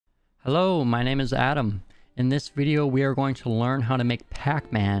Hello, my name is Adam. In this video, we are going to learn how to make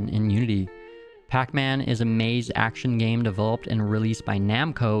Pac-Man in Unity. Pac-Man is a maze action game developed and released by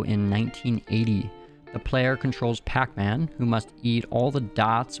Namco in 1980. The player controls Pac-Man, who must eat all the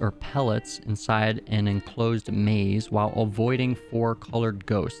dots or pellets inside an enclosed maze while avoiding 4 colored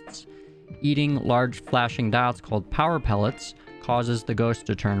ghosts. Eating large flashing dots called power pellets causes the ghosts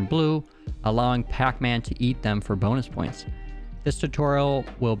to turn blue, allowing Pac-Man to eat them for bonus points. This tutorial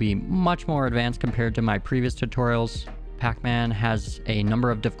will be much more advanced compared to my previous tutorials. Pac-Man has a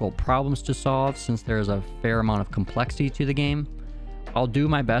number of difficult problems to solve since there is a fair amount of complexity to the game. I'll do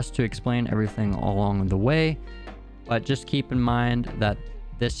my best to explain everything along the way, but just keep in mind that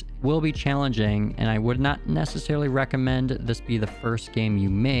this will be challenging and I would not necessarily recommend this be the first game you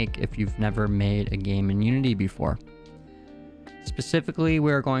make if you've never made a game in Unity before. Specifically,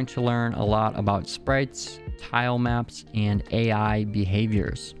 we're going to learn a lot about sprites, tile maps, and AI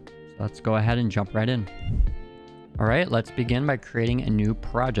behaviors. So let's go ahead and jump right in. All right, let's begin by creating a new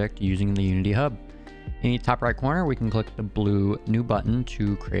project using the Unity Hub. In the top right corner, we can click the blue New button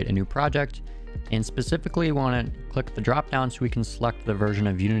to create a new project. And specifically, we want to click the drop down so we can select the version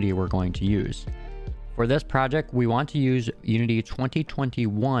of Unity we're going to use. For this project, we want to use Unity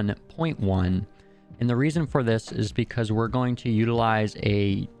 2021.1. And the reason for this is because we're going to utilize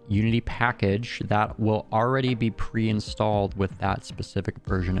a Unity package that will already be pre-installed with that specific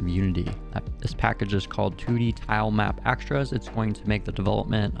version of Unity. This package is called 2D Tilemap Extras. It's going to make the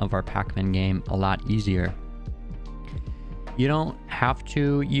development of our Pac-Man game a lot easier. You don't have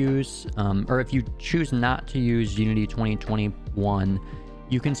to use, or if you choose not to use Unity 2021,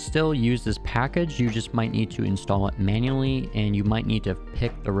 you can still use this package. You just might need to install it manually, and you might need to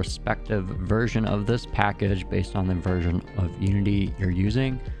pick the respective version of this package based on the version of Unity you're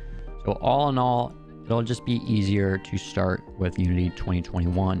using. So all in all, it'll just be easier to start with Unity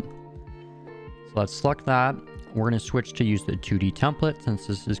 2021. So let's select that. We're going to switch to use the 2D template since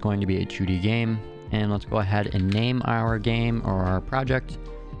this is going to be a 2D game. And let's go ahead and name our game or our project.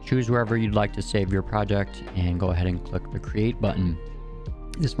 Choose wherever you'd like to save your project and go ahead and click the Create button.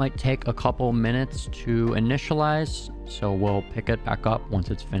 This might take a couple minutes to initialize, so we'll pick it back up once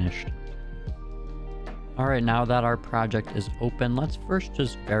it's finished. All right, now that our project is open, let's first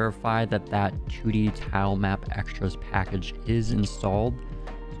just verify that that 2D Tilemap Extras package is installed.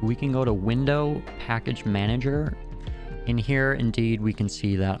 So we can go to Window, Package Manager, and here indeed we can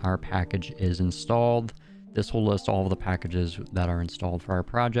see that our package is installed. This will list all of the packages that are installed for our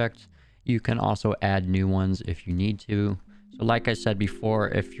project. You can also add new ones if you need to. So like I said before,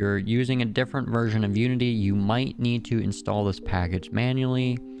 if you're using a different version of Unity, you might need to install this package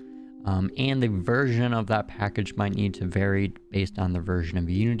manually. And the version of that package might need to vary based on the version of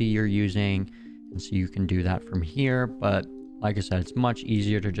Unity you're using. And so you can do that from here. But like I said, it's much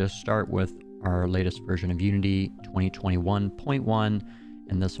easier to just start with our latest version of Unity 2021.1.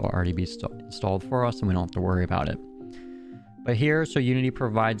 And this will already be installed for us and we don't have to worry about it. But here, so Unity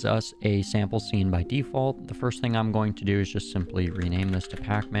provides us a sample scene by default. The first thing I'm going to do is just simply rename this to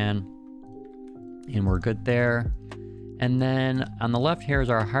Pac-Man. And we're good there. And then on the left here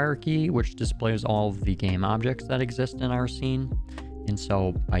is our hierarchy, which displays all of the game objects that exist in our scene. And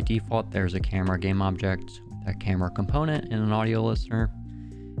so by default, there's a camera game object, a camera component, and an audio listener.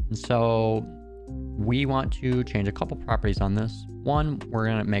 And so we want to change a couple properties on this. One, we're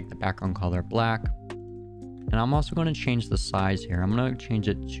going to make the background color black. And I'm also going to change the size here. I'm going to change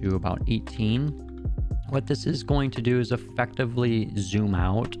it to about 18. What this is going to do is effectively zoom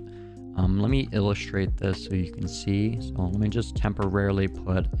out. Let me illustrate this so you can see. So let me just temporarily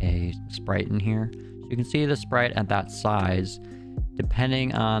put a sprite in here. So you can see the sprite at that size.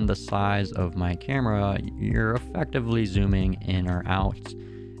 Depending on the size of my camera, you're effectively zooming in or out.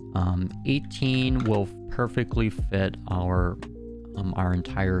 18 will perfectly fit our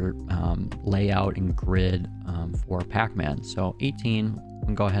entire layout and grid for Pac-Man. So 18,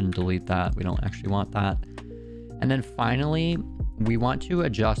 we'll go ahead and delete that. We don't actually want that. And then finally, we want to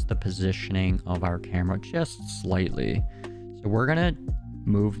adjust the positioning of our camera just slightly. So we're gonna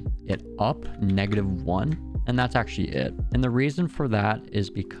move it up -1, and that's actually it. And the reason for that is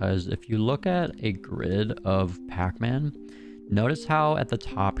because if you look at a grid of Pac-Man, notice how at the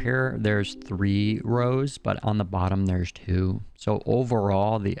top here, there's 3 rows, but on the bottom, there's 2. So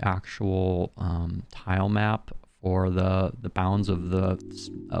overall, the actual tile map for the bounds of the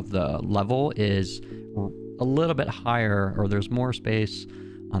level is a little bit higher, or there's more space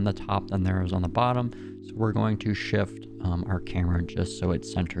on the top than there is on the bottom. So we're going to shift our camera just so it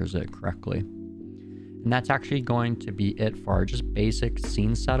centers it correctly. And that's actually going to be it for our just basic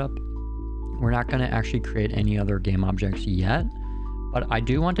scene setup. We're not going to actually create any other game objects yet, But I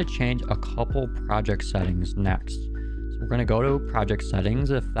do want to change a couple project settings next. So we're going to go to project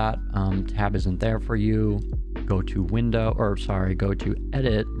settings. If that tab isn't there for you, go to go to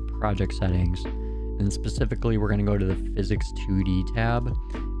edit project settings. And specifically, we're going to go to the physics 2D tab.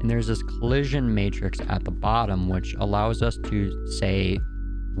 And there's this collision matrix at the bottom, which allows us to say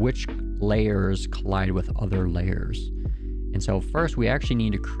which layers collide with other layers. And so first, we actually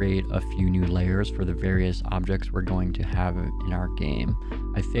need to create a few new layers for the various objects we're going to have in our game.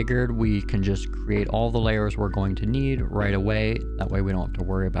 I figured we can just create all the layers we're going to need right away. That way we don't have to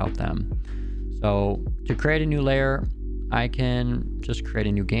worry about them. So to create a new layer, I can just create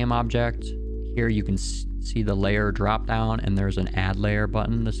a new game object. Here you can see the layer drop down and there's an add layer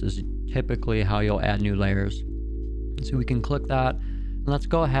button. This is typically how you'll add new layers. So we can click that. And let's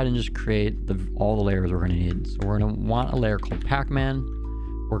go ahead and just create all the layers we're going to need. So we're going to want a layer called Pac-Man.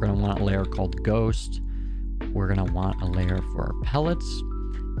 We're going to want a layer called Ghost. We're going to want a layer for our pellets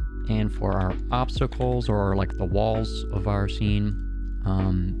and for our obstacles, or like the walls of our scene.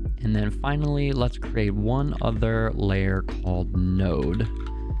 And then finally, let's create one other layer called Node.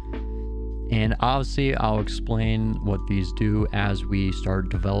 And obviously, I'll explain what these do as we start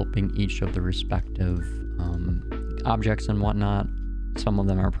developing each of the respective objects and whatnot. Some of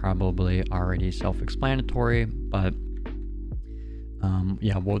them are probably already self-explanatory, but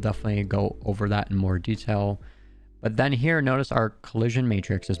yeah, we'll definitely go over that in more detail. But then here, notice our collision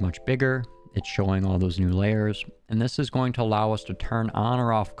matrix is much bigger. It's showing all those new layers, and this is going to allow us to turn on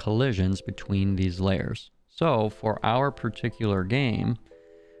or off collisions between these layers. So for our particular game,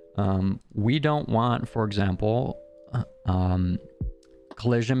 we don't want, for example,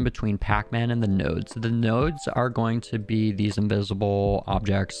 collision between Pac-Man and the nodes. The nodes are going to be these invisible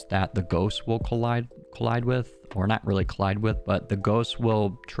objects that the ghosts will collide with, or not really collide with, but the ghosts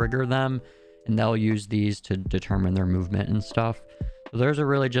will trigger them, and they'll use these to determine their movement and stuff. So those are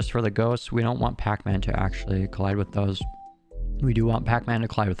really just for the ghosts. We don't want Pac-Man to actually collide with those. We do want Pac-Man to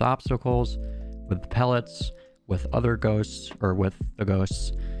collide with obstacles, with pellets, with other ghosts, or with the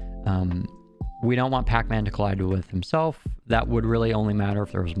ghosts. We don't want Pac-Man to collide with himself. That would really only matter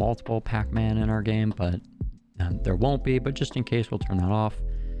if there was multiple Pac-Man in our game, but there won't be, but just in case, we'll turn that off.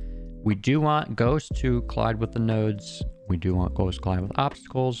 We do want Ghosts to collide with the nodes. We do want Ghosts to collide with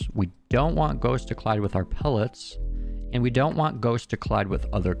obstacles. We don't want Ghosts to collide with our pellets, and we don't want Ghosts to collide with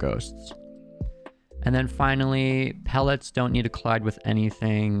other ghosts. And then finally, pellets don't need to collide with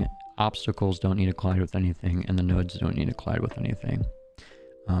anything, obstacles don't need to collide with anything, and the nodes don't need to collide with anything.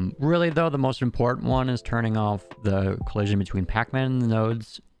 Really, though, the most important one is turning off the collision between Pac-Man and the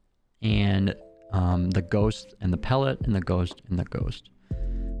nodes, and the ghost and the pellet, and the ghost and the ghost.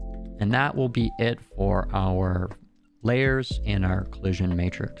 And that will be it for our layers and our collision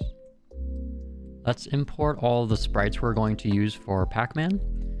matrix. Let's import all the sprites we're going to use for Pac-Man.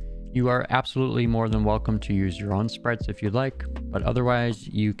 You are absolutely more than welcome to use your own sprites if you'd like, but otherwise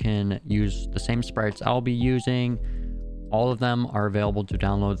you can use the same sprites I'll be using. All of them are available to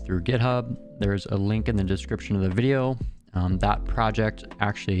download through GitHub. There's a link in the description of the video. That project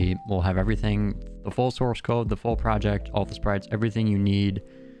actually will have everything, the full source code, the full project, all the sprites, everything you need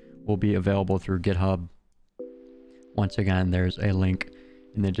will be available through GitHub. Once again, there's a link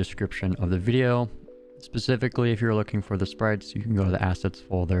in the description of the video. Specifically, if you're looking for the sprites, you can go to the assets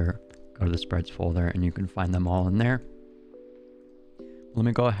folder, go to the sprites folder, and you can find them all in there. Let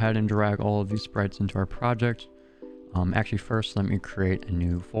me go ahead and drag all of these sprites into our project. Actually, first, let me create a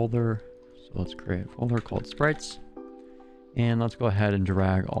new folder. So let's create a folder called Sprites. And let's go ahead and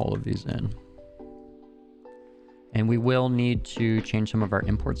drag all of these in. And we will need to change some of our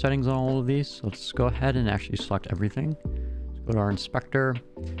import settings on all of these. So let's go ahead and actually select everything. Let's go to our inspector,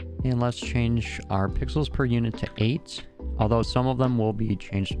 and let's change our pixels per unit to 8. Although some of them will be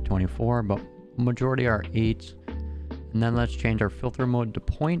changed to 24, but majority are 8. And then let's change our filter mode to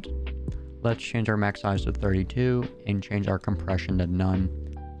point. Let's change our max size to 32 and change our compression to none,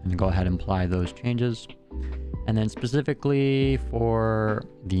 and go ahead and apply those changes. And then specifically for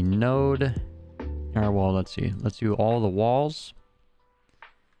the node, or well, let's do all the walls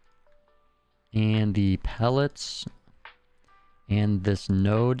and the pellets, and this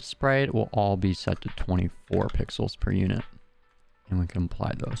node sprite will all be set to 24 pixels per unit, and we can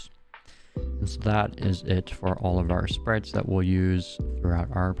apply those. And so that is it for all of our sprites that we'll use throughout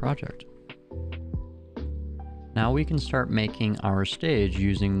our project. Now we can start making our stage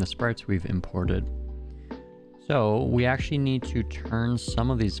using the sprites we've imported. So we actually need to turn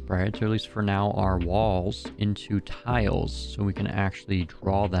some of these sprites, or at least for now our walls, into tiles so we can actually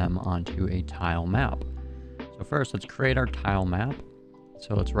draw them onto a tile map. So first, let's create our tile map.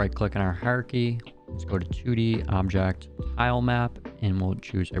 So let's right click on our hierarchy, Let's go to 2D object tile map, and we'll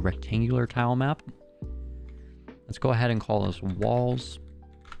choose a rectangular tile map. Let's go ahead and call this walls.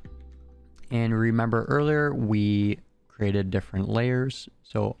 And remember earlier we created different layers,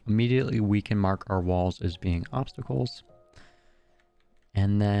 so immediately we can mark our walls as being obstacles.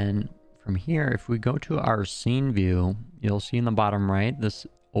 And then from here, if we go to our scene view, you'll see in the bottom right this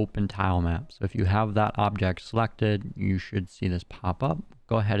open tile map. So if you have that object selected, you should see this pop up.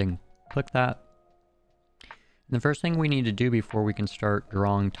 Go ahead and click that. And the first thing we need to do before we can start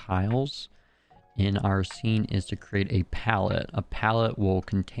drawing tiles in our scene is to create a palette. A palette will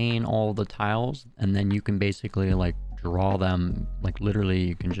contain all the tiles, and then you can basically like draw them, like literally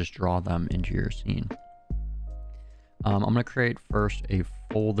you can just draw them into your scene. I'm going to create first a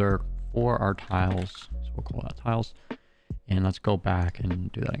folder for our tiles, so we'll call that tiles, and let's go back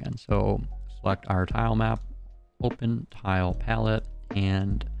and do that again. So select our tile map, open tile palette,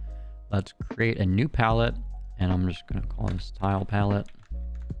 and let's create a new palette, and I'm just going to call this tile palette.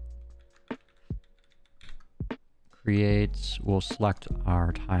 Create, we'll select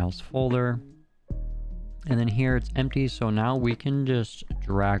our tiles folder, and then here it's empty, so now we can just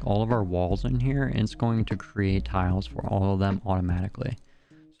drag all of our walls in here, and it's going to create tiles for all of them automatically.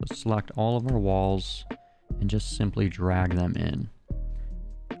 So select all of our walls and just simply drag them in.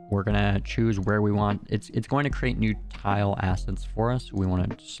 We're gonna choose where we want, it's going to create new tile assets for us. We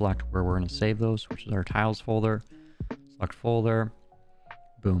want to select where we're going to save those, which is our tiles folder. Select folder,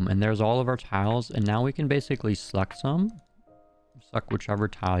 boom, and there's all of our tiles, and now we can basically select whichever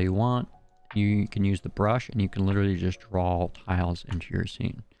tile you want. You can use the brush, and you can literally just draw tiles into your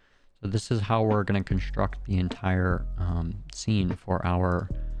scene. So this is how we're going to construct the entire scene for our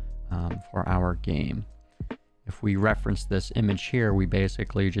game. If we reference this image here, we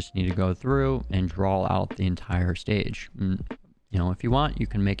basically just need to go through and draw out the entire stage. And, you know, if you want, you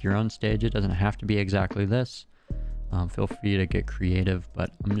can make your own stage. It doesn't have to be exactly this. Feel free to get creative,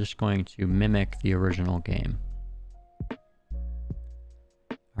 but I'm just going to mimic the original game.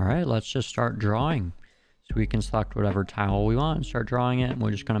 All right, let's just start drawing. So we can select whatever tile we want and start drawing it. And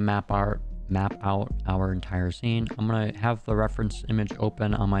we're just going to map out our entire scene. I'm going to have the reference image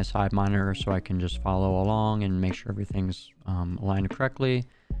open on my side monitor so I can just follow along and make sure everything's aligned correctly.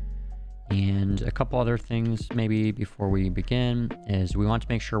 And a couple other things maybe before we begin is we want to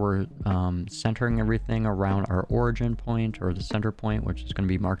make sure we're centering everything around our origin point, or the center point, which is going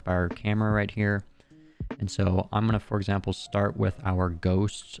to be marked by our camera right here. And so I'm going to, for example, start with our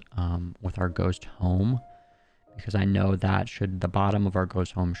ghost home, because I know that the bottom of our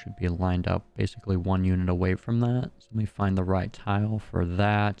ghost home should be lined up basically 1 unit away from that. So let me find the right tile for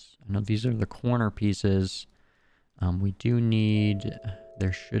that. I know these are the corner pieces. We do need,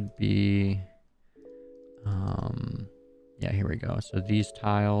 there should be, yeah, here we go. So these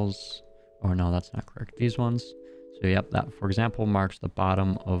tiles, oh no, that's not correct. These ones. So yep, that, for example, marks the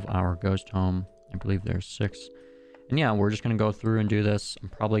bottom of our ghost home. I believe there's 6. And yeah, we're just going to go through and do this. I'm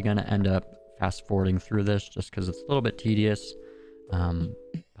probably going to end up fast forwarding through this just because it's a little bit tedious.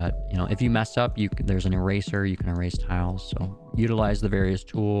 But you know, if you mess up, there's an eraser, you can erase tiles. So utilize the various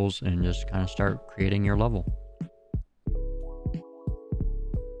tools and just kind of start creating your level.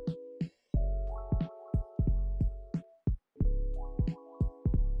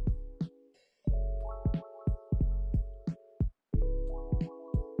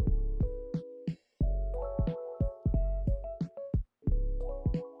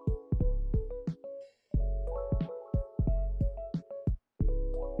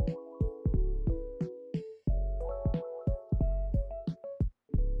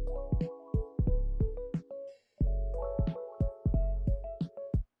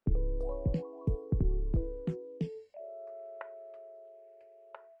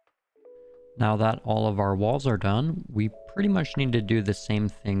 Now that all of our walls are done, we pretty much need to do the same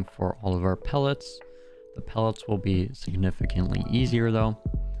thing for all of our pellets. The pellets will be significantly easier though.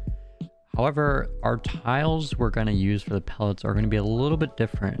 However, our tiles we're going to use for the pellets are going to be a little bit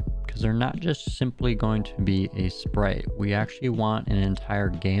different because they're not just simply going to be a sprite. We actually want an entire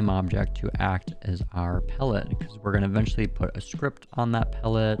game object to act as our pellet, because we're going to eventually put a script on that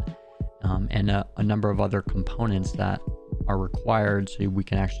pellet and a number of other components that are required so we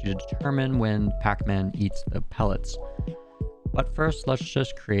can actually determine when Pac-Man eats the pellets. But first, let's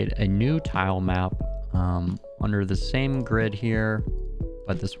just create a new tile map under the same grid here,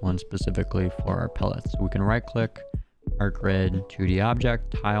 but this one specifically for our pellets. So we can right click our grid, 2D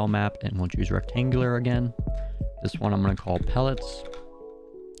object, tile map, and we'll choose rectangular again. This one I'm going to call pellets,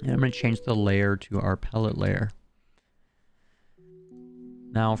 and I'm going to change the layer to our pellet layer.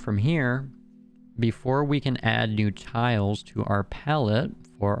 Now from here, before we can add new tiles to our palette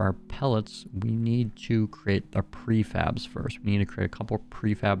for our pellets, we need to create the prefabs first. We need to create a couple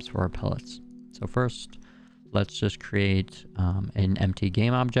prefabs for our pellets. So first, let's just create an empty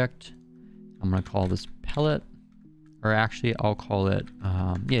game object. I'm going to call this pellet, or actually I'll call it,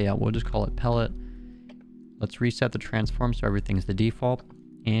 we'll just call it pellet. Let's reset the transform so everything's the default.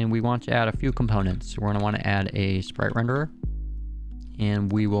 And we want to add a few components. We're going to want to add a sprite renderer,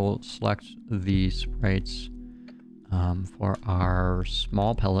 and we will select the sprites for our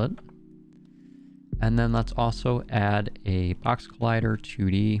small pellet. And then let's also add a box collider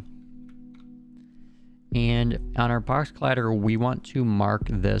 2D. And on our box collider, we want to mark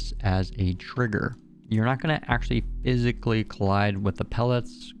this as a trigger. You're not going to actually physically collide with the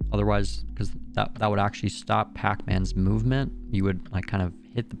pellets, otherwise, because that would actually stop Pac-Man's movement. You would like kind of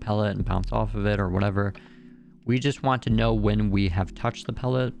hit the pellet and bounce off of it or whatever. We just want to know when we have touched the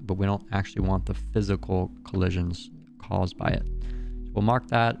pellet, but we don't actually want the physical collisions caused by it. So we'll mark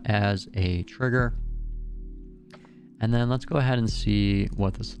that as a trigger. And then let's go ahead and see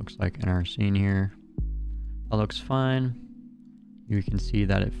what this looks like in our scene here. That looks fine. You can see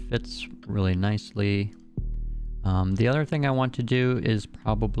that it fits really nicely. The other thing I want to do is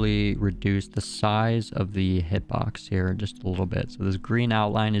probably reduce the size of the hitbox here just a little bit. So this green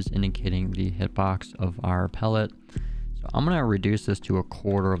outline is indicating the hitbox of our pellet. So I'm going to reduce this to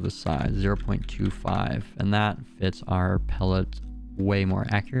 1/4 of the size, 0.25, and that fits our pellet way more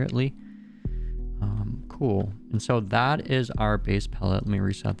accurately. Cool. And so that is our base pellet. Let me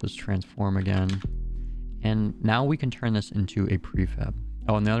reset this transform again. And now we can turn this into a prefab.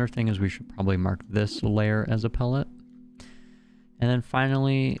 Oh, and the other thing is we should probably mark this layer as a pellet. And then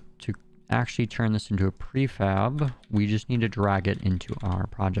finally, to actually turn this into a prefab, we just need to drag it into our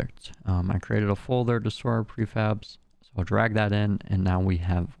project. I created a folder to store our prefabs, so I'll drag that in, and now we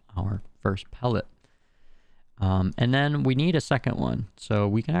have our first pellet. And then we need a second one, so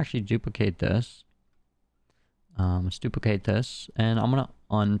we can actually duplicate this. Let's duplicate this, and I'm going to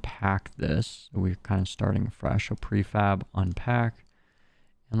unpack this. So we're kind of starting fresh. So prefab, unpack,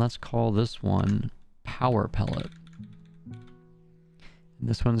 and let's call this one power pellet. And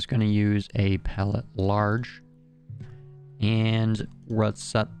this one's going to use a pellet large, and let's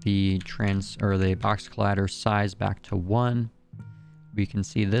set the box collider size back to 1. We can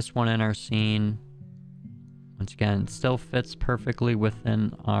see this one in our scene. Once again, it still fits perfectly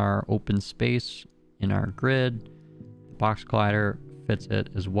within our open space in our grid. The box collider fits it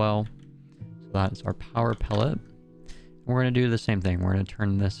as well. So that's our power pellet. And we're going to do the same thing. We're going to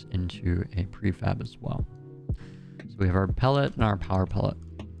turn this into a prefab as well. So we have our pellet and our power pellet.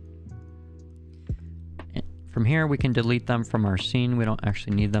 And from here, we can delete them from our scene. We don't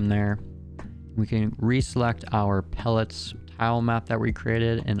actually need them there. We can reselect our pellets tile map that we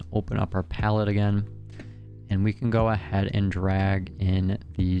created and open up our palette again. And we can go ahead and drag in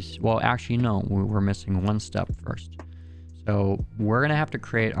these. Well, actually, no, we're missing one step first. So we're going to have to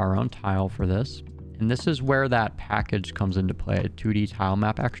create our own tile for this. And this is where that package comes into play, 2D tile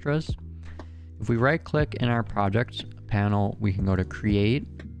map extras. If we right click in our project panel, we can go to create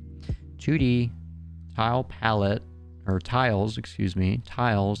 2D tile palette, or tiles,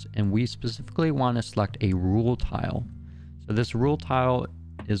 tiles, and we specifically want to select a rule tile. So this rule tile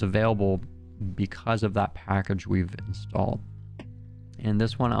is available because of that package we've installed. And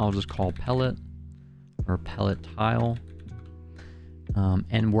this one I'll just call pellet, or pellet tile.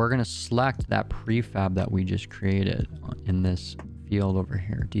 And we're going to select that prefab that we just created in this field over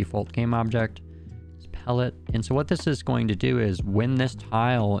here. Default game object is pellet. And so what this is going to do is when this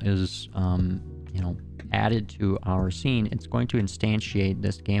tile is added to our scene, it's going to instantiate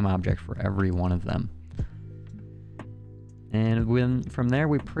this game object for every one of them. And from there,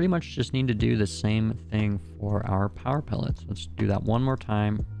 we pretty much just need to do the same thing for our power pellets. Let's do that one more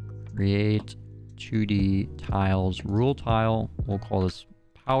time. Create 2D tiles, rule tile. We'll call this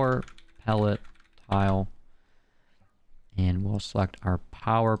power pellet tile. And we'll select our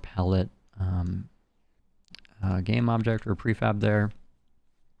power pellet game object or prefab there.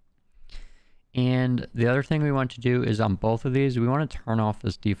 And the other thing we want to do is on both of these, we want to turn off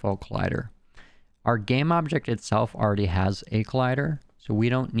this default collider. Our game object itself already has a collider, so we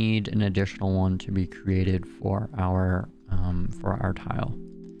don't need an additional one to be created for our tile.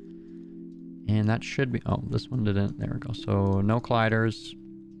 And that should be, oh, this one didn't, there we go. So no colliders,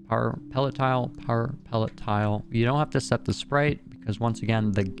 power pellet tile, power pellet tile. You don't have to set the sprite because once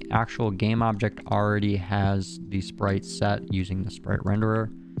again, the actual game object already has the sprite set using the sprite renderer.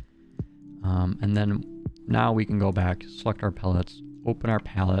 And then now we can go back, select our pellets, open our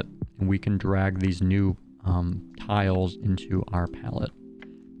palette, and we can drag these new tiles into our palette.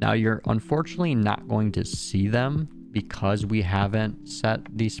 Now you're unfortunately not going to see them because we haven't set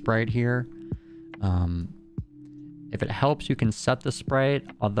the sprite here. If it helps, you can set the sprite,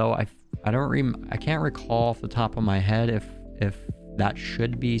 although I can't recall off the top of my head if that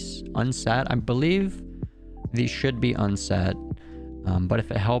should be unset. I believe these should be unset, but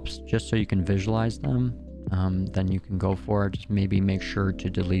if it helps just so you can visualize them, then you can go for it. Just maybe make sure to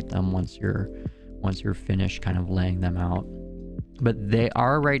delete them once you're finished kind of laying them out. But they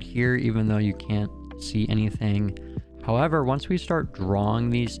are right here, even though you can't see anything. However, once we start drawing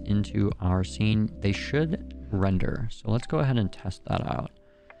these into our scene, they should render. So let's go ahead and test that out.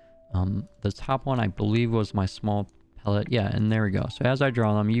 The top one I believe was my small pellet. Yeah, and there we go. So as I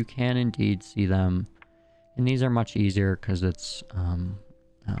draw them, you can indeed see them. And these are much easier because it's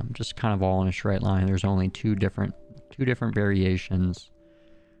just kind of all in a straight line. There's only two different variations.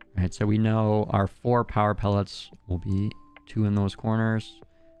 Right, so we know our 4 power pellets will be 2 in those corners.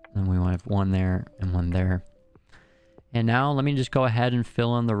 And we want to have 1 there and 1 there. And now let me just go ahead and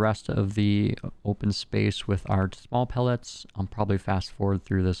fill in the rest of the open space with our small pellets. I'll probably fast forward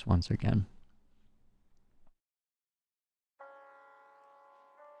through this once again.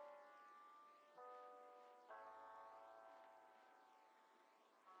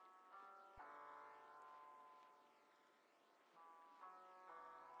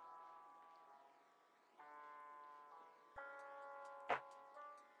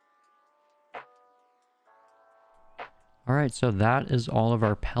 Alright, so that is all of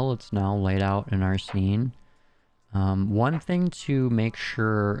our pellets now laid out in our scene. One thing to make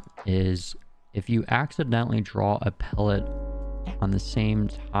sure is if you accidentally draw a pellet on the same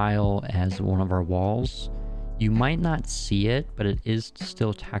tile as one of our walls, you might not see it, but it is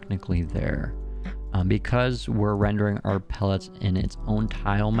still technically there. Because we're rendering our pellets in its own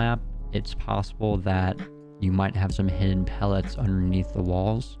tile map, it's possible that you might have some hidden pellets underneath the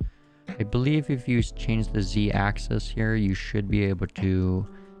walls. I believe if you change the Z-axis here, you should be able to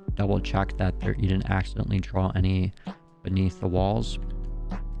double check that you didn't accidentally draw any beneath the walls.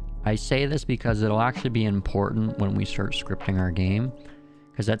 I say this because it'll actually be important when we start scripting our game,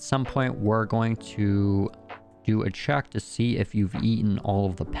 because at some point we're going to do a check to see if you've eaten all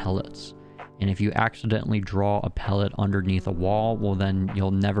of the pellets. And if you accidentally draw a pellet underneath a wall, well then you'll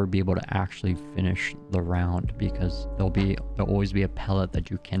never be able to actually finish the round, because there'll always be a pellet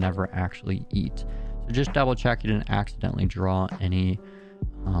that you can never actually eat. So just double check you didn't accidentally draw any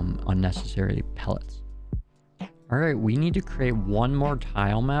unnecessary pellets. Alright, we need to create one more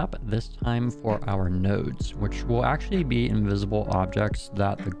tile map, this time for our nodes, which will actually be invisible objects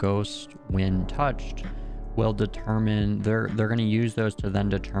that the ghost, when touched, will determine. They're going to use those to then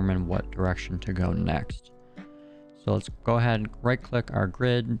determine what direction to go next. So let's go ahead and right click our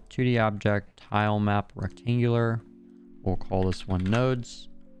grid, 2D object, tile map, rectangular. We'll call this one nodes.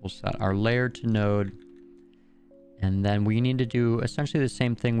 We'll set our layer to node. And then we need to do essentially the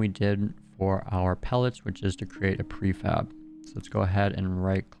same thing we did for our pellets, which is to create a prefab. So let's go ahead and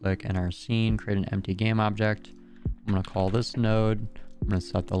right click in our scene, create an empty game object. I'm going to call this node. I'm going to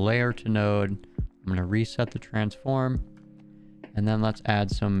set the layer to node. I'm going to reset the transform, and then let's add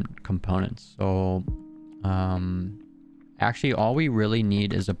some components. So actually all we really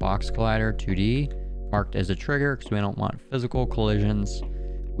need is a box collider 2D marked as a trigger, because we don't want physical collisions.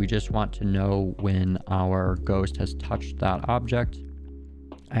 We just want to know when our ghost has touched that object.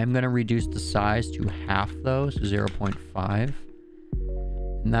 I am going to reduce the size to half though, so 0.5.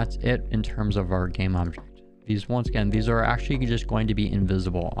 And that's it in terms of our game object. These, once again, these are actually just going to be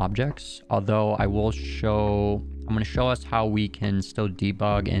invisible objects, although I'm going to show us how we can still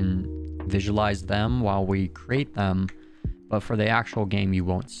debug and visualize them while we create them, but for the actual game you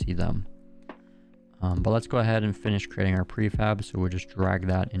won't see them. But let's go ahead and finish creating our prefab. So we'll just drag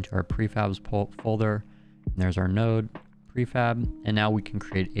that into our prefabs folder. And there's our node prefab, and now we can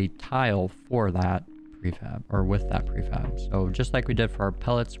create a tile for that prefab, or with that prefab. So just like we did for our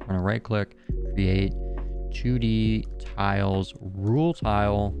pellets, we're going to right click, create 2D tiles, rule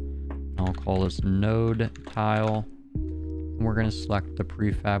tile. I'll call this node tile. And we're going to select the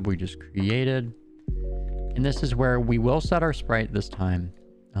prefab we just created. And this is where we will set our sprite this time.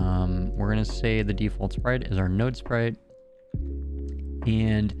 We're going to say the default sprite is our node sprite.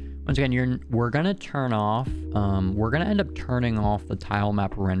 And once again, we're going to turn off, we're going to end up turning off the tile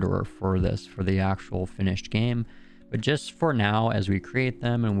map renderer for the actual finished game. But just for now, as we create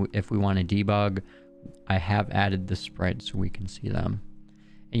them, and if we want to debug, I have added the sprites so we can see them.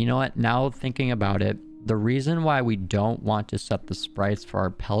 And you know what? Now thinking about it, the reason why we don't want to set the sprites for our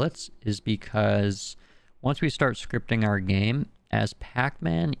pellets is because once we start scripting our game, as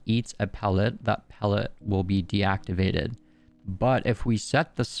Pac-Man eats a pellet, that pellet will be deactivated. But if we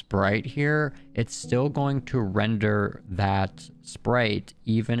set the sprite here, it's still going to render that sprite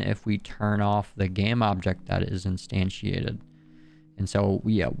even if we turn off the game object that is instantiated. And so,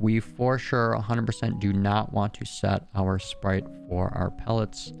 yeah, we for sure 100% do not want to set our sprite for our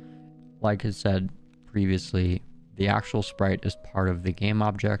pellets. Like I said previously, the actual sprite is part of the game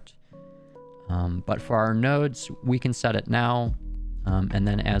object. But for our nodes, we can set it now. And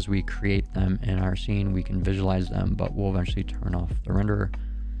then as we create them in our scene, we can visualize them, but we'll eventually turn off the renderer.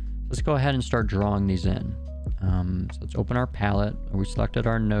 Let's go ahead and start drawing these in. So let's open our palette. We selected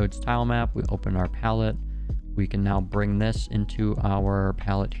our nodes tile map. We open our palette. We can now bring this into our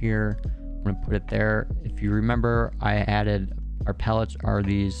palette here. I'm going to put it there. If you remember, I added our pellets are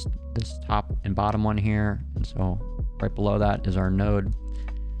this top and bottom one here. And so right below that is our node.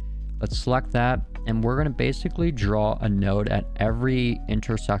 Let's select that. And we're going to basically draw a node at every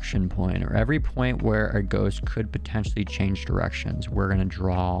intersection point, or every point where a ghost could potentially change directions. We're going to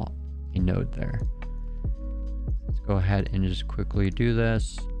draw a node there. Let's go ahead and just quickly do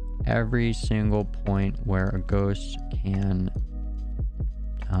this. Every single point where a ghost can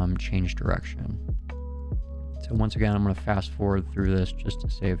change direction. So once again, I'm going to fast forward through this just to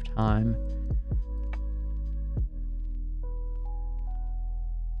save time.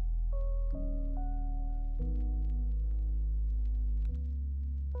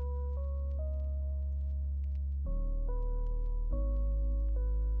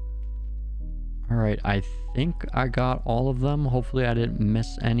 All right, I think I got all of them. Hopefully I didn't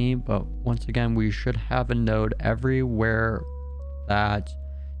miss any, but once again, we should have a node everywhere that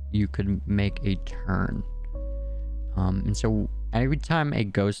you could make a turn. And so every time a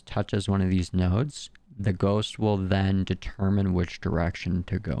ghost touches one of these nodes, the ghost will then determine which direction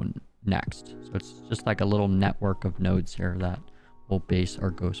to go next. So it's just like a little network of nodes here that will base our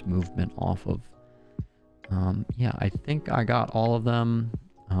ghost movement off of. Yeah, I think I got all of them.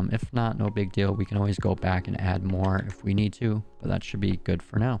 If not, no big deal. We can always go back and add more if we need to, but that should be good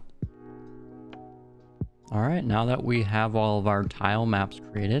for now. All right, now that we have all of our tile maps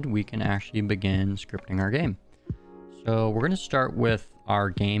created, we can actually begin scripting our game. So we're going to start with our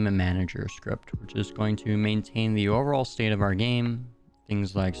game manager script, which is going to maintain the overall state of our game.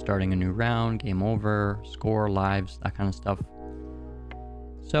 Things like starting a new round, game over, score, lives, that kind of stuff.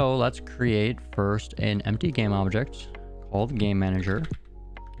 So let's create first an empty game object called game manager.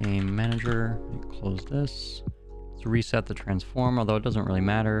 Game manager, close this. Let's reset the transform, although it doesn't really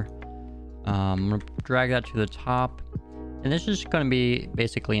matter. I'm going to drag that to the top. And this is going to be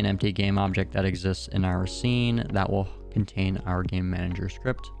basically an empty game object that exists in our scene that will contain our game manager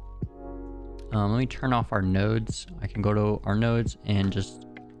script. Let me turn off our nodes. I can go to our nodes and just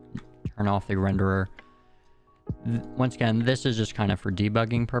turn off the renderer. Once again, this is just kind of for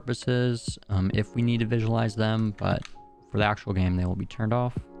debugging purposes if we need to visualize them, but for the actual game, they will be turned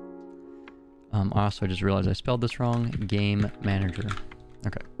off. Also, I just realized I spelled this wrong. Game manager.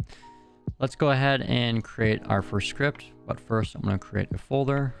 Okay. Let's go ahead and create our first script. But first, I'm going to create a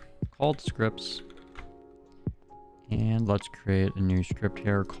folder called scripts. And let's create a new script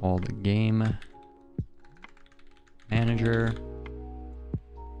here called game manager.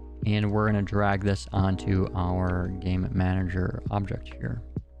 And we're going to drag this onto our game manager object here.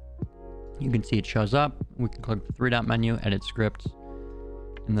 You can see it shows up. We can click the three-dot menu, edit script,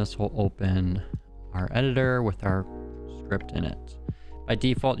 and this will open our editor with our script in it. By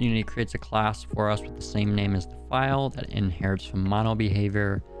default, Unity creates a class for us with the same name as the file that inherits from mono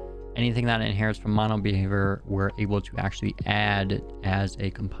behavior. Anything that inherits from mono behavior, we're able to actually add as a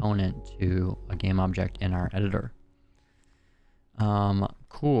component to a game object in our editor.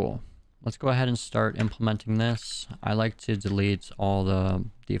 Cool. Let's go ahead and start implementing this. I like to delete all the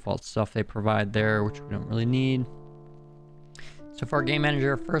default stuff they provide there, which we don't really need. So for our game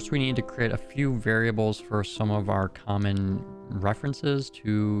manager, first we need to create a few variables for some of our common references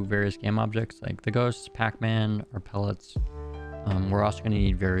to various game objects like the ghosts, Pac-Man, or pellets. We're also going to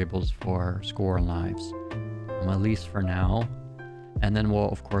need variables for score and lives, at least for now. And then we'll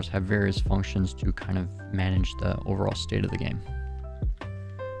of course have various functions to kind of manage the overall state of the game.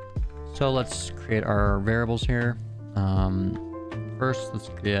 So let's create our variables here. First, let's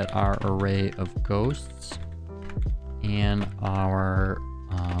create our array of ghosts and our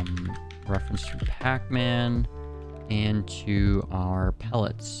reference to Pac-Man and to our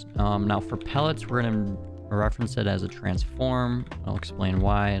pellets. Now for pellets, we're going to reference it as a transform. I'll explain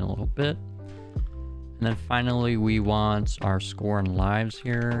why in a little bit. And then finally, we want our score and lives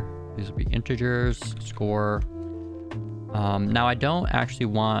here. These will be integers, score. Now I don't actually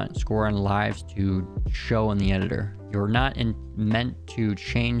want score and lives to show in the editor. You're not meant to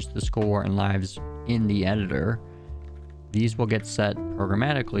change the score and lives in the editor. these will get set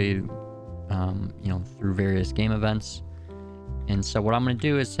programmatically, you know, through various game events. And so what I'm going to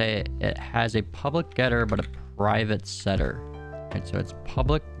do is say it has a public getter, but a private setter. Right? So it's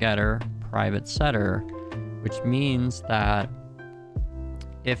public getter, private setter, which means that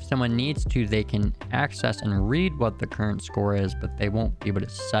if someone needs to, they can access and read what the current score is, but they won't be able to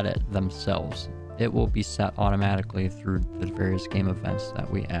set it themselves. It will be set automatically through the various game events that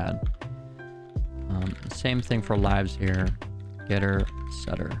we add. Same thing for lives here, getter,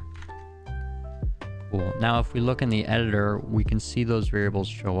 setter. Cool. Now, if we look in the editor, we can see those variables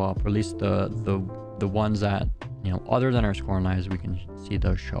show up, or at least the ones that, you know, other than our score and lives, we can see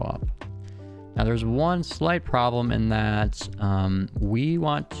those show up. Now, there's one slight problem in that we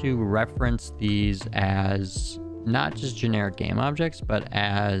want to reference these as not just generic game objects, but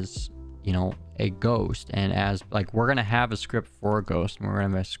as, you know, a ghost, and as like we're gonna have a script for a ghost, and we're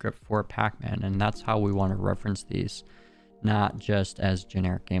gonna have a script for Pac-Man, and that's how we want to reference these, not just as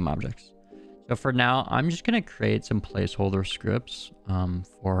generic game objects. So for now, I'm just gonna create some placeholder scripts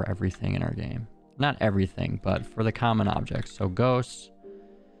for everything in our game. Not everything, but for the common objects. So ghosts,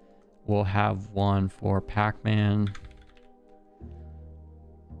 we'll have one for Pac-Man,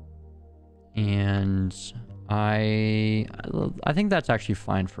 and I think that's actually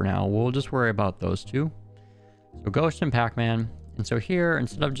fine for now. We'll just worry about those two. So Ghost and Pac-Man. And so here,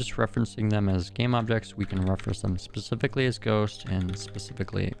 instead of just referencing them as game objects, we can reference them specifically as Ghost and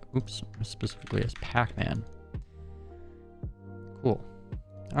specifically as Pac-Man. Cool.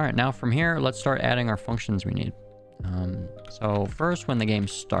 All right, now from here, let's start adding our functions we need. So first, when the game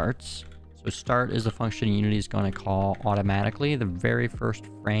starts, so start is a function Unity is going to call automatically the very first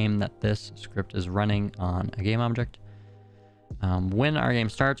frame that this script is running on a game object. When our game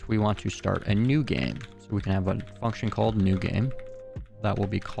starts, we want to start a new game. So we can have a function called new game that will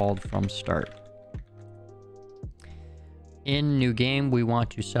be called from start. In new game, we want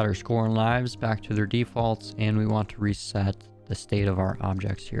to set our score and lives back to their defaults, and we want to reset the state of our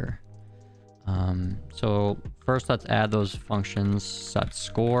objects here. So first, let's add those functions, set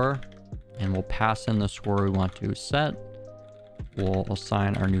score, and we'll pass in the score we want to set. We'll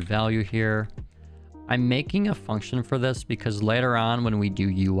assign our new value here. I'm making a function for this because later on when we do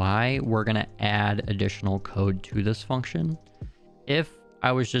UI, we're going to add additional code to this function. If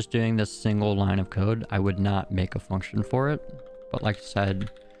I was just doing this single line of code, I would not make a function for it. But like I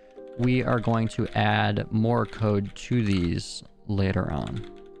said, we are going to add more code to these later on.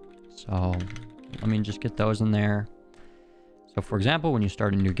 So let me just get those in there. So for example, when you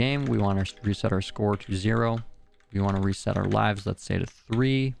start a new game, we want to reset our score to 0. We want to reset our lives, let's say, to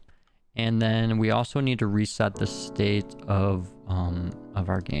 3. And then we also need to reset the state of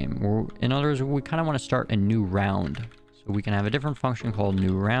our game. In other words, we kind of want to start a new round. So we can have a different function called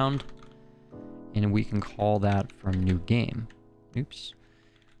new round, and we can call that from new game. Oops.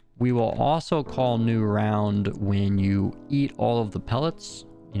 We will also call new round when you eat all of the pellets.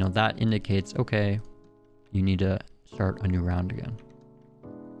 You know, that indicates, okay, you need to start a new round again.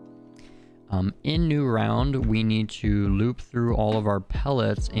 In new round, we need to loop through all of our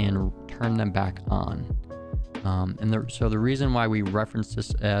pellets and turn them back on. So the reason why we reference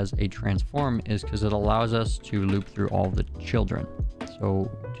this as a transform is because it allows us to loop through all the children. So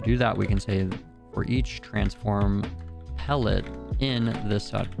to do that, we can say for each transform pellet in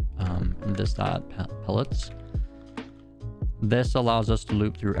this pellets, this allows us to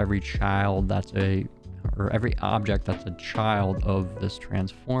loop through every child or every object that's a child of this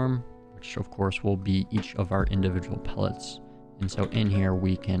transform, which of course will be each of our individual pellets. And so in here,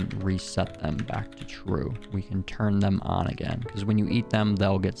 we can reset them back to true. We can turn them on again, because when you eat them,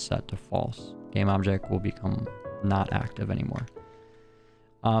 they'll get set to false. Game object will become not active anymore.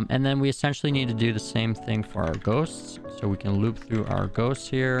 And then we essentially need to do the same thing for our ghosts. So we can loop through our ghosts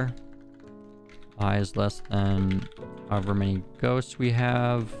here. I is less than however many ghosts we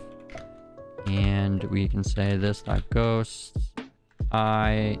have. And we can say this.ghost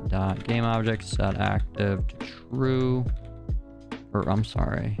i.gameObject set active to true. Or I'm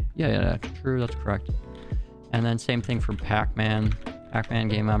sorry. Yeah, true, that's correct. And then same thing for Pac-Man. Pac-Man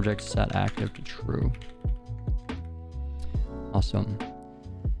game object set active to true. Awesome.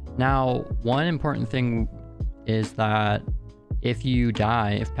 Now, one important thing is that if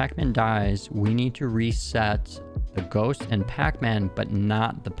Pac-Man dies, we need to reset the ghost and Pac-Man, but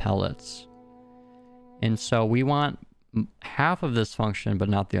not the pellets. And so we want half of this function, but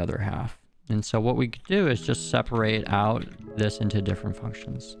not the other half. And so what we could do is just separate out this into different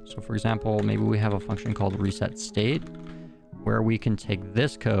functions. So for example, maybe we have a function called reset state, where we can take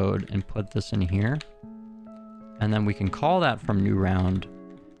this code and put this in here. And then we can call that from new round,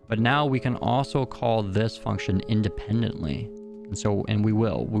 But now we can also call this function independently. And we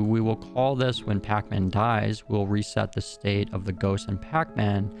will call this when Pac-Man dies. We'll reset the state of the ghost and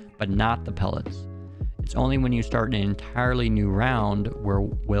Pac-Man, but not the pellets. It's only when you start an entirely new round where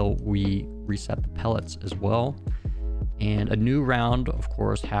will we reset the pellets as well. And a new round, of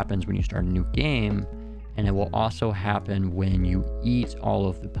course, happens when you start a new game, and it will also happen when you eat all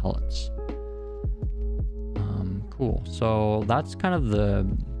of the pellets. Cool. So that's kind of the,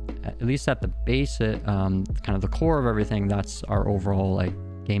 at least at the basic, kind of the core of everything. That's our overall like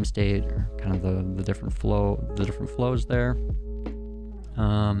game state, or kind of the different flows there.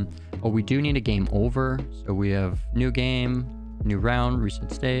 Oh, we do need a game over. So we have new game, new round,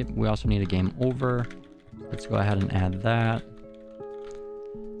 reset state. We also need a game over. Let's go ahead and add that.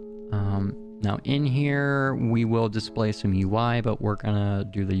 Now in here, we will display some UI, but we're gonna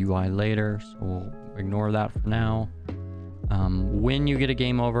do the UI later, so we'll ignore that for now. When you get a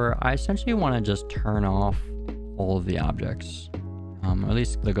game over, I essentially want to just turn off all of the objects, or at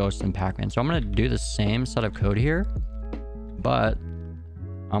least the ghost and Pac-Man. So I'm going to do the same set of code here, but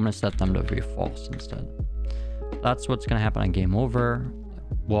I'm going to set them to be false instead. That's what's going to happen on game over.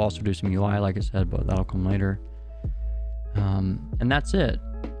 We'll also do some UI, like I said, but that'll come later. And that's it.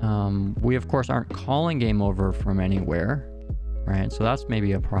 We of course aren't calling game over from anywhere, right? So that's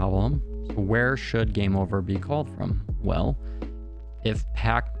maybe a problem. So where should game over be called from? Well, if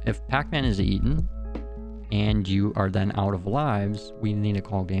Pac-Man is eaten and you are then out of lives, we need to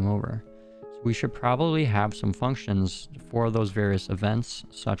call game over. So we should probably have some functions for those various events,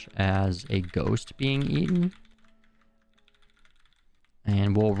 such as a ghost being eaten.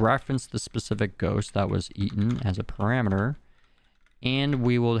 And we'll reference the specific ghost that was eaten as a parameter. And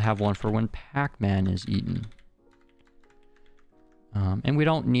we will have one for when Pac-Man is eaten. And we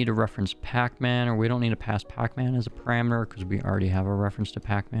don't need to reference Pac-Man, or we don't need to pass Pac-Man as a parameter because we already have a reference to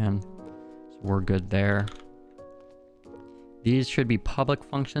Pac-Man. So we're good there. These should be public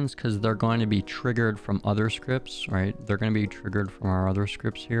functions because they're going to be triggered from other scripts, right? They're going to be triggered from our other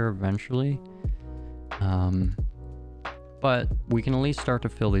scripts here eventually. But we can at least start to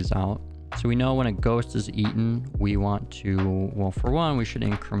fill these out. So we know when a ghost is eaten, we want to, well, for one, we should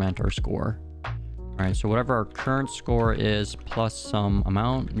increment our score. All right, so whatever our current score is plus some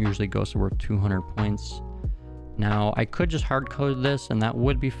amount, usually ghosts are worth 200 points. Now, I could just hard code this and that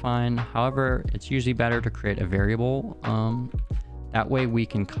would be fine. However, it's usually better to create a variable. That way we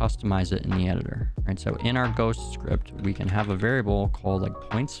can customize it in the editor, right? So in our ghost script, we can have a variable called like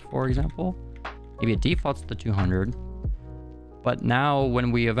points, for example. Maybe it defaults to 200. But now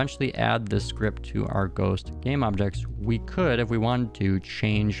when we eventually add this script to our ghost game objects, we could, if we wanted to,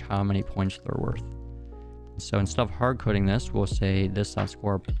 change how many points they're worth. So instead of hard coding this, we'll say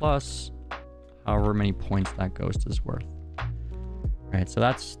this.score plus however many points that ghost is worth. Right, so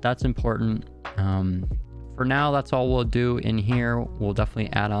that's important. For now, that's all we'll do in here. We'll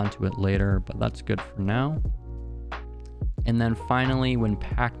definitely add on to it later, but that's good for now. And then finally, when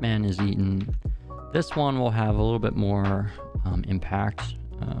Pac-Man is eaten, this one will have a little bit more impact.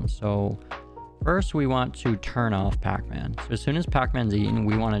 So first we want to turn off Pac-Man. So as soon as Pac-Man's eaten,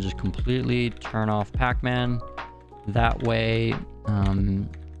 we want to just completely turn off Pac-Man. That way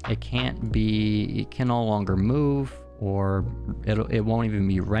it can no longer move, or it won't even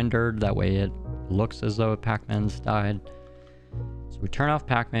be rendered. That way it looks as though Pac-Man's died. So we turn off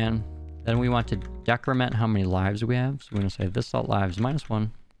Pac-Man. Then we want to decrement how many lives we have. So we're going to say this.lives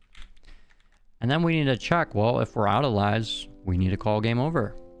 -1. And then we need to check, well, if we're out of lives, we need to call game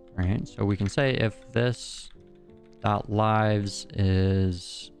over, right? So we can say if this.lives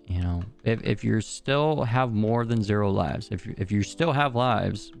is, if you still have more than 0 lives, if you still have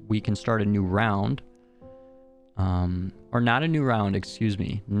lives, we can start a new round. Or not a new round, excuse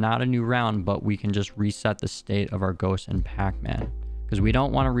me. Not a new round, but we can just reset the state of our ghost and Pac-Man. Because we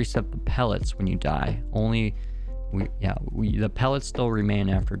don't want to reset the pellets when you die. The pellets still remain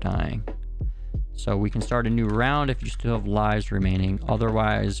after dying. So we can start a new round if you still have lives remaining.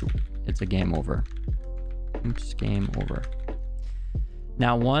 Otherwise, it's a game over. Oops, game over.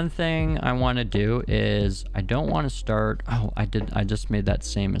 Now, one thing I want to do is I don't want to start... Oh, I just made that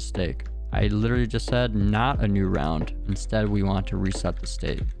same mistake. I literally just said not a new round. Instead, we want to reset the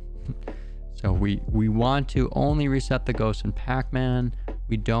state. So we want to only reset the ghost and Pac-Man.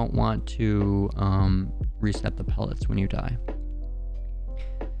 We don't want to reset the pellets when you die.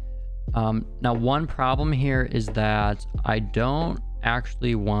 Now, one problem here is that I don't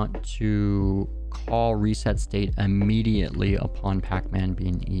actually want to call reset state immediately upon Pac-Man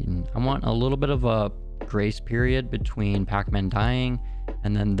being eaten. I want a little bit of a grace period between Pac-Man dying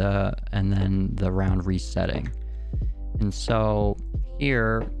and then the round resetting. And so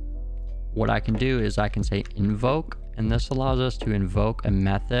here what I can do is I can say invoke, and this allows us to invoke a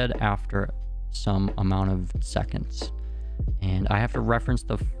method after some amount of seconds. And I have to reference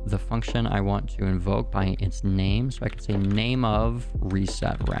the function I want to invoke by its name. So I can say name of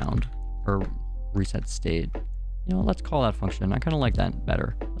reset round or reset state. You know, let's call that function. I kind of like that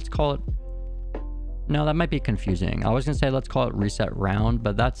better. Let's call it, no, that might be confusing. I was gonna say, let's call it reset round,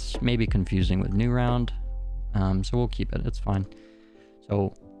 but that's maybe confusing with new round. So we'll keep it, it's fine.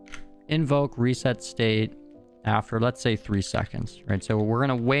 So invoke reset state after, let's say 3 seconds, right? So we're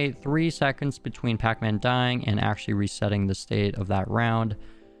gonna wait 3 seconds between Pac-Man dying and actually resetting the state of that round,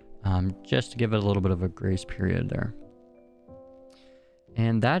 just to give it a little bit of a grace period there.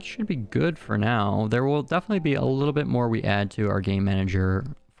 And that should be good for now. There will definitely be a little bit more we add to our game manager.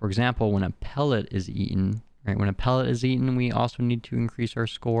 For example, when a pellet is eaten, right? When a pellet is eaten, we also need to increase our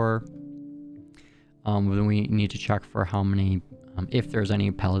score. Then we need to check for how many, if there's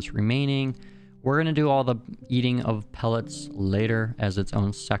any pellets remaining. We're going to do all the eating of pellets later as its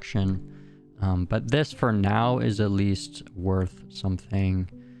own section. But this for now is at least worth something.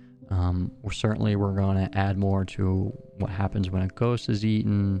 We're going to add more to what happens when a ghost is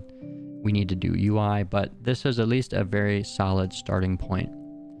eaten. We need to do UI, but this is at least a very solid starting point.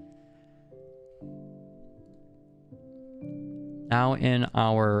 Now in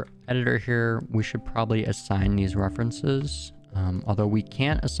our editor here, we should probably assign these references. Although we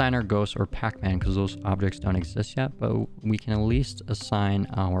can't assign our ghosts or Pac-Man because those objects don't exist yet, but we can at least assign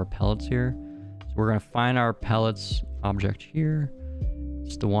our pellets here. So we're going to find our pellets object here.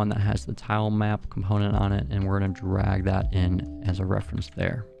 It's the one that has the tile map component on it, and we're going to drag that in as a reference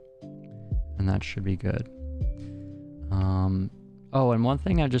there. And that should be good. Oh, and one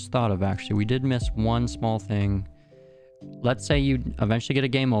thing I just thought of, actually, we did miss one small thing. Let's say you eventually get a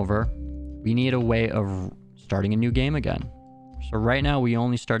game over. We need a way of starting a new game again. So right now we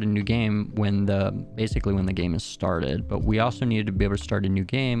only start a new game when basically when the game is started, but we also need to be able to start a new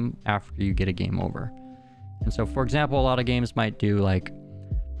game after you get a game over. And so, for example, a lot of games might do like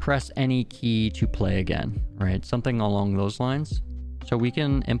press any key to play again, right? Something along those lines. So we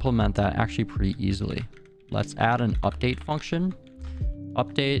can implement that actually pretty easily. Let's add an update function.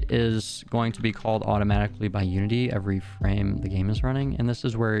 Update is going to be called automatically by Unity every frame the game is running, and this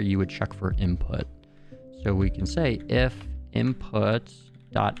is where you would check for input. So we can say if input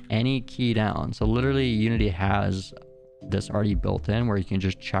dot any key down. So literally Unity has this already built in where you can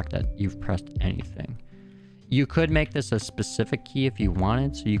just check that you've pressed anything. You could make this a specific key if you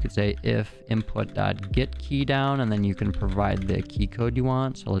wanted. So you could say if input dot get key down, and then you can provide the key code you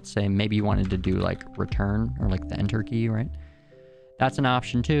want. So let's say maybe you wanted to do like return or like the enter key, right? That's an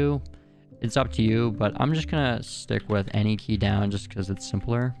option too. It's up to you, but I'm just gonna stick with any key down just because it's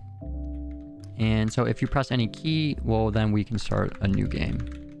simpler. And so if you press any key, well, then we can start a new game.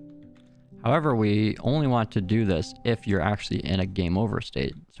 However, we only want to do this if you're actually in a game over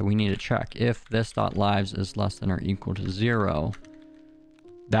state. So we need to check if this.lives is less than or equal to 0.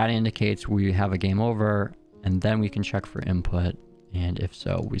 That indicates we have a game over, and then we can check for input. And if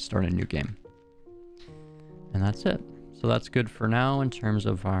so, we start a new game. And that's it. So that's good for now in terms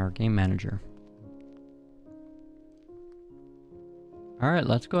of our game manager. All right,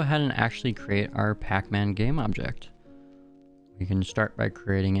 let's go ahead and actually create our Pac-Man game object. We can start by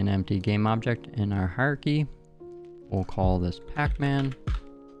creating an empty game object in our hierarchy. We'll call this Pac-Man.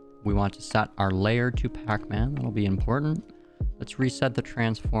 We want to set our layer to Pac-Man. That'll be important. Let's reset the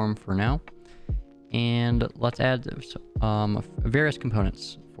transform for now. And let's add various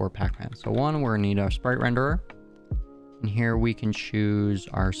components for Pac-Man. So one, we're gonna need our sprite renderer. And here we can choose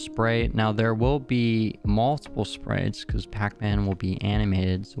our sprite. Now there will be multiple sprites because Pac-Man will be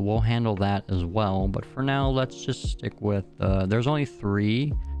animated, so we'll handle that as well. But for now, let's just stick with, there's only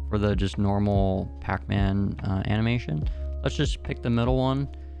 3 for the just normal Pac-Man animation. Let's just pick the middle one.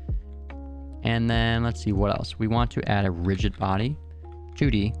 And then let's see what else. We want to add a rigid body,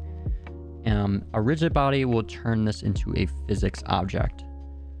 2D. A rigid body will turn this into a physics object.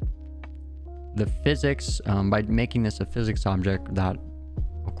 The physics, by making this a physics object, that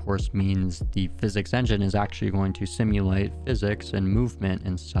of course means the physics engine is actually going to simulate physics and movement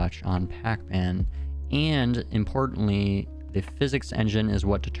and such on Pac-Man. And importantly, the physics engine is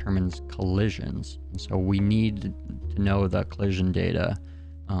what determines collisions. And so we need to know the collision data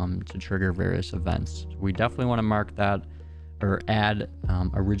to trigger various events. So we definitely want to mark that or add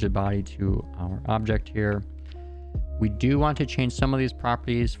a rigid body to our object here. We do want to change some of these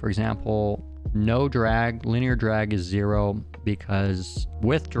properties. For example, no drag, linear drag is 0 because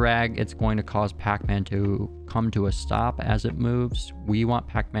with drag, it's going to cause Pac-Man to come to a stop as it moves. We want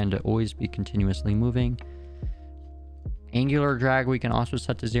Pac-Man to always be continuously moving. Angular drag we can also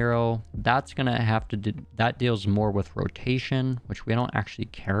set to 0. That's gonna have to that deals more with rotation, which we don't actually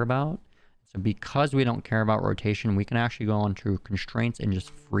care about. So because we don't care about rotation, we can actually go onto constraints and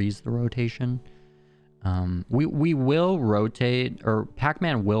just freeze the rotation. We will rotate, or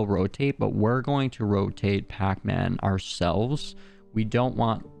Pac-Man will rotate, but we're going to rotate Pac-Man ourselves. We don't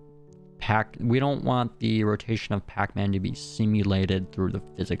want the rotation of Pac-Man to be simulated through the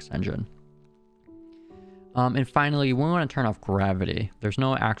physics engine. And finally, we want to turn off gravity. There's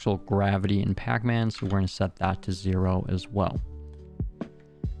no actual gravity in Pac-Man, so we're going to set that to 0 as well.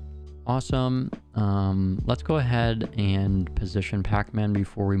 Awesome. Let's go ahead and position Pac-Man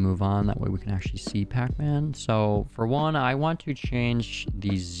before we move on. That way we can actually see Pac-Man. So for one, I want to change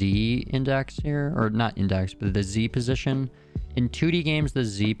the Z index here, or not index, but the Z position. In 2D games, the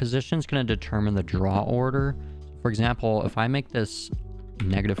Z position is going to determine the draw order. For example, if I make this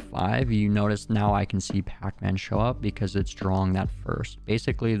 -5, you notice now I can see Pac-Man show up because it's drawing that first.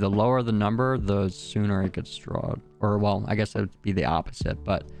 Basically, the lower the number, the sooner it gets drawn. Or, well, I guess it would be the opposite,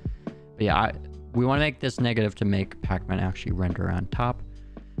 but yeah, we want to make this negative to make Pac-Man actually render on top.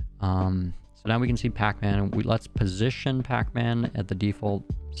 So now we can see Pac-Man. Let's position Pac-Man at the default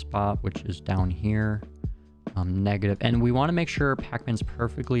spot, which is down here, negative. And we want to make sure Pac-Man's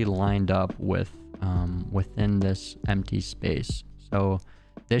perfectly lined up with within this empty space. So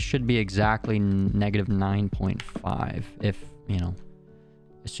this should be exactly -9.5. If, you know,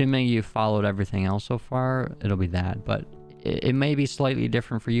 assuming you followed everything else so far, it'll be that. But it may be slightly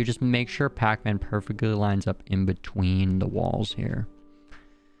different for you. Just make sure Pac-Man perfectly lines up in between the walls here.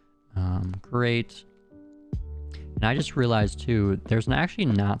 Great. And I just realized too, there's actually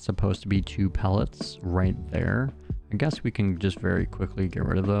not supposed to be 2 pellets right there. I guess we can just very quickly get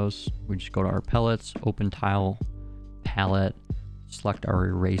rid of those. We just go to our pellets, open tile, palette, select our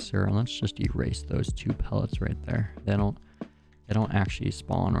eraser, and let's just erase those 2 pellets right there. They don't actually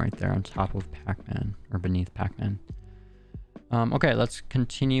spawn right there on top of Pac-Man or beneath Pac-Man. Okay, let's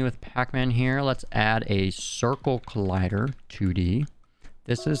continue with Pac-Man here. Let's add a circle collider 2D.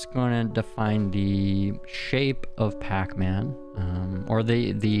 This is going to define the shape of Pac-Man, or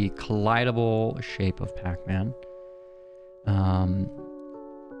the collidable shape of Pac-Man.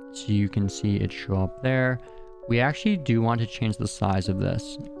 So you can see it show up there. We actually do want to change the size of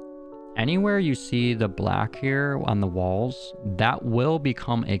this. Anywhere you see the black here on the walls, that will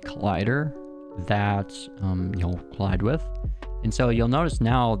become a collider that you'll collide with. And so you'll notice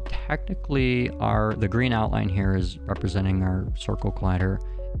now, technically, the green outline here is representing our circle collider.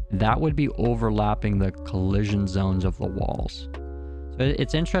 That would be overlapping the collision zones of the walls. So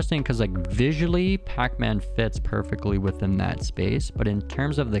it's interesting because, like, visually, Pac-Man fits perfectly within that space. But in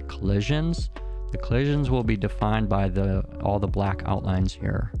terms of the collisions will be defined by all the black outlines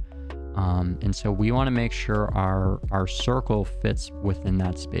here. And so we want to make sure our circle fits within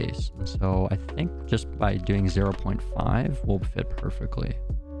that space. And so I think just by doing 0.5 will fit perfectly.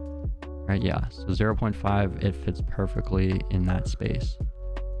 Right, yeah, so 0.5, it fits perfectly in that space.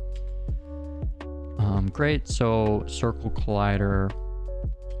 Great, so circle collider.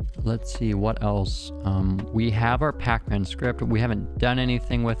 Let's see what else. We have our Pac-Man script. We haven't done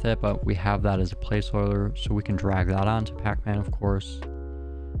anything with it, but we have that as a placeholder, so we can drag that onto Pac-Man, of course.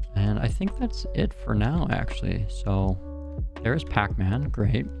 And I think that's it for now, actually. So there's Pac-Man,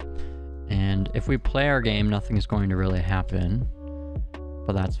 great. And if we play our game, nothing's going to really happen,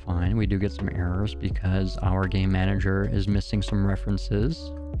 but that's fine. We do get some errors because our game manager is missing some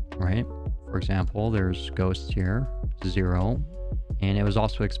references, right? For example, there's ghosts here, 0, and it was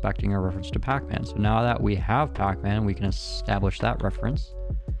also expecting a reference to Pac-Man. So now that we have Pac-Man, we can establish that reference.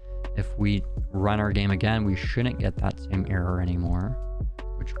 If we run our game again, we shouldn't get that same error anymore,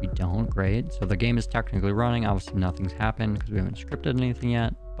 which we don't. Great. So the game is technically running. Obviously nothing's happened because we haven't scripted anything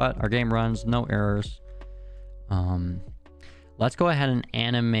yet, but our game runs, no errors. Let's go ahead and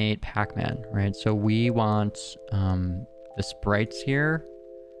animate Pac-Man, right? So we want the sprites here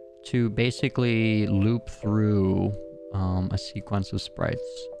to basically loop through a sequence of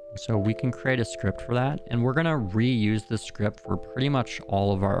sprites. So we can create a script for that, and we're gonna reuse this script for pretty much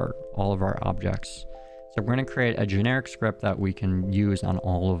all of our objects. So we're going to create a generic script that we can use on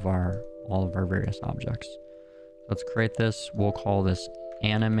all of our various objects. Let's create this. We'll call this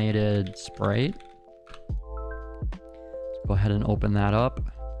animated sprite. Let's go ahead and open that up.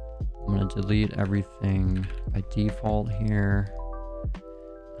 I'm going to delete everything by default here.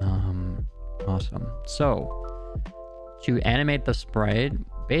 Awesome. So to animate the sprite,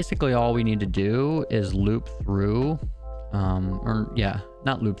 basically all we need to do is loop through,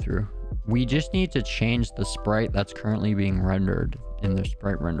 not loop through. we just need to change the sprite that's currently being rendered in the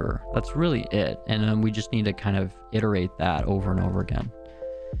sprite renderer. That's really it. And then we just need to kind of iterate that over and over again.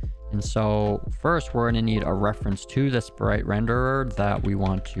 And so first we're going to need a reference to the sprite renderer that we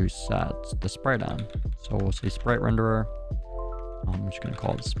want to set the sprite on. So we'll say sprite renderer. I'm just going to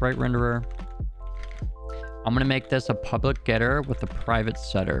call it sprite renderer. I'm going to make this a public getter with a private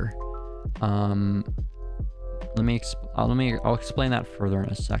setter. I'll explain that further in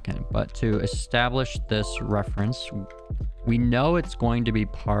a second, but to establish this reference, we know it's going to be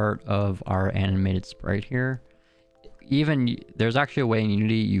part of our animated sprite here. Even there's actually a way in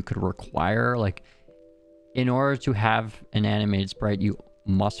Unity you could require, like, in order to have an animated sprite, you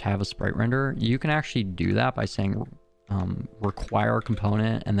must have a sprite renderer. You can actually do that by saying require a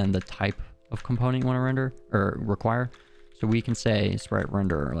component and then the type of component you want to render or require. So we can say sprite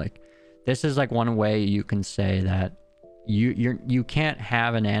renderer, like, this is like one way you can say that you can't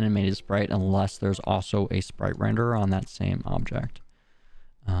have an animated sprite unless there's also a sprite renderer on that same object.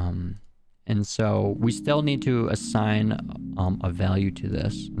 And so we still need to assign a value to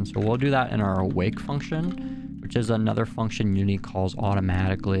this. And so we'll do that in our awake function, which is another function Unity calls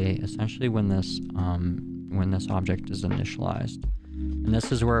automatically, essentially when this object is initialized. And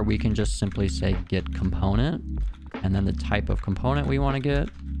this is where we can just simply say get component and then the type of component we want to get.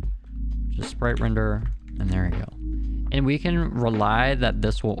 Just sprite render, and there you go. And we can rely that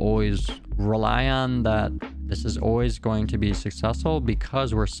this will always rely on that this is always going to be successful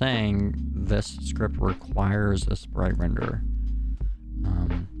because we're saying this script requires a sprite renderer.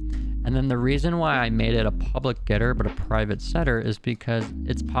 And then the reason why I made it a public getter but a private setter is because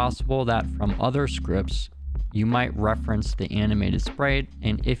it's possible that from other scripts you might reference the animated sprite,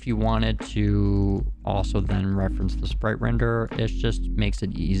 and if you wanted to also then reference the sprite renderer, it just makes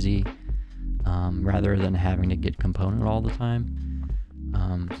it easy. Rather than having to get component all the time.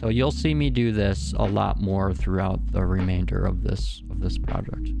 So you'll see me do this a lot more throughout the remainder of this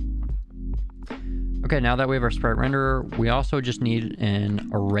project. Okay, now that we have our sprite renderer, we also just need an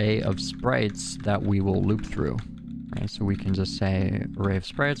array of sprites that we will loop through. Right, so we can just say array of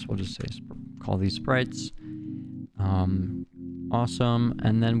sprites. We'll just say call these sprites. Awesome.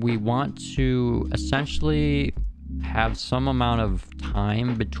 And then we want to essentially have some amount of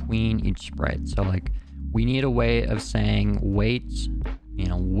time between each sprite. So like we need a way of saying wait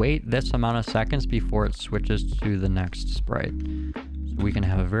this amount of seconds before it switches to the next sprite. So we can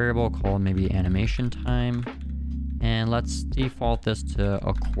have a variable called maybe animation time, and let's default this to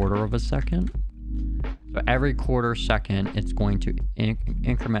 1/4 of a second. So every 1/4 second it's going to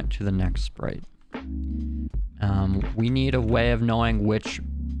increment to the next sprite. We need a way of knowing which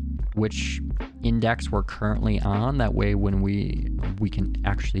index we're currently on. That way when we can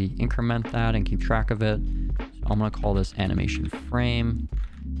actually increment that and keep track of it. So I'm going to call this animation frame.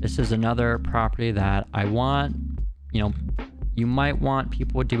 This is another property that I want, you might want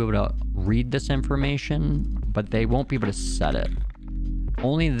people to be able to read this information, but they won't be able to set it.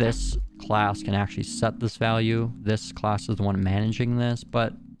 Only this class can actually set this value. This class is the one managing this,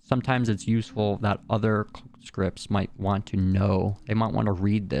 but sometimes it's useful that other scripts might want to know, they might want to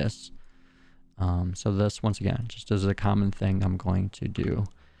read this. So this, once again, just as a common thing I'm going to do.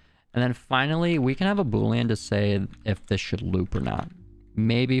 And then finally, we can have a Boolean to say if this should loop or not.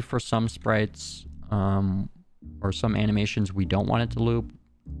 Maybe for some sprites or some animations, we don't want it to loop.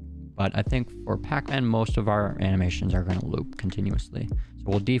 But I think for Pac-Man, most of our animations are going to loop continuously. So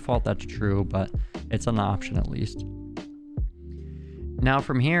we'll default that to true, but it's an option at least. Now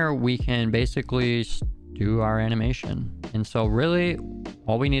from here, we can basically do our animation. And so really,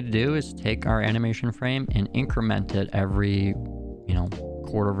 all we need to do is take our animation frame and increment it every,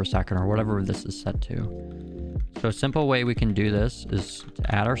 1/4 of a second or whatever this is set to. So a simple way we can do this is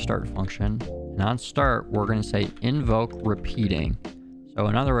to add our start function. And on start, we're going to say invoke repeating. So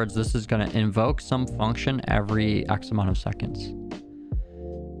in other words, this is going to invoke some function every X amount of seconds.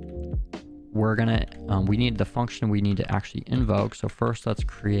 We're going to, we need the function we need to actually invoke. So first let's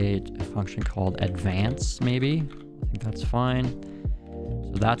create a function called advance, maybe. I think that's fine.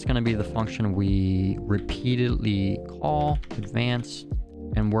 So that's going to be the function we repeatedly call, advance.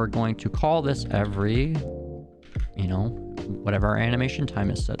 And we're going to call this every, whatever our animation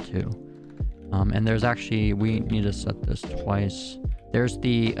time is set to. And there's actually, we need to set this twice. There's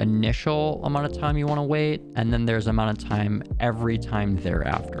the initial amount of time you want to wait, and then there's amount of time every time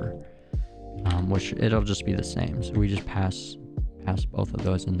thereafter, which it'll just be the same. So we just pass both of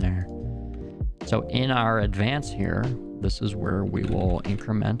those in there. So in our advance here, this is where we will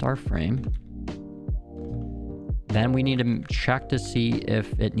increment our frame. Then we need to check to see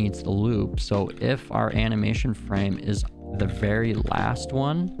if it needs the loop. So if our animation frame is the very last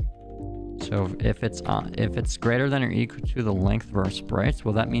one, So if it's greater than or equal to the length of our sprites,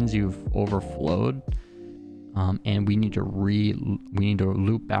 well, that means you've overflowed, and we need to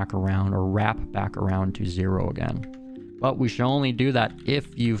loop back around or wrap back around to 0 again. But we should only do that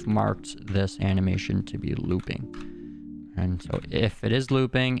if you've marked this animation to be looping. And so if it is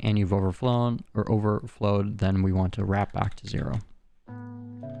looping and you've overflowed, then we want to wrap back to 0.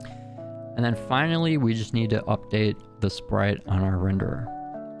 And then finally, we just need to update the sprite on our renderer.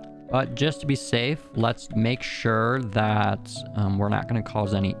 But just to be safe, let's make sure that we're not going to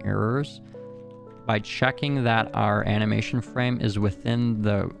cause any errors by checking that our animation frame is within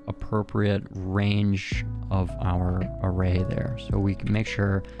the appropriate range of our array there. So we can make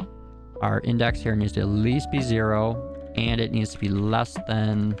sure our index here needs to at least be 0, and it needs to be less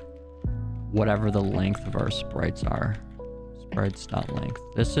than whatever the length of our sprites are. Sprites.length.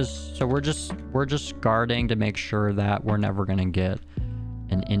 This is, so we're just guarding to make sure that we're never going to get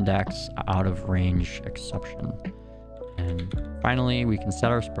an index out of range exception. And finally, we can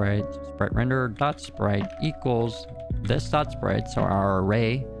set our sprite renderer.sprite equals this.sprite, so our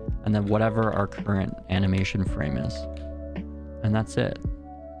array, and then whatever our current animation frame is. And that's it.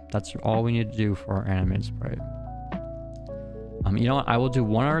 That's all we need to do for our animated sprite. You know what? I will do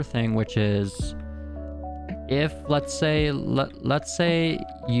one other thing, which is if let's say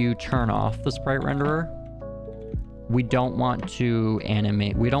you turn off the sprite renderer, we don't want to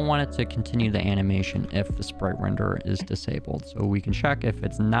animate. We don't want it to continue the animation if the sprite renderer is disabled. So we can check if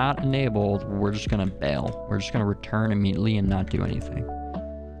it's not enabled, we're just gonna bail. We're just gonna return immediately and not do anything.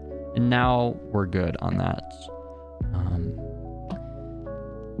 And now we're good on that.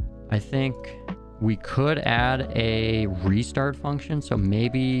 I think we could add a restart function. So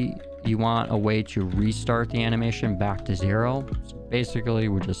maybe you want a way to restart the animation back to 0. So basically,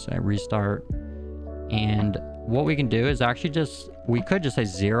 we just say restart. And what we can do is actually we could just say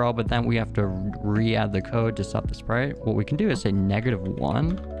 0, but then we have to re-add the code to set the sprite. What we can do is say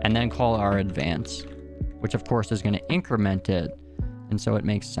 -1 and then call our advance, which of course is going to increment it. And so it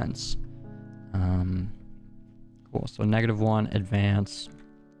makes sense. Cool. So -1 advance.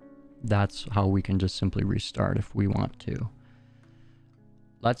 That's how we can just simply restart if we want to.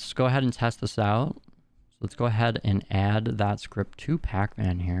 Let's go ahead and test this out. So let's go ahead and add that script to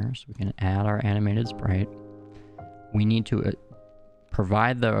Pacman here. So we can add our animated sprite. We need to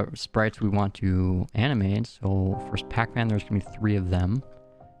provide the sprites we want to animate. So for Pacman, there's going to be 3 of them.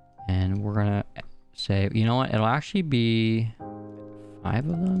 And we're going to say, you know what? It'll actually be 5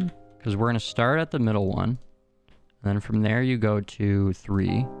 of them, because we're going to start at the middle one. And then from there, you go to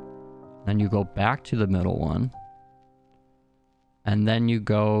 3. Then you go back to the middle one. And then you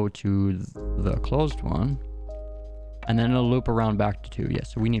go to the closed one. And then it'll loop around back to 2. Yeah,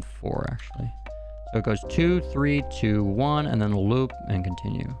 so we need 4 actually. So it goes 2, 3, 2, 1, and then it'll loop and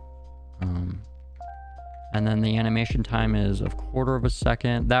continue. And then the animation time is 1/4 of a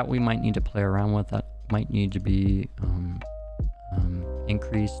second. That we might need to play around with. That might need to be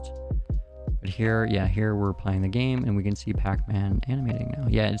increased. But here, yeah, here we're playing the game and we can see Pac-Man animating now.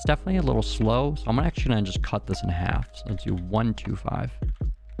 Yeah, it's definitely a little slow. So I'm actually gonna just cut this in half. So let's do 125,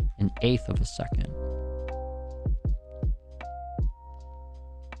 1/8 of a second.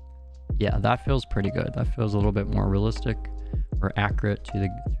 Yeah, that feels pretty good. That feels a little bit more realistic or accurate to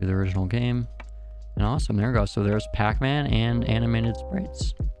the original game. And awesome, there we go. So there's Pac-Man and animated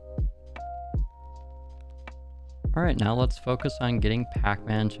sprites. All right, now let's focus on getting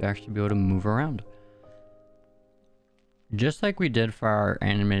Pac-Man to actually be able to move around. Just like we did for our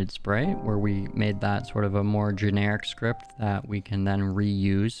animated sprite, where we made that sort of a more generic script that we can then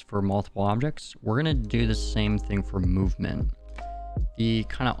reuse for multiple objects, we're gonna do the same thing for movement. The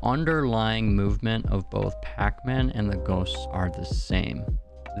kind of underlying movement of both Pac-Man and the ghosts are the same.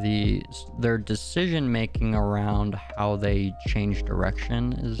 Their decision making around how they change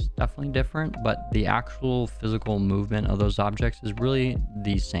direction is definitely different, but the actual physical movement of those objects is really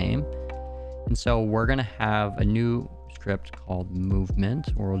the same. And so we're going to have a new script called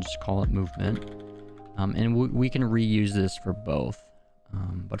movement, or we'll just call it movement. And we can reuse this for both.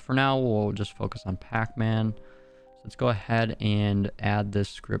 But for now, we'll just focus on Pac-Man. So let's go ahead and add this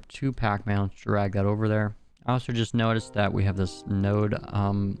script to Pac-Man. Let's drag that over there. I also just noticed that we have this node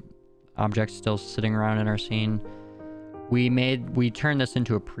object still sitting around in our scene. We turned this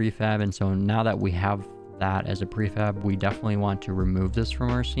into a prefab, and so now that we have that as a prefab, we definitely want to remove this from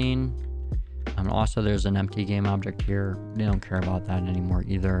our scene. Also, there's an empty game object here. We don't care about that anymore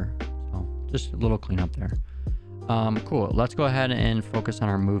either. So just a little cleanup there. Cool. Let's go ahead and focus on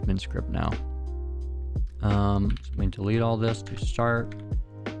our movement script now. So we delete all this to start,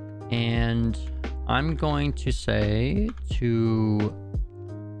 and I'm going to say to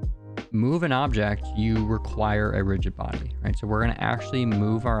move an object, you require a rigid body, right? So we're going to actually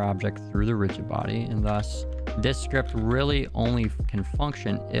move our object through the rigid body, and thus this script really only can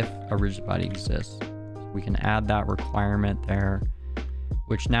function if a rigid body exists. So we can add that requirement there,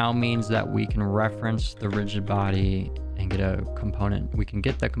 which now means that we can reference the rigid body and get a component. We can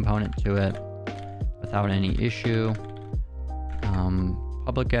get the component to it without any issue.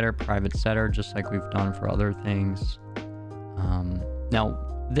 Public getter, private setter, just like we've done for other things. Now,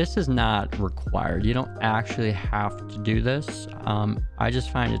 this is not required. You don't actually have to do this. I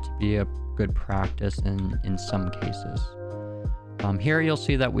just find it to be a good practice in some cases. Here you'll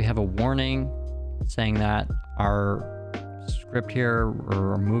see that we have a warning saying that our script here,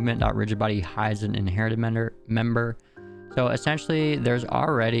 or movement.rigidbody, hides an inherited member. So essentially there's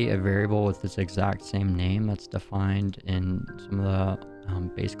already a variable with this exact same name that's defined in some of the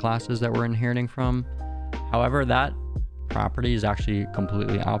base classes that we're inheriting from. However, that property is actually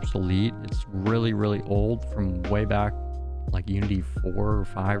completely obsolete. It's really, really old, from way back like Unity 4 or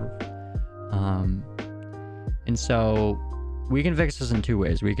 5. And so we can fix this in two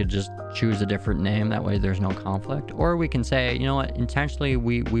ways. We could just choose a different name, that way there's no conflict, or we can say, you know what, intentionally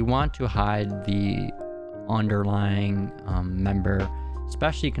we want to hide the underlying member,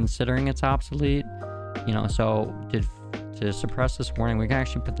 especially considering it's obsolete. You know, so to suppress this warning, we can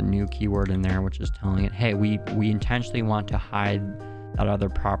actually put the new keyword in there, which is telling it, hey, we intentionally want to hide that other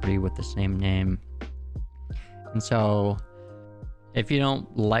property with the same name. And so if you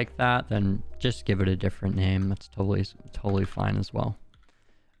don't like that, then just give it a different name. That's totally fine as well.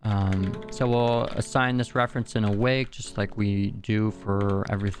 So we'll assign this reference in awake, just like we do for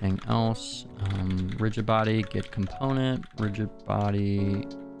everything else. Rigid body, get component, rigid body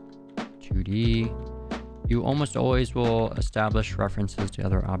 2D. You almost always will establish references to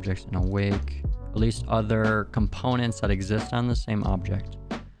other objects in awake, at least other components that exist on the same object.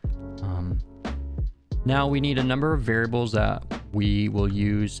 Now we need a number of variables that we will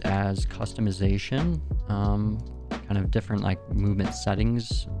use as customization, kind of different like movement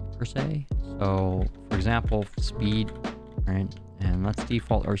settings per se. So for example, speed, right? And let's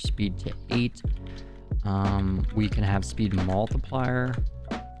default our speed to 8. We can have speed multiplier,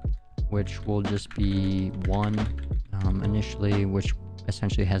 which will just be 1 initially, which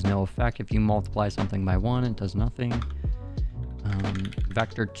essentially has no effect. If you multiply something by 1, it does nothing.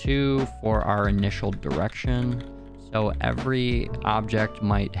 Vector 2 for our initial direction. So every object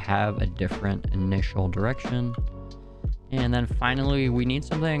might have a different initial direction. And then finally, we need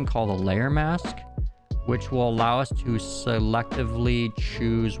something called a layer mask, which will allow us to selectively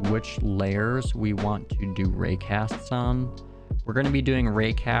choose which layers we want to do raycasts on. We're going to be doing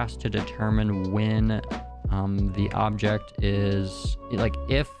raycast to determine when the object is, like,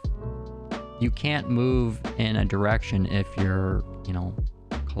 if you can't move in a direction if you're, you know,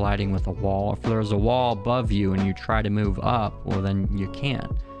 colliding with a wall. If there's a wall above you and you try to move up, well, then you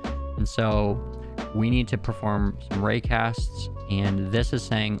can't. And so we need to perform some raycasts, and this is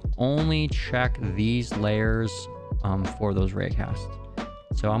saying only check these layers for those raycasts.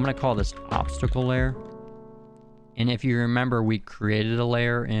 So I'm going to call this obstacle layer. And if you remember, we created a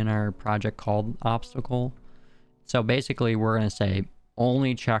layer in our project called obstacle. So basically we're going to say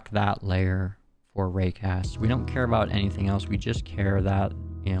only check that layer for raycasts. We don't care about anything else. We just care that,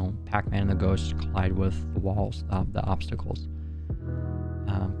 you know, Pac-Man and the ghosts collide with the walls, the obstacles.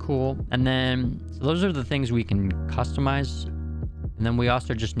 Cool. And then, so those are the things we can customize. And then we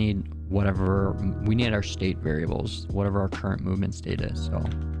also just need whatever, we need our state variables, whatever our current movement state is. So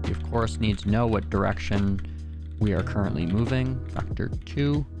we of course need to know what direction we are currently moving. Vector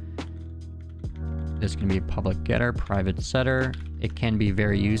 2. This can be a public getter, private setter. It can be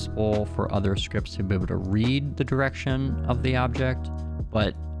very useful for other scripts to be able to read the direction of the object,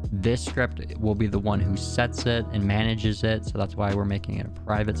 but this script will be the one who sets it and manages it, so that's why we're making it a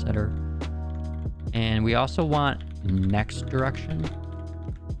private setter. And we also want next direction.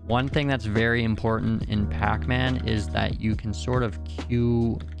 One thing that's very important in Pac-Man is that you can sort of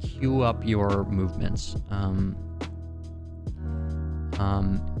queue up your movements.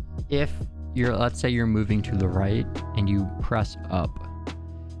 If you're, let's say you're moving to the right and you press up,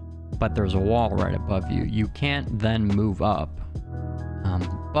 but there's a wall right above you, you can't then move up.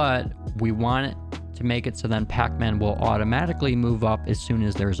 But we want it to make it so then Pac-Man will automatically move up as soon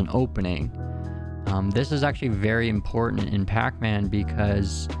as there's an opening. This is actually very important in Pac-Man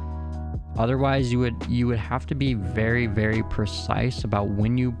because otherwise you would have to be very, very precise about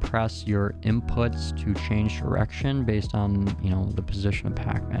when you press your inputs to change direction based on, you know, the position of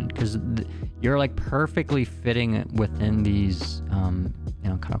Pac-Man, because you're like perfectly fitting within these you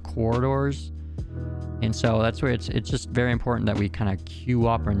know, kind of corridors. And so that's where it's just very important that we kind of queue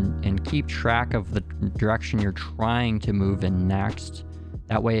up and keep track of the direction you're trying to move in next.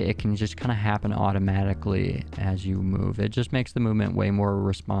 That way it can just kind of happen automatically as you move. It just makes the movement way more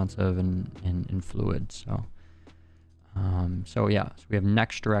responsive and fluid. So, so yeah, so we have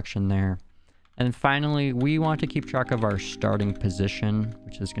next direction there. And then finally, we want to keep track of our starting position,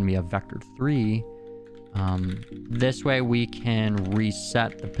 which is going to be a vector 3. This way we can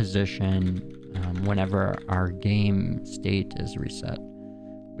reset the position whenever our game state is reset.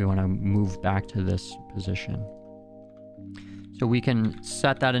 We want to move back to this position. So we can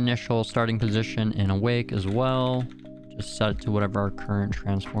set that initial starting position in awake as well. Just set it to whatever our current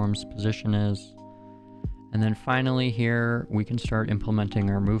transforms position is. And then finally here, we can start implementing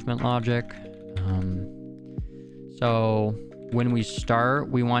our movement logic. So when we start,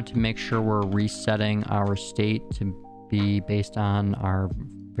 we want to make sure we're resetting our state to be based on our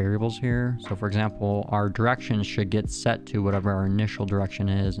variables here. So for example, our direction should get set to whatever our initial direction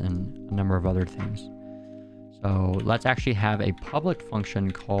is and a number of other things. So let's actually have a public function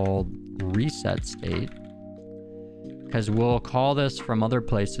called reset state, because we'll call this from other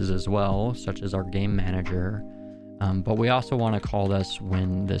places as well, such as our game manager. But we also want to call this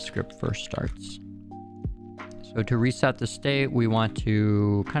when the script first starts. So to reset the state, we want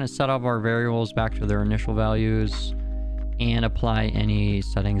to kind of set all of our variables back to their initial values and apply any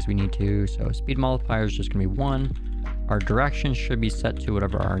settings we need to. So speed multiplier is just going to be 1. Our direction should be set to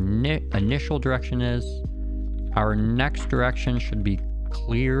whatever our initial direction is. Our next direction should be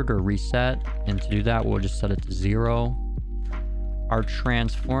cleared or reset. And to do that, we'll just set it to 0. Our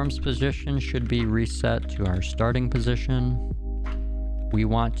transforms position should be reset to our starting position. We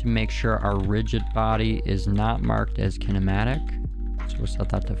want to make sure our rigid body is not marked as kinematic. So we'll set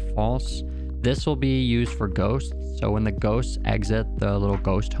that to false. This will be used for ghosts. So when the ghosts exit the little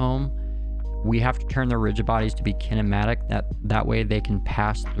ghost home, we have to turn the rigid bodies to be kinematic. That way they can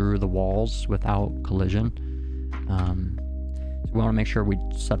pass through the walls without collision. So we want to make sure we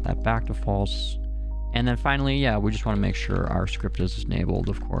set that back to false. And then finally, yeah, we just want to make sure our script is enabled,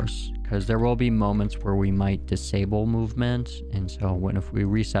 of course, because there will be moments where we might disable movement. And so if we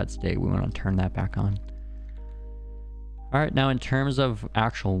reset state, we want to turn that back on. All right, now in terms of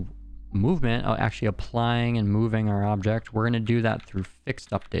actual movement, actually applying and moving our object, we're going to do that through fixed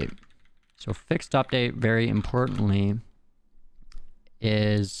update. So fixed update, very importantly,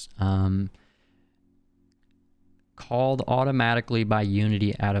 is called automatically by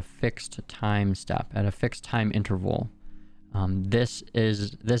Unity at a fixed time step, at a fixed time interval. This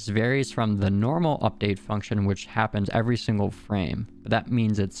varies from the normal update function, which happens every single frame, but that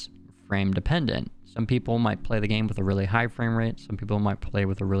means it's frame dependent. Some people might play the game with a really high frame rate. Some people might play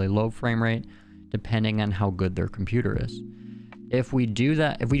with a really low frame rate, depending on how good their computer is. If we do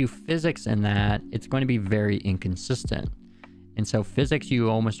that, if we do physics in that, it's going to be very inconsistent. And so physics you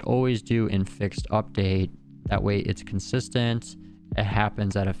almost always do in fixed update. That way it's consistent. It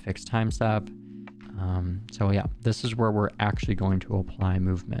happens at a fixed time step. So yeah, this is where we're actually going to apply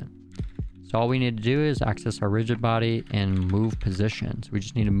movement. So all we need to do is access our rigid body and move positions. We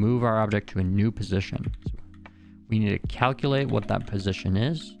just need to move our object to a new position. So we need to calculate what that position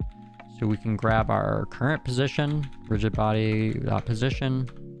is. So we can grab our current position, rigid body position.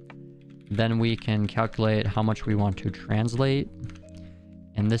 Then we can calculate how much we want to translate.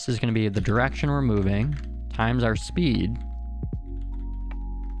 And this is going to be the direction we're moving times our speed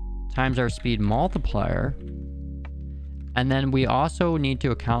multiplier. And then we also need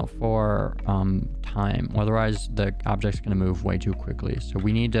to account for time. Otherwise, the object's going to move way too quickly. So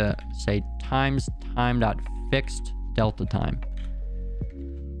we need to say times time.fixed delta time.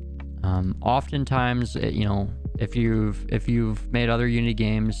 Oftentimes, if you've made other Unity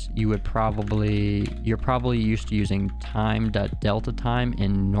games, you're probably used to using time.delta time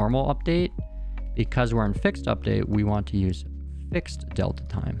in normal update. Because we're in fixed update, we want to use fixed delta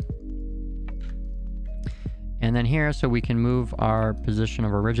time. And then here, so we can move our position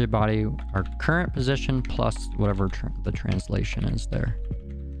of our rigid body, our current position plus whatever the translation is there.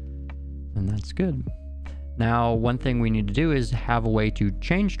 And that's good. Now, one thing we need to do is have a way to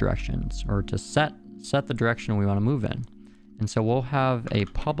change directions or to set the direction we want to move in. And so we'll have a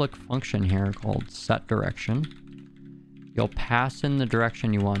public function here called set direction. You'll pass in the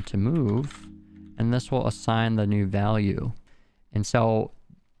direction you want to move, and this will assign the new value. And so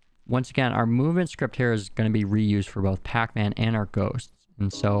once again, our movement script here is going to be reused for both Pac-Man and our ghosts.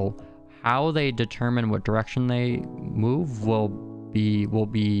 And so how they determine what direction they move will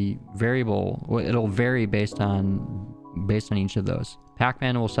be variable. It'll vary based on each of those.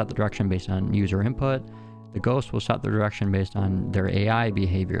 Pac-Man will set the direction based on user input. The ghost will set the direction based on their AI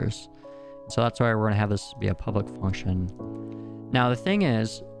behaviors. So that's why we're going to have this be a public function. Now the thing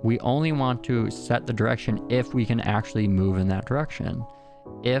is, we only want to set the direction if we can actually move in that direction.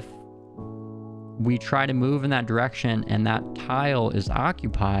 If we try to move in that direction and that tile is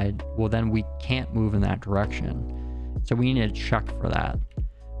occupied, well then we can't move in that direction. So we need to check for that.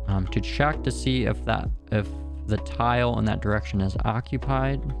 To check to see if the tile in that direction is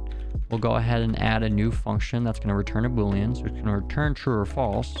occupied, we'll go ahead and add a new function that's going to return a boolean. So it's going to return true or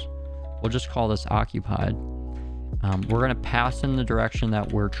false. We'll just call this occupied. We're going to pass in the direction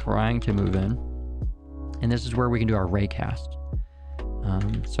that we're trying to move in, and this is where we can do our raycast.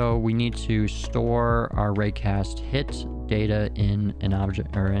 So we need to store our raycast hit data in an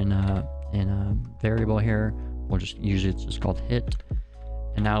object, or in a variable here. We'll just usually it's just called hit.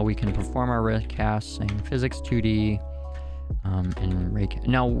 And now we can perform our raycast saying physics 2D and raycast.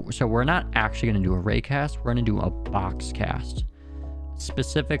 Now, so we're not actually going to do a raycast. We're going to do a box cast.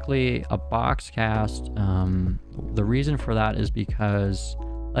 Specifically, a box cast. The reason for that is because,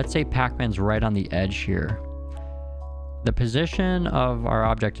 let's say Pac-Man's right on the edge here. The position of our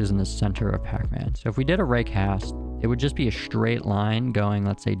object is in the center of Pac-Man. So if we did a raycast, it would just be a straight line going,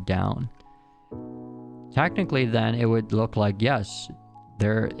 let's say, down. Technically, then it would look like, yes,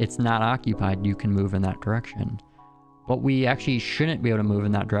 it's not occupied, you can move in that direction. But we actually shouldn't be able to move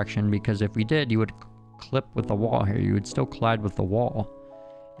in that direction, because if we did, you would clip with the wall here. You would still collide with the wall.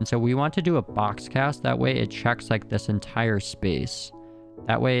 And so we want to do a box cast. That way it checks like this entire space.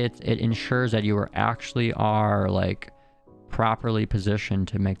 That way it ensures that you actually are like properly positioned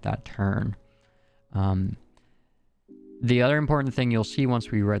to make that turn. The other important thing you'll see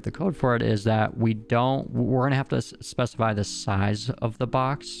once we write the code for it is that we're going to have to specify the size of the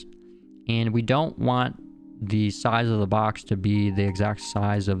box, and we don't want the size of the box to be the exact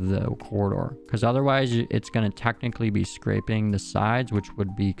size of the corridor, because otherwise it's going to technically be scraping the sides, which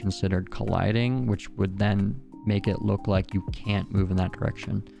would be considered colliding, which would then make it look like you can't move in that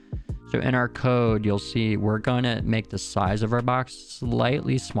direction. So in our code, you'll see we're going to make the size of our box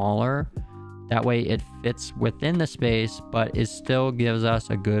slightly smaller. That way it fits within the space, but it still gives us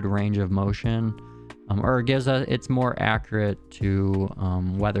a good range of motion, or it's more accurate to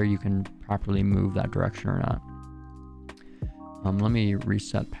whether you can properly move that direction or not. Let me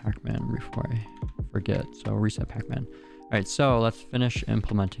reset Pac-Man before I forget. So reset Pac-Man. All right, so let's finish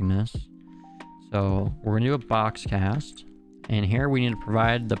implementing this. So we're gonna do a box cast, and here we need to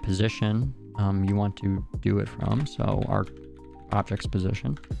provide the position you want to do it from. So our object's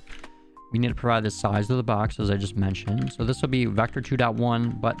position. We need to provide the size of the box, as I just mentioned. So this will be vector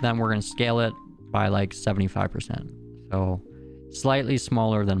 2.1, but then we're going to scale it by like 75%. So slightly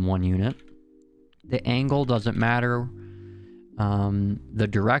smaller than 1 unit. The angle doesn't matter. The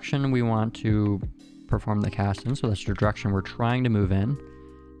direction we want to perform the cast in, so that's the direction we're trying to move in.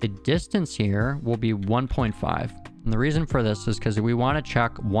 The distance here will be 1.5. And the reason for this is because we want to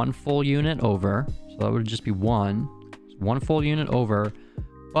check 1 full unit over. So that would just be 1 full unit over.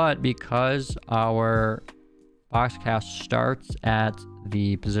 But because our box cast starts at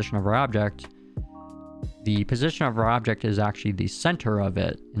the position of our object, the position of our object is actually the center of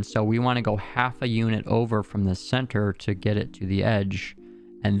it. And so we want to go half a unit over from the center to get it to the edge,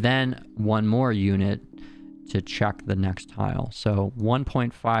 and then 1 more unit to check the next tile. So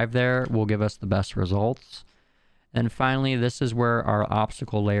 1.5 there will give us the best results. And finally, this is where our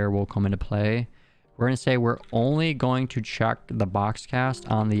obstacle layer will come into play. We're going to say we're only going to check the box cast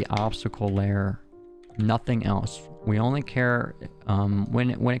on the obstacle layer, nothing else. We only care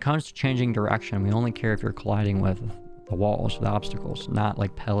when it comes to changing direction, we only care if you're colliding with the walls, the obstacles, not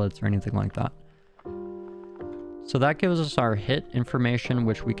like pellets or anything like that. So that gives us our hit information,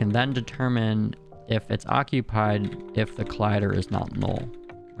 which we can then determine if it's occupied if the collider is not null.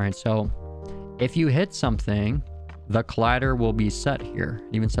 All right, so if you hit something, the collider will be set here.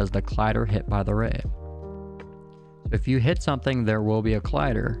 It even says the collider hit by the ray. So if you hit something, there will be a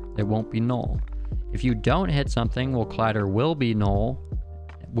collider. It won't be null. If you don't hit something, well, collider will be null,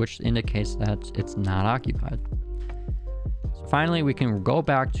 which indicates that it's not occupied. So finally, we can go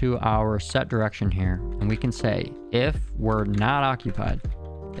back to our set direction here, and we can say if we're not occupied,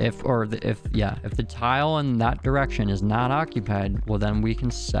 if the tile in that direction is not occupied, well, then we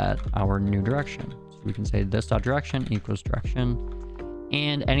can set our new direction. We can say this.direction equals direction.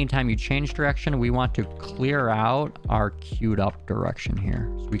 And anytime you change direction, we want to clear out our queued up direction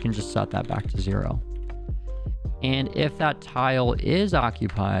here. So we can just set that back to 0. And if that tile is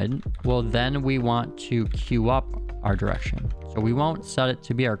occupied, well, then we want to queue up our direction. So we won't set it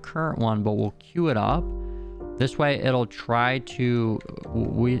to be our current one, but we'll queue it up. This way it'll try to,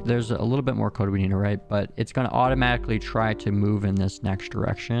 there's a little bit more code we need to write, but it's going to automatically try to move in this next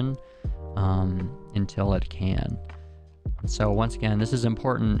direction. until it can. So once again, this is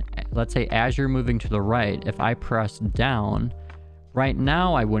important. Let's say as you're moving to the right, if I press down, right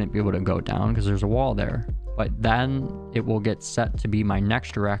now I wouldn't be able to go down because there's a wall there. But then it will get set to be my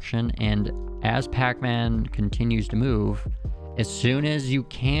next direction, and as Pac-Man continues to move, as soon as you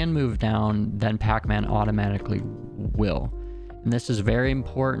can move down, then Pac-Man automatically will. And this is very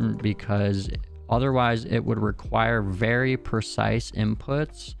important because otherwise it would require very precise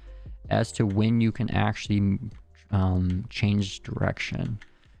inputs as to when you can actually change direction.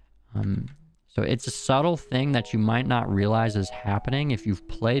 So it's a subtle thing that you might not realize is happening if you've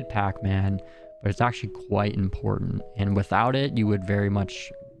played Pac-Man, but it's actually quite important. And without it, you would very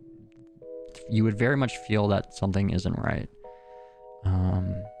much feel that something isn't right.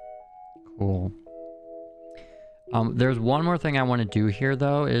 Cool. There's one more thing I want to do here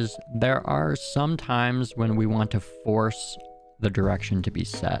though, is there are some times when we want to force the direction to be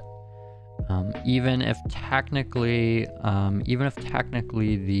set. Even if technically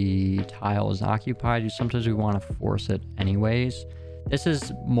the tile is occupied, sometimes we want to force it anyways. This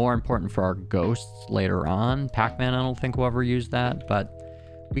is more important for our ghosts later on. Pac-Man, I don't think we'll ever use that, but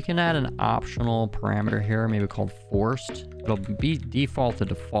we can add an optional parameter here, maybe called forced. It'll be defaulted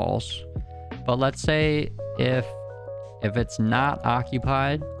to false. But let's say if it's not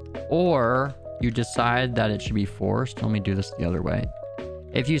occupied, or you decide that it should be forced, let me do this the other way.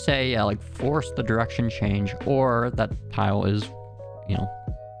 If you say, yeah, like force the direction change, or that tile is, you know,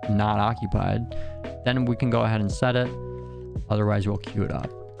 not occupied, then we can go ahead and set it. Otherwise, we'll queue it up.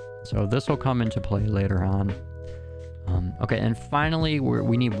 So this will come into play later on. Okay, and finally,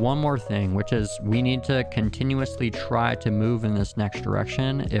 we need one more thing, which is we need to continuously try to move in this next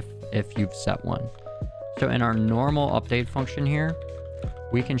direction if you've set one. So in our normal update function here,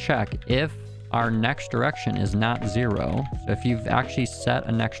 we can check if our next direction is not 0. So if you've actually set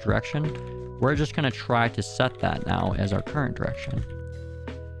a next direction, we're just going to try to set that now as our current direction.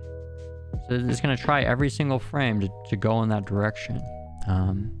 So it's going to try every single frame to go in that direction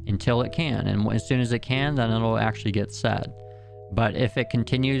until it can. And as soon as it can, then it'll actually get set. But if it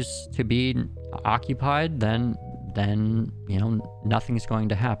continues to be occupied, then you know, nothing's going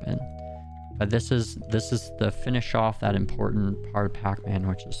to happen. But this is the finish off that important part of Pac-Man,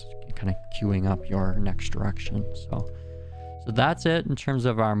 which is kind of queuing up your next direction. So that's it in terms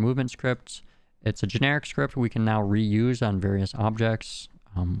of our movement script. It's a generic script we can now reuse on various objects,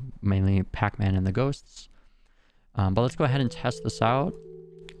 mainly Pac-Man and the ghosts. But let's go ahead and test this out.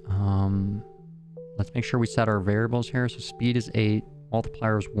 Let's make sure we set our variables here. So speed is 8,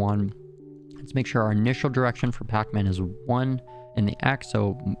 multiplier is 1. Let's make sure our initial direction for Pac-Man is 1 in the X,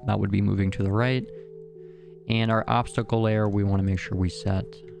 so that would be moving to the right. And our obstacle layer, we want to make sure we set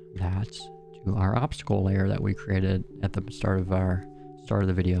that to our obstacle layer that we created at the start of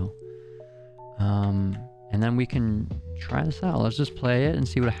the video. And then we can try this out. Let's just play it and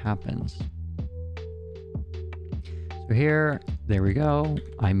see what happens. So here, there we go.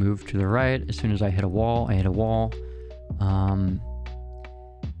 I move to the right. As soon as I hit a wall, I hit a wall.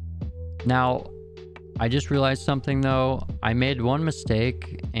 Now, I just realized something though. I made one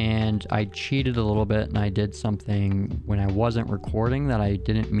mistake and I cheated a little bit, and I did something when I wasn't recording that I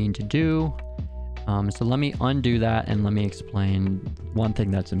didn't mean to do. So let me undo that and let me explain one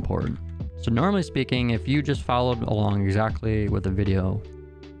thing that's important. So normally speaking, if you just followed along exactly with the video,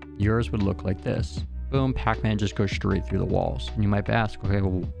 yours would look like this. Boom, Pac-Man just goes straight through the walls. And you might ask, okay,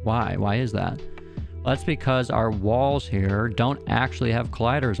 well, why? Why is that? Well, that's because our walls here don't actually have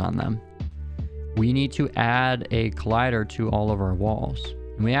colliders on them. We need to add a collider to all of our walls.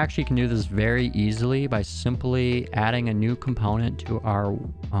 And we actually can do this very easily by simply adding a new component to our,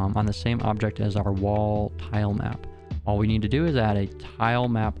 on the same object as our wall tile map. All we need to do is add a tile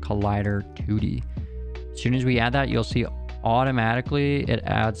map collider 2D. As soon as we add that, you'll see automatically it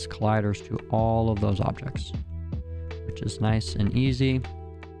adds colliders to all of those objects, which is nice and easy.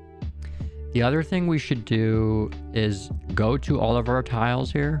 The other thing we should do is go to all of our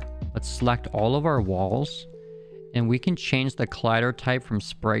tiles here. Let's select all of our walls, and we can change the collider type from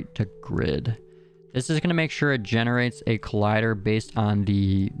sprite to grid. This is going to make sure it generates a collider based on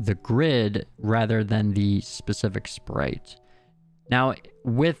the grid rather than the specific sprite. Now,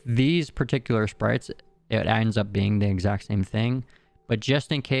 with these particular sprites, it ends up being the exact same thing. But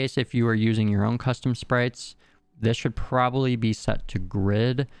just in case, if you are using your own custom sprites, this should probably be set to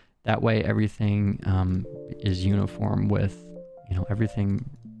grid. That way, everything is uniform with, you know, everything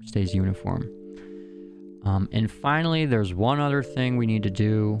stays uniform. And finally, there's one other thing we need to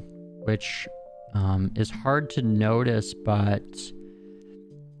do, which is hard to notice, but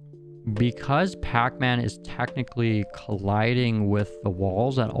because Pac-Man is technically colliding with the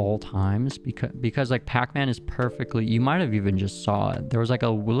walls at all times, because like Pac-Man is perfectly, you might have even just saw it. There was like a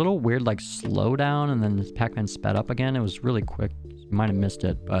little weird like slowdown, and then this Pac-Man sped up again. It was really quick. You might have missed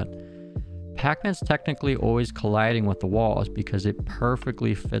it, but Pac-Man's technically always colliding with the walls because it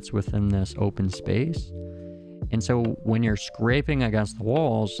perfectly fits within this open space. And so when you're scraping against the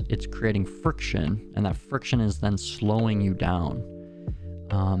walls, it's creating friction, and that friction is then slowing you down.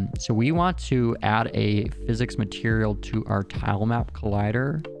 So we want to add a physics material to our Tilemap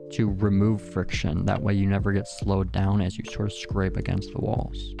collider to remove friction. That way you never get slowed down as you sort of scrape against the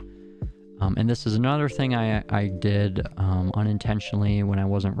walls. And this is another thing I did unintentionally when I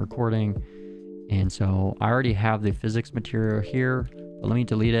wasn't recording. And so I already have the physics material here, but let me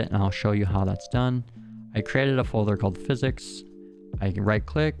delete it and I'll show you how that's done. I created a folder called physics. I can right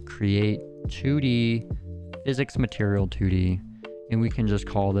click, create 2D, physics material 2D. And we can just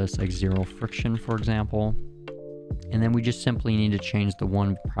call this like 0 friction, for example. And then we just simply need to change the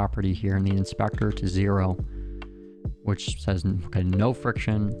one property here in the inspector to 0, which says okay, no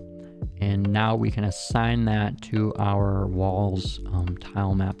friction. And now we can assign that to our walls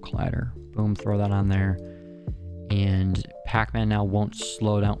Tilemap collider. Boom, throw that on there. And Pac-Man now won't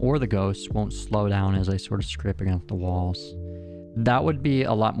slow down, or the ghost won't slow down as I sort of scrape against the walls. That would be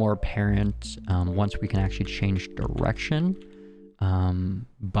a lot more apparent once we can actually change direction.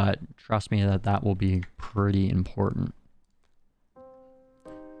 But trust me that will be pretty important.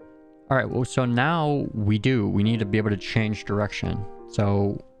 All right, well, so now we need to be able to change direction.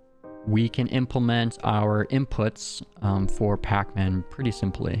 So we can implement our inputs for Pac-Man pretty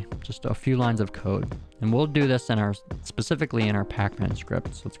simply, just a few lines of code. And we'll do this specifically in our Pac-Man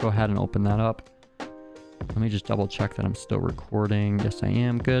script. So let's go ahead and open that up. Let me just double check that I'm still recording. Yes, I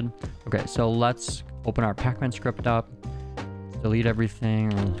am. Good. Okay, so let's open our Pac-Man script up. Delete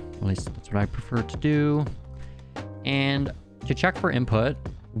everything, or at least that's what I prefer to do. And to check for input,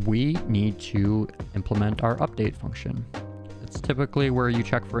 we need to implement our update function. It's typically where you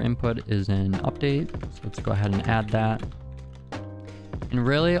check for input is in update. So let's go ahead and add that. And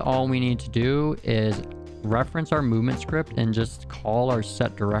really all we need to do is reference our movement script and just call our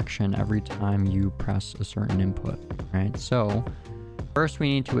set direction every time you press a certain input, right? So first, we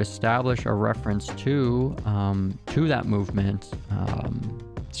need to establish a reference to that movement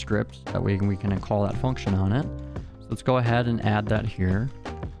script. That way we can call that function on it. So let's go ahead and add that here.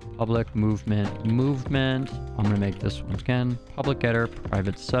 Public movement. I'm going to make this once again public getter,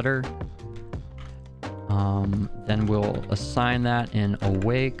 private setter. Then we'll assign that in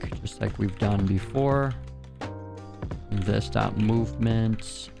awake, just like we've done before.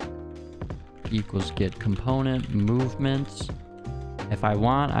 This.movement equals get component movement. If I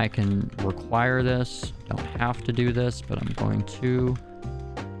want, I can require this. Don't have to do this, but I'm going to.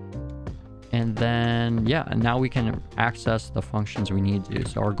 And then, yeah, and now we can access the functions we need to.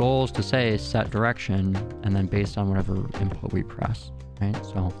 So our goal is to say set direction, and then based on whatever input we press, right?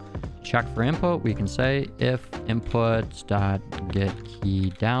 So check for input, we can say if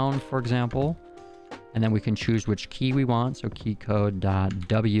input.getKeyDown, for example, and then we can choose which key we want. So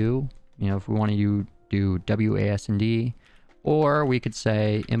keycode.w, if we want to do WASD, or we could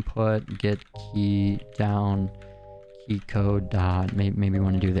say input get key down key code dot, maybe we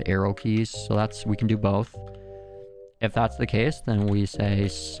want to do the arrow keys. So we can do both. If that's the case, then we say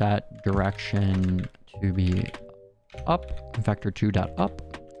set direction to be up, vector2.up.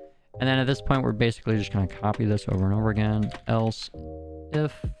 And then at this point, we're basically just going to copy this over and over again. Else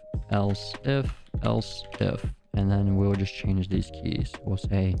if, and then we'll just change these keys. We'll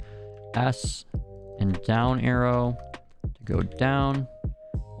say S and down arrow to go down.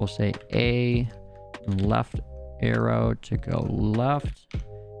 We'll say A and left arrow to go left,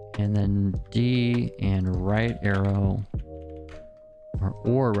 and then D and right arrow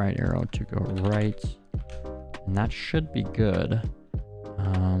or right arrow to go right. And that should be good.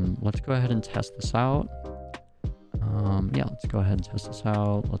 Let's go ahead and test this out. Yeah, let's go ahead and test this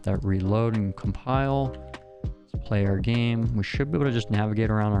out. Let that reload and compile. Let's play our game. We should be able to just navigate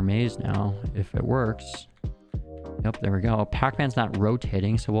around our maze now if it works. Yep, there we go. Pac-Man's not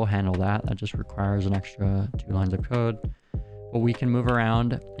rotating, so we'll handle that. That just requires an extra 2 lines of code. But we can move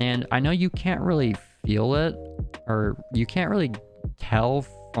around, and I know you can't really feel it, or you can't really tell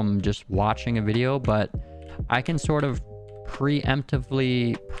from just watching a video, but I can sort of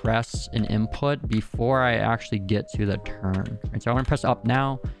preemptively press an input before I actually get to the turn. Right, so I want to press up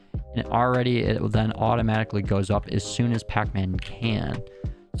now, and it then automatically goes up as soon as Pac-Man can.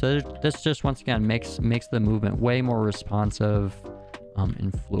 So this just once again makes the movement way more responsive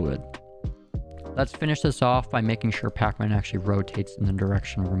and fluid. Let's finish this off by making sure Pac-Man actually rotates in the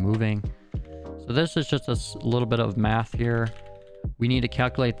direction we're moving. So this is just a little bit of math here. We need to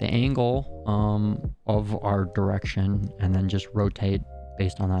calculate the angle of our direction and then just rotate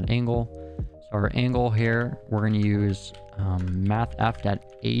based on that angle. So our angle here, we're going to use mathf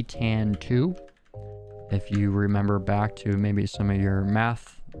at atan2. If you remember back to maybe some of your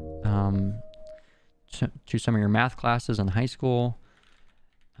math, to some of your math classes in high school.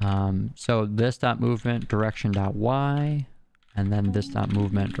 So this dot movement direction dot y, and then this dot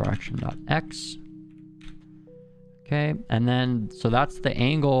movement direction dot x. Okay, and then so that's the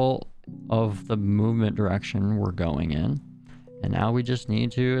angle of the movement direction we're going in. And now we just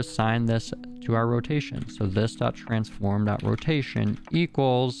need to assign this to our rotation. So this dot transform dot rotation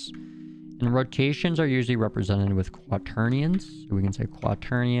equals, and rotations are usually represented with quaternions. So we can say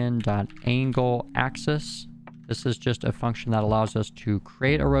quaternion dot angle axis. This is just a function that allows us to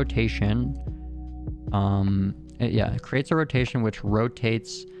create a rotation. It creates a rotation which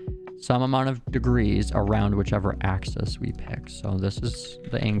rotates some amount of degrees around whichever axis we pick. So this is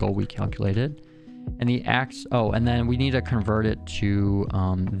the angle we calculated. And the and then we need to convert it to,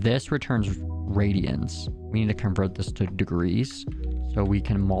 this returns radians. We need to convert this to degrees. So we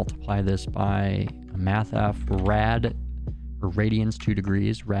can multiply this by mathf rad, or radians 2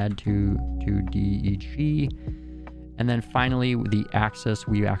 degrees, rad 2 deg. And then finally, the axis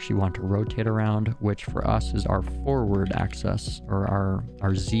we actually want to rotate around, which for us is our forward axis, or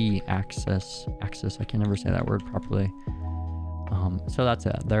our z axis. I can never say that word properly. So that's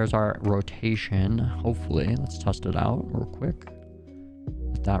it. There's our rotation. Hopefully, let's test it out real quick.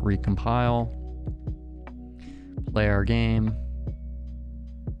 Let that recompile. Play our game.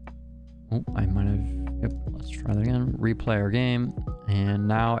 Oh, I might have, yep, let's try that again. Replay our game. And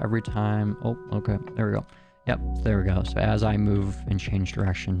now every time, oh, okay, there we go. Yep, there we go. So as I move and change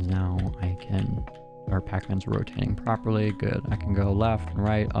directions now, our Pac-Man's rotating properly. Good. I can go left and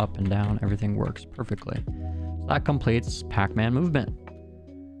right, up and down. Everything works perfectly. So that completes Pac-Man movement.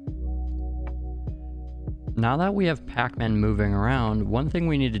 Now that we have Pac-Man moving around, one thing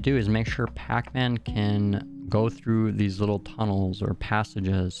we need to do is make sure Pac-Man can go through these little tunnels or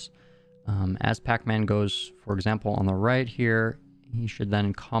passages. As Pac-Man goes, for example, on the right here, he should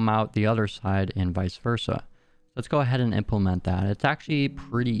then come out the other side and vice versa. Let's go ahead and implement that. It's actually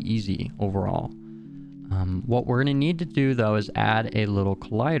pretty easy overall. What we're going to need to do though is add a little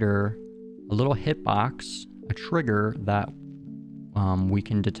collider, a little hitbox, a trigger that we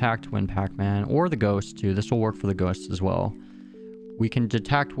can detect when Pac-Man, or the ghost too, this will work for the ghosts as well. We can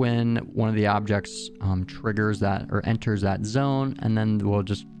detect when one of the objects triggers that or enters that zone, and then we'll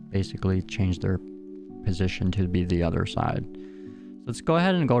just basically change their position to be the other side. So let's go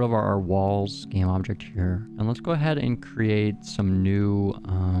ahead and go to our walls game object here, and let's go ahead and create some new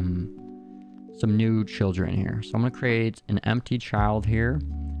children here. So I'm going to create an empty child here.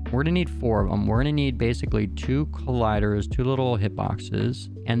 We're going to need 4 of them. We're going to need basically 2 colliders, 2 little hitboxes,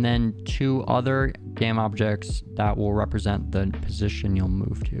 and then 2 other game objects that will represent the position you'll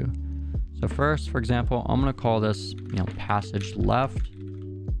move to. So first, for example, I'm going to call this, passage left.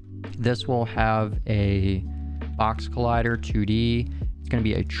 This will have a box collider 2D. It's going to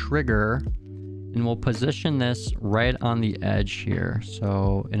be a trigger, and we'll position this right on the edge here.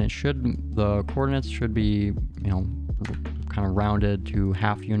 So, and the coordinates should be, kind of rounded to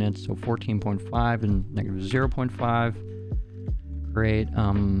half units. So 14.5 and -0.5. Great.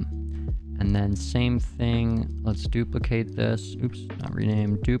 And then same thing. Let's duplicate this. Oops, not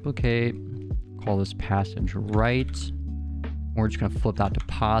rename. Duplicate. Call this passage right. We're just going to flip that to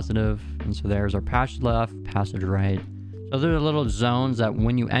positive. And so there's our passage left, passage right. So there are little zones that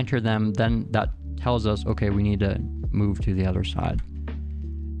when you enter them, then that tells us, okay, we need to move to the other side.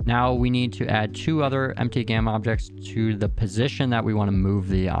 Now we need to add 2 other empty game objects to the position that we want to move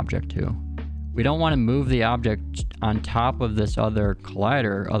the object to. We don't want to move the object on top of this other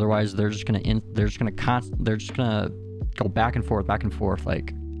collider. Otherwise, they're just going to go back and forth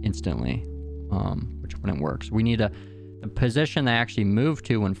like instantly, which wouldn't work. So we need the position they actually move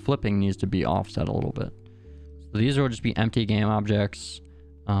to when flipping needs to be offset a little bit. So these will just be empty game objects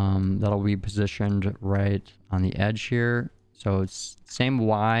that'll be positioned right on the edge here. So it's same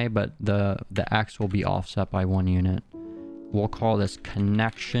Y, but the X will be offset by 1 unit. We'll call this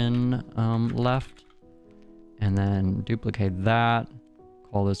connection left, and then duplicate that.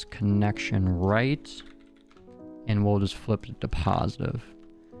 Call this connection right, and we'll just flip it to positive.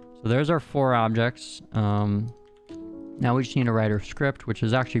 So there's our 4 objects. Now we just need to write our script, which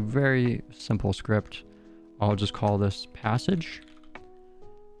is actually very simple script. I'll just call this passage.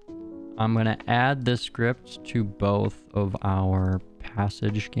 I'm going to add this script to both of our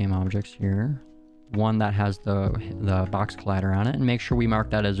passage game objects here. one that has the box collider on it, and make sure we mark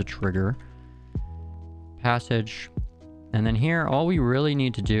that as a trigger. Passage. And then here, all we really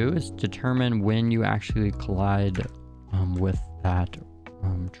need to do is determine when you actually collide with that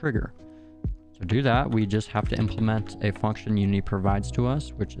trigger. To do that, we just have to implement a function Unity provides to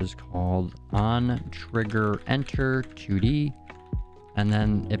us, which is called onTriggerEnter2D, and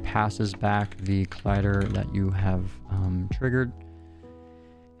then it passes back the collider that you have triggered.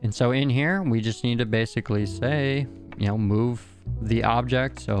 And so in here, we just need to basically say, you know, move the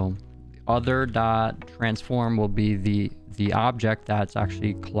object. So other.transform will be the object that's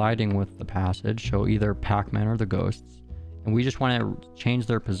actually colliding with the passage, so either Pac-Man or the ghosts, and we just want to change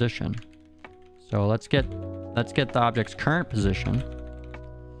their position. So let's get the object's current position,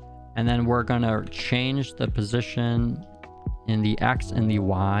 and then we're gonna change the position in the X and the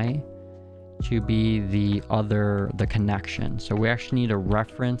Y to be the connection. So we actually need to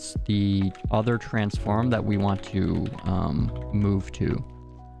reference the other transform that we want to move to.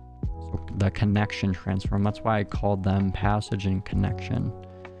 So the connection transform. That's why I called them passage and connection.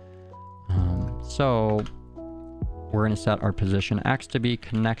 So we're going to set our position X to be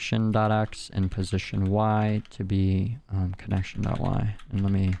connection.X and position Y to be connection.Y. And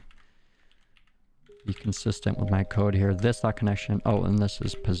let me be consistent with my code here. This.connection. Oh, and this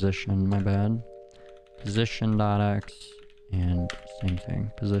is position. My bad. Position.X and same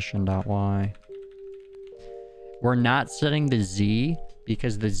thing. Position.Y. We're not setting the Z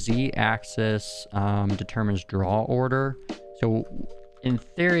because the Z axis determines draw order. So in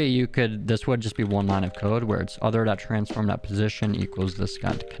theory, this would just be one line of code where it's other.transform.position equals this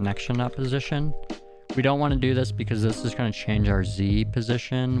connection.position. We don't want to do this because this is going to change our Z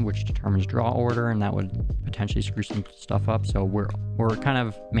position, which determines draw order, and that would potentially screw some stuff up. So we're kind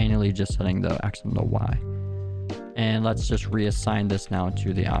of manually just setting the X and the Y. And let's just reassign this now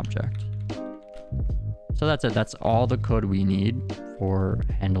to the object. So that's it. That's all the code we need for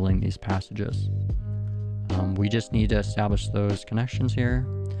handling these passages. We just need to establish those connections here.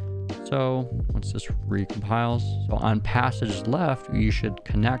 So once this recompiles, so on passage left, you should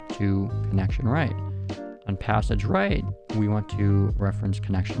connect to connection right. On passage right, we want to reference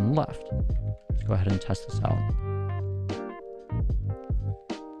connection left. Let's go ahead and test this out.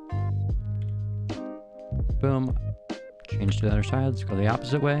 Boom. Change to the other side. Let's go the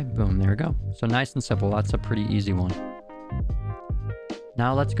opposite way. Boom. There we go. So nice and simple. That's a pretty easy one.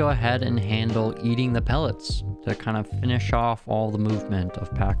 Now let's go ahead and handle eating the pellets to kind of finish off all the movement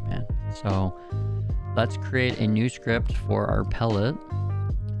of Pac-Man. So let's create a new script for our pellet.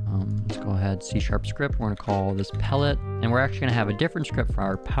 Let's go ahead, C# script. We're going to call this pellet, and we're actually going to have a different script for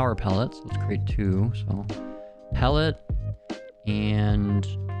our power pellets. Let's create two. So pellet and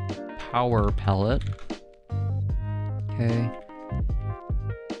power pellet. Okay.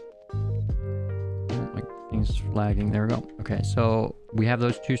 Things flagging. There we go. Okay, so we have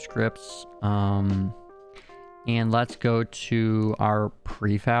those two scripts. And let's go to our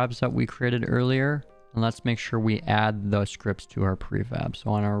prefabs that we created earlier. And let's make sure we add the scripts to our prefab.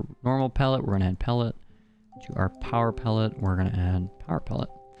 So on our normal pellet, we're going to add pellet. To our power pellet, we're going to add power pellet.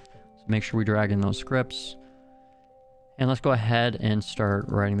 So make sure we drag in those scripts. And let's go ahead and start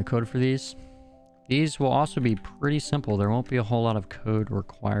writing the code for these. These will also be pretty simple. There won't be a whole lot of code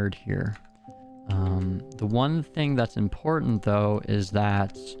required here. The one thing that's important though is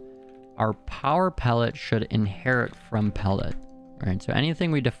that our power pellet should inherit from pellet, right? So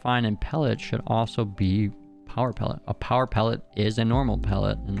anything we define in pellet should also be power pellet. A power pellet is a normal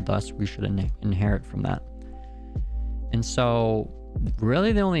pellet, and thus we should inherit from that. And so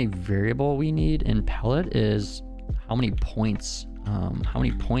really the only variable we need in pellet is how many points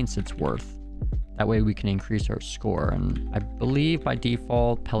it's worth. That way we can increase our score. And I believe by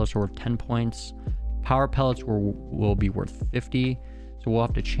default, pellets are worth 10 points. Power pellets will be worth 50. So we'll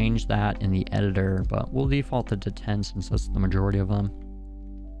have to change that in the editor, but we'll default it to 10 since that's the majority of them.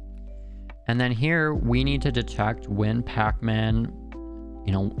 And then here we need to detect when Pac-Man,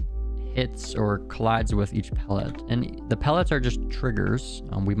 hits or collides with each pellet. And the pellets are just triggers.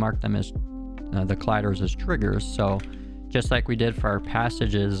 We mark them as the colliders as triggers. So just like we did for our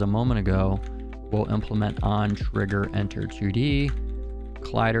passages a moment ago, we'll implement onTriggerEnter2D,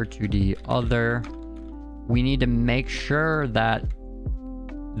 collider2D other. We need to make sure that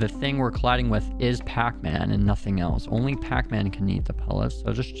the thing we're colliding with is Pac-Man and nothing else. Only Pac-Man can eat the pellets.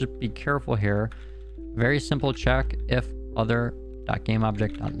 So just be careful here. Very simple check. If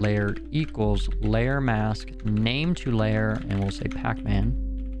other.gameObject.layer equals layer mask name to layer, and we'll say Pac-Man.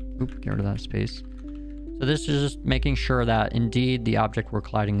 Oop, get rid of that space. So this is just making sure that indeed the object we're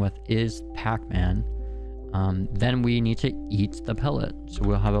colliding with is Pac-Man. then we need to eat the pellet. So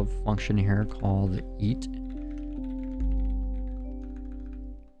we'll have a function here called eat.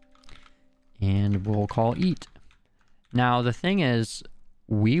 And we'll call eat. Now the thing is,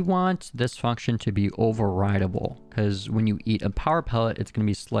 we want this function to be overridable, because when you eat a power pellet, it's going to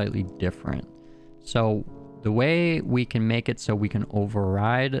be slightly different. So the way we can make it so we can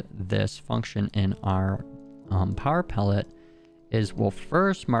override this function in our power pellet is, well,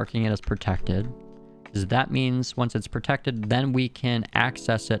 first marking it as protected, because that means once it's protected, then we can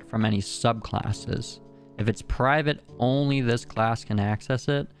access it from any subclasses. If it's private, only this class can access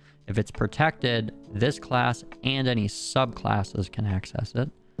it. If it's protected, this class and any subclasses can access it.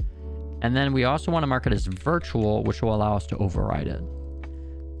 And then we also want to mark it as virtual, which will allow us to override it.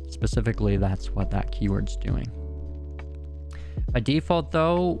 Specifically, that's what that keyword's doing. By default,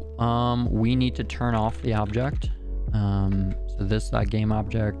 though, we need to turn off the object. So this game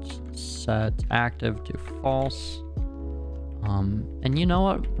object set active to false. And you know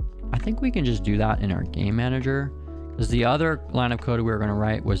what? I think we can just do that in our game manager. Because the other line of code we were going to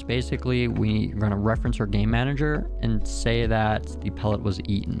write was basically we're going to reference our game manager and say that the pellet was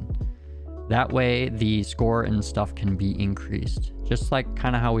eaten. That way the score and stuff can be increased. Just like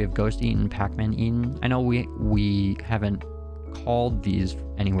kind of how we have ghost eaten, Pac-Man eaten. I know we haven't called these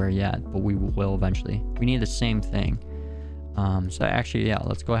anywhere yet, but we will eventually. We need the same thing. So actually, yeah,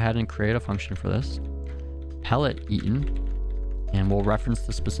 let's go ahead and create a function for this. Pellet eaten. And we'll reference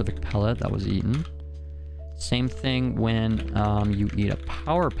the specific pellet that was eaten. Same thing when you eat a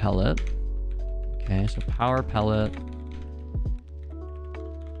power pellet. Okay, so power pellet.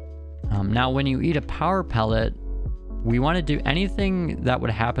 Now when you eat a power pellet, we want to do anything that would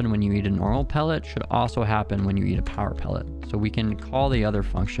happen when you eat a normal pellet should also happen when you eat a power pellet. So we can call the other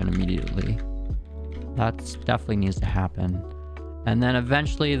function immediately. That definitely needs to happen. And then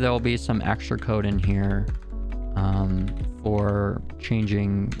eventually there'll be some extra code in here for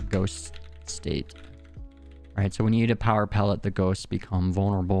changing ghost state. Right, so when you eat a power pellet, the ghosts become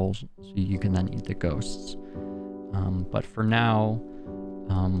vulnerable, so you can then eat the ghosts. But for now,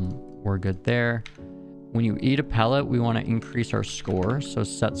 we're good there. When you eat a pellet, we want to increase our score. So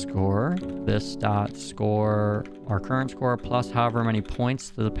set score, this dot score, our current score plus however many points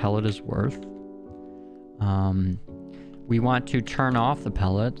the pellet is worth. We want to turn off the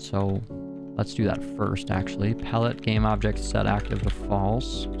pellet, so let's do that first, actually. Pellet game object set active to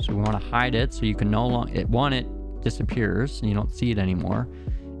false. So we want to hide it so you can no longer... it disappears and you don't see it anymore.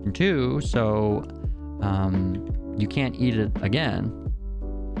 And two, so you can't eat it again.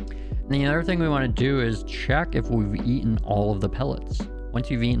 And the other thing we want to do is check if we've eaten all of the pellets. Once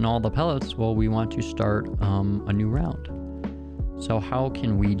you've eaten all the pellets, well, we want to start a new round. So how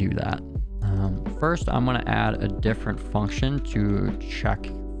can we do that? First, I'm going to add a different function to check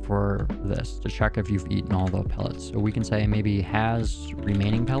for this, to check if you've eaten all the pellets. So we can say maybe has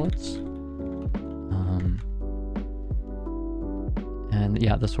remaining pellets. And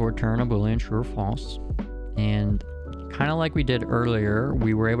yeah, this will return a Boolean true or false. And kind of like we did earlier,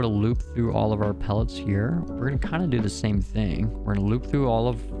 we were able to loop through all of our pellets here. We're going to kind of do the same thing. We're going to loop through all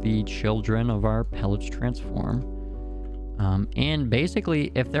of the children of our pellets transform. And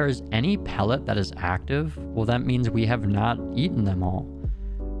basically, if there is any pellet that is active, well, that means we have not eaten them all.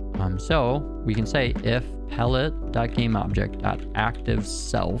 So we can say if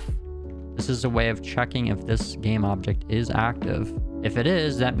pellet.gameObject.activeSelf. This is a way of checking if this game object is active. If it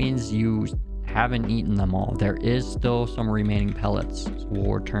is, that means you haven't eaten them all. There is still some remaining pellets, so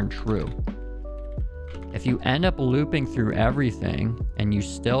we'll return true. If you end up looping through everything and you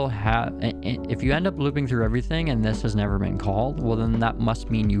still have, if you end up looping through everything and this has never been called, well, then that must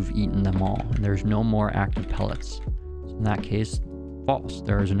mean you've eaten them all and there's no more active pellets. So in that case, false.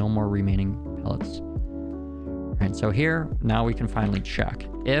 There is no more remaining pellets. And so here, now we can finally check.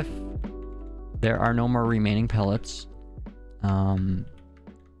 If there are no more remaining pellets,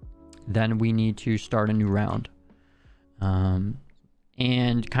 then we need to start a new round.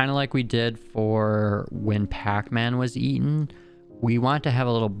 And kind of like we did for when Pac-Man was eaten, we want to have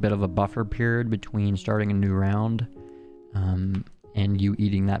a little bit of a buffer period between starting a new round and you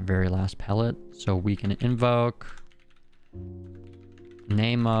eating that very last pellet. So we can invoke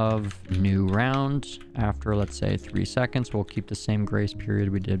name of new round after, let's say, 3 seconds. We'll keep the same grace period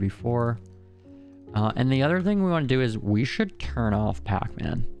we did before. And the other thing we want to do is we should turn off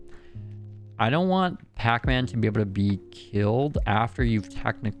Pac-Man. I don't want Pac-Man to be able to be killed after you've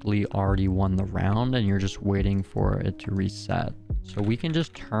technically already won the round and you're just waiting for it to reset. So we can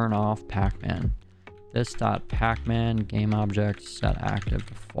just turn off Pac-Man. This dot Pac-Man game object set active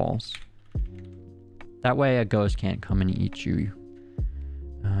to false. That way a ghost can't come and eat you.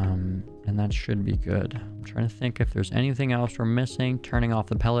 And that should be good. I'm trying to think if there's anything else we're missing. Turning off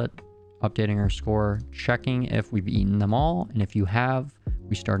the pellet, updating our score, checking if we've eaten them all, and if you have,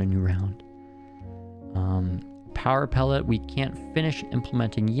 we start a new round. Power pellet, we can't finish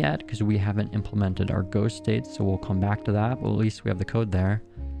implementing yet because we haven't implemented our ghost states, so we'll come back to that, but at least we have the code there.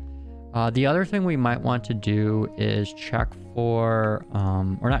 The other thing we might want to do is check for,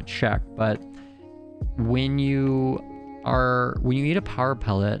 or not check, but when you eat a power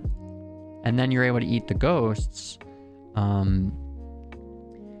pellet and then you're able to eat the ghosts,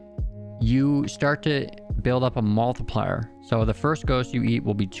 you start to build up a multiplier. So the first ghost you eat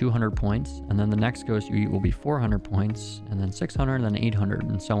will be 200 points, and then the next ghost you eat will be 400 points, and then 600, and then 800,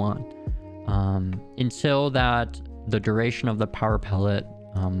 and so on. Until that the duration of the power pellet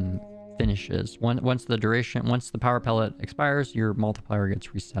finishes. Once the power pellet expires, your multiplier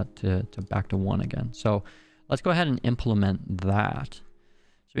gets reset to back to 1 again. So let's go ahead and implement that.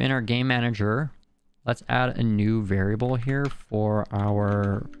 So in our game manager, let's add a new variable here for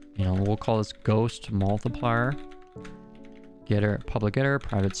our, we'll call this ghost multiplier. Getter, public getter,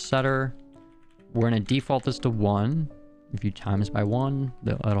 private setter. We're going to default this to 1. If you times by 1,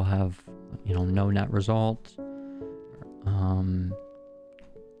 it'll have, no net result.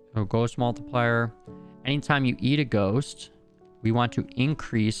 So ghost multiplier. Anytime you eat a ghost, we want to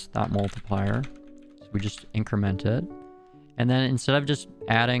increase that multiplier. So we just increment it. And then instead of just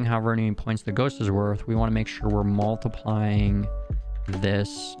adding however many points the ghost is worth, we want to make sure we're multiplying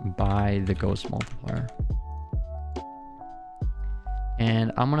this by the ghost multiplier.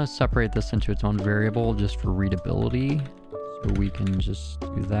 And I'm going to separate this into its own variable just for readability. So we can just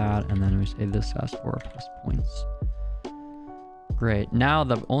do that. And then we say this has 4 plus points. Great. Now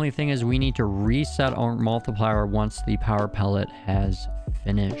the only thing is we need to reset our multiplier once the power pellet has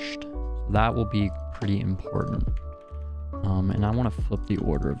finished. So that will be pretty important. And I want to flip the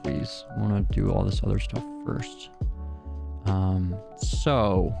order of these. I want to do all this other stuff first.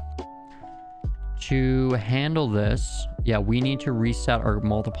 So to handle this, we need to reset our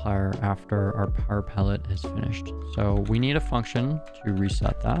multiplier after our power pellet is finished. So we need a function to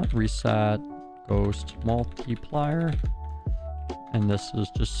reset that. Reset ghost multiplier. And this is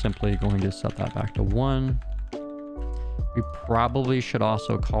just simply going to set that back to 1. We probably should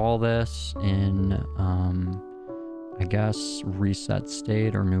also call this in, I guess, reset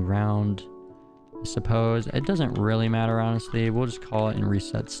state or new round. I suppose it doesn't really matter, honestly. We'll just call it in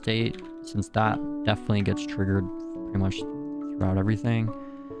reset state, since that definitely gets triggered pretty much throughout everything.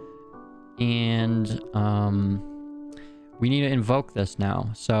 And we need to invoke this now.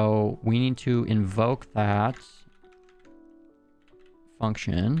 So we need to invoke that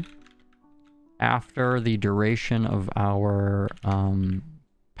function after the duration of our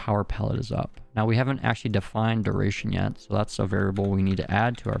power pellet is up. Now we haven't actually defined duration yet, so that's a variable we need to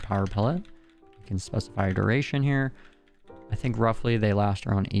add to our power pellet. We can specify a duration here. I think roughly they last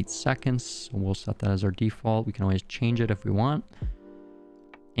around 8 seconds, so we'll set that as our default. We can always change it if we want.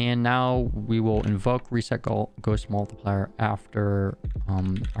 And now we will invoke reset ghost multiplier after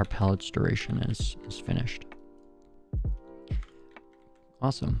our pellet's duration is finished.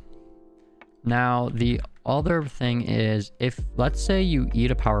 Awesome. Now the other thing is, if let's say you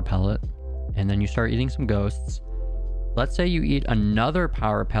eat a power pellet and then you start eating some ghosts, let's say you eat another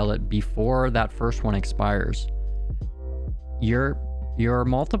power pellet before that first one expires, your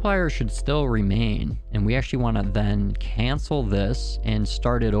multiplier should still remain, and we actually want to then cancel this and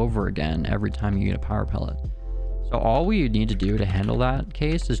start it over again every time you eat a power pellet. So all we need to do to handle that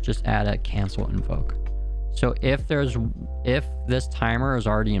case is just add a cancel invoke. So if this timer is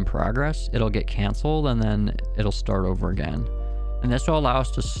already in progress, it'll get canceled and then it'll start over again. And this will allow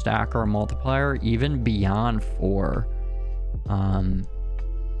us to stack our multiplier even beyond 4.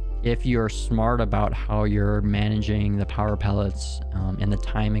 If you're smart about how you're managing the power pellets and the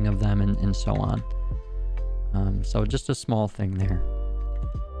timing of them and so on. So just a small thing there.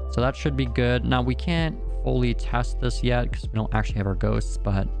 So that should be good. Now we can't fully test this yet because we don't actually have our ghosts,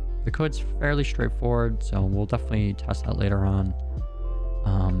 but the code's fairly straightforward, so we'll definitely test that later on.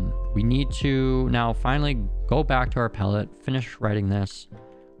 We need to now finally go back to our pellet, finish writing this.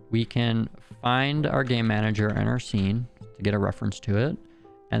 We can find our game manager and our scene to get a reference to it,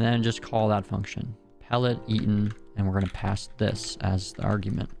 and then just call that function, pellet eaten, and we're going to pass this as the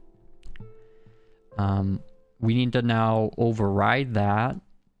argument. We need to now override that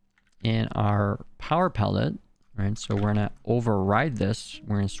in our power pellet. Right, so we're going to override this.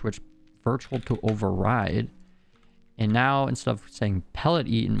 We're going to switch virtual to override. And now instead of saying pellet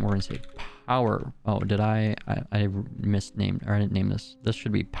eaten, we're going to say power. Oh, did I misnamed, or I didn't name this. This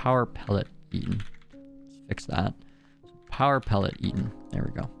should be power pellet eaten. Let's fix that. So power pellet eaten. There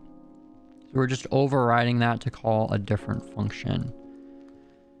we go. So we're just overriding that to call a different function.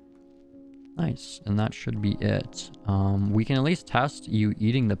 Nice, and that should be it. We can at least test you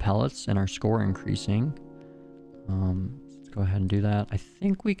eating the pellets and our score increasing. Let's go ahead and do that. I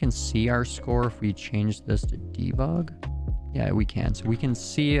think we can see our score if we change this to debug. Yeah, we can. So we can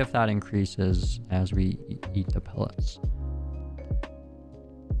see if that increases as we eat the pellets.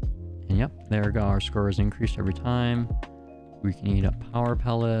 And yep, there we go. Our score is increased every time. We can eat a power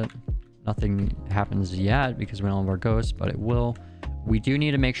pellet. Nothing happens yet because we don't have our ghosts, but it will. We do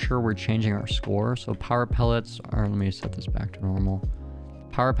need to make sure we're changing our score. So power pellets are, let me set this back to normal.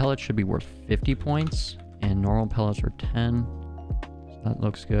 Power pellets should be worth 50 points and normal pellets are 10. So that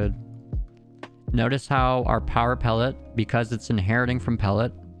looks good. Notice how our power pellet, because it's inheriting from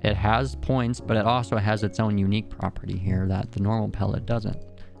pellet, it has points, but it also has its own unique property here that the normal pellet doesn't.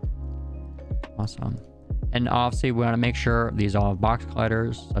 Awesome. And obviously we want to make sure these all have box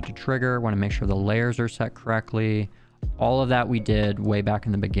colliders, such a trigger. We want to make sure the layers are set correctly. All of that we did way back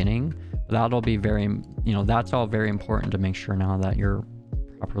in the beginning. That'll be very, you know, that's all very important to make sure now that you're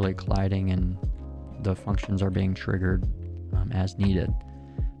properly colliding and the functions are being triggered as needed.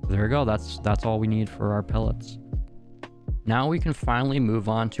 There we go. That's all we need for our pellets. Now we can finally move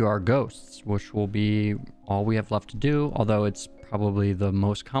on to our ghosts, which will be all we have left to do, although it's probably the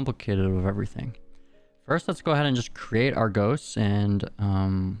most complicated of everything. First, let's go ahead and just create our ghosts and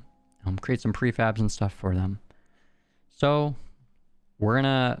create some prefabs and stuff for them. So we're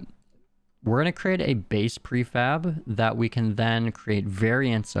gonna create a base prefab that we can then create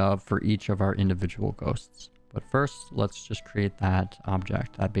variants of for each of our individual ghosts. But first, let's just create that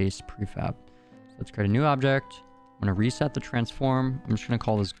object, that base prefab. So let's create a new object. I'm gonna reset the transform. I'm just gonna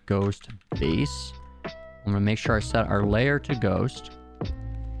call this ghost base. I'm gonna make sure I set our layer to ghost.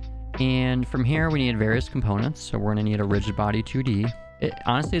 And from here, we need various components. So we're gonna need a rigid body 2D.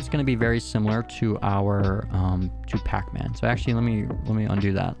 Honestly, it's gonna be very similar to our to Pac-Man. So actually, let me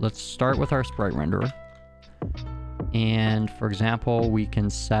undo that. Let's start with our sprite renderer. And for example, we can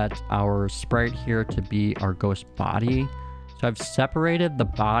set our sprite here to be our ghost body. So I've separated the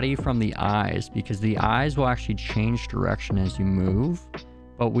body from the eyes because the eyes will actually change direction as you move,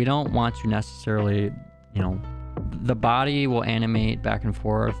 but we don't want to necessarily, you know, the body will animate back and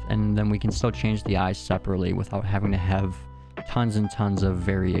forth, and then we can still change the eyes separately without having to have tons and tons of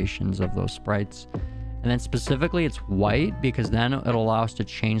variations of those sprites. And then specifically it's white because then it'll allow us to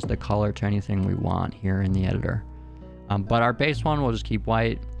change the color to anything we want here in the editor. But our base one will just keep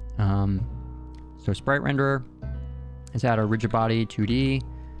white. So sprite renderer is at our rigid body 2D.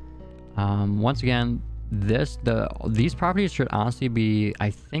 Once again, these properties should honestly be, I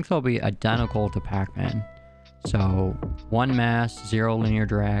think they'll be identical to Pac-Man. So 1 mass, 0 linear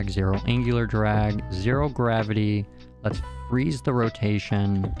drag, 0 angular drag, 0 gravity. Let's freeze the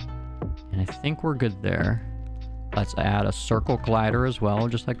rotation. And I think we're good there. Let's add a circle glider as well,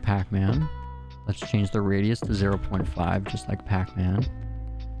 just like Pac-Man. Let's change the radius to 0.5, just like Pac-Man.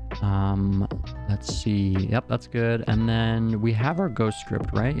 Let's see. Yep, that's good. And then we have our ghost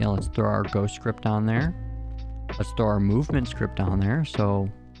script, right? Yeah, let's throw our ghost script on there. Let's throw our movement script on there. So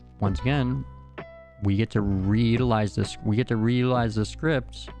once again, we get to reutilize this. We get to reutilize the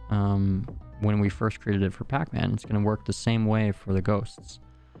script when we first created it for Pac-Man. It's going to work the same way for the ghosts.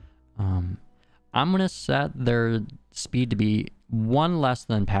 I'm going to set their speed to be 1 less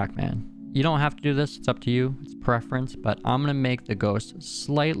than Pac-Man. You don't have to do this. It's up to you. It's preference. But I'm going to make the ghost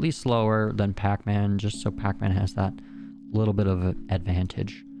slightly slower than Pac-Man just so Pac-Man has that little bit of an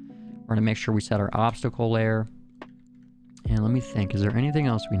advantage. We're going to make sure we set our obstacle layer. And let me think. Is there anything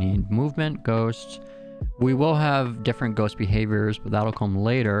else we need? Movement, ghost. We will have different ghost behaviors, but that'll come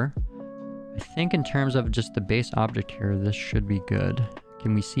later. I think in terms of just the base object here, this should be good.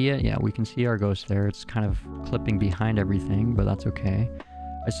 Can we see it? Yeah, we can see our ghost there. It's kind of clipping behind everything, but that's okay.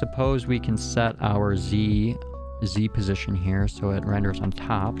 I suppose we can set our Z position here so it renders on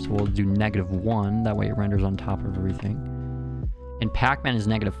top. So we'll do -1. That way it renders on top of everything. And Pac-Man is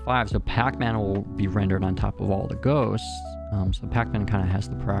 -5, so Pac-Man will be rendered on top of all the ghosts. So Pac-Man kind of has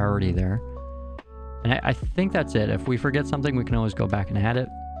the priority there. And I think that's it. If we forget something, we can always go back and add it.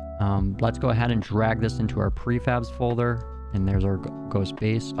 Let's go ahead and drag this into our prefabs folder. And there's our ghost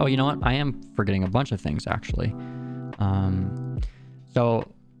base. Oh, you know what? I am forgetting a bunch of things, actually. So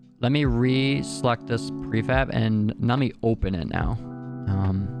let me re-select this prefab and let me open it now.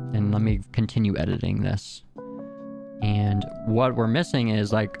 And let me continue editing this. And what we're missing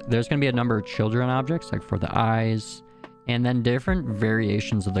is, like, there's going to be a number of children objects, like for the eyes, and then different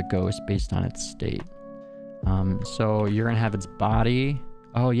variations of the ghost based on its state. So you're going to have its body.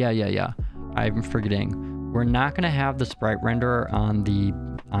 Oh, yeah. I'm forgetting. We're not going to have the sprite renderer on the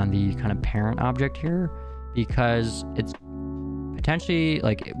on the kind of parent object here, because it's potentially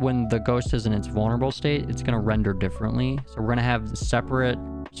like when the ghost is in its vulnerable state, it's going to render differently. So we're going to have separate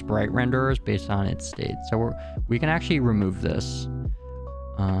sprite renderers based on its state. So we can actually remove this,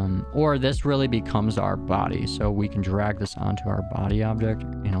 or this really becomes our body. So we can drag this onto our body object.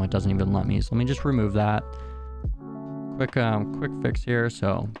 You know, it doesn't even let me. So let me just remove that. Quick fix here.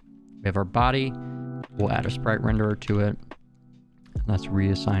 So we have our body. We'll add a sprite renderer to it. Let's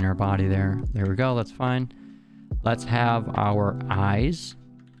reassign our body there. There we go. That's fine. Let's have our eyes,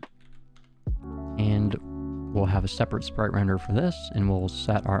 and we'll have a separate sprite render for this, and we'll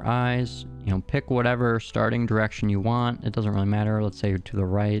set our eyes. You know, pick whatever starting direction you want. It doesn't really matter. Let's say to the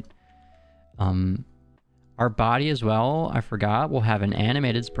right. Our body as well, I forgot, we'll have an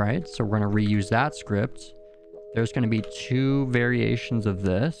animated sprite, so we're going to reuse that script. There's going to be 2 variations of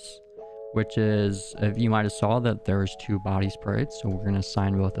this, which is, if you might have saw that there's 2 body sprites, so we're going to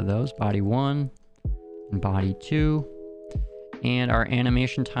assign both of those, body 1 and body 2. And our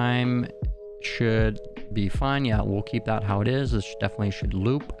animation time should be fine. Yeah, we'll keep that how it is. This definitely should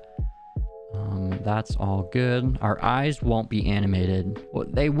loop. That's all good. Our eyes won't be animated. Well,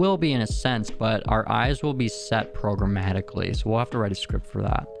 they will be in a sense, but our eyes will be set programmatically. So we'll have to write a script for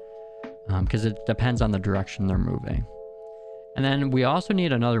that, because it depends on the direction they're moving. And then we also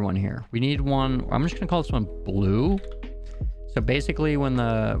need another one here. We need one, I'm just gonna call this one blue. So basically when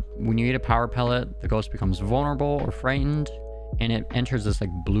you eat a power pellet, the ghost becomes vulnerable or frightened, and it enters this like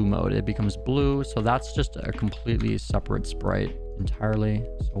blue mode. It becomes blue. So that's just a completely separate sprite entirely.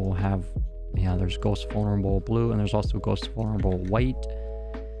 So we'll have, yeah, there's ghost vulnerable blue, and there's also ghost vulnerable white.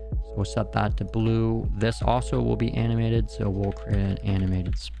 So we'll set that to blue. This also will be animated. So we'll create an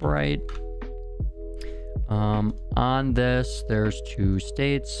animated sprite. On this, there's 2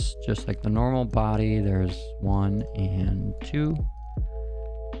 states, just like the normal body. There's 1 and 2.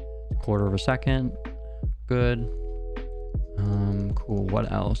 1/4 of a second. Good. Cool.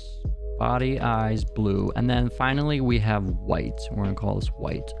 What else? Body, eyes, blue. And then finally we have white. We're going to call this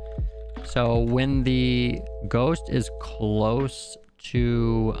white. So when the ghost is close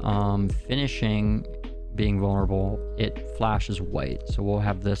to finishing being vulnerable, it flashes white. So we'll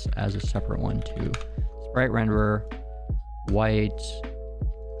have this as a separate one too. Sprite renderer, white,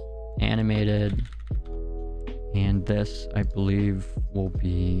 animated, and this I believe will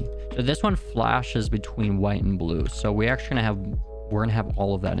be, so this one flashes between white and blue. So we're gonna have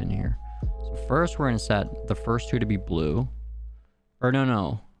all of that in here. So first we're gonna set the first 2 to be blue, or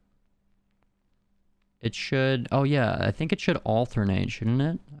no. It should, oh yeah, I think it should alternate, shouldn't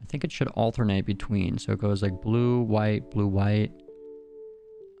it? I think it should alternate between, so it goes like blue, white, blue, white.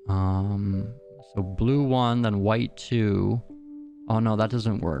 So blue 1, then white 2. Oh no, that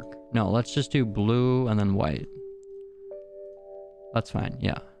doesn't work. No, let's just do blue and then white. That's fine,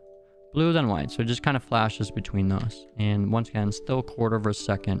 yeah. Blue then white, so it just kind of flashes between those. And once again, still 1/4 of a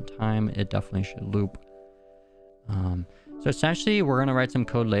second time, it definitely should loop. So essentially, we're gonna write some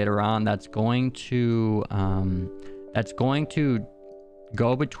code later on that's going to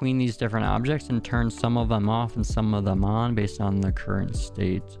go between these different objects and turn some of them off and some of them on based on the current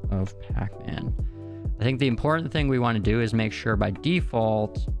state of Pac-Man. I think the important thing we want to do is make sure by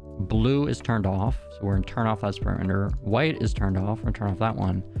default blue is turned off. So we're gonna turn off that sprite render. White is turned off. We're gonna turn off that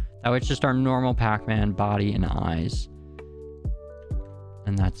one. That way it's just our normal Pac-Man body and eyes.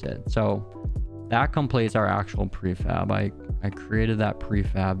 And that's it. So that completes our actual prefab. I created that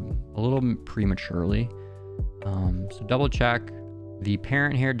prefab a little prematurely. So double check. The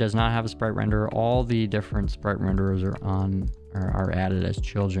parent here does not have a sprite render. All the different sprite renderers are added as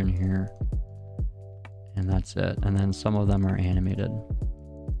children here. And that's it. And then some of them are animated.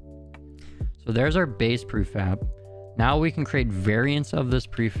 So there's our base prefab. Now we can create variants of this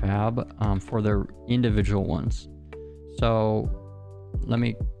prefab for the individual ones. So let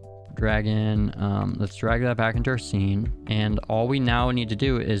me drag in, let's drag that back into our scene. And all we now need to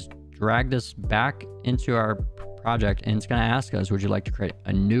do is drag this back into our project, and it's going to ask us, would you like to create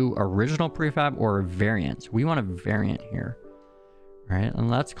a new original prefab or a variant? So we want a variant here. All right, and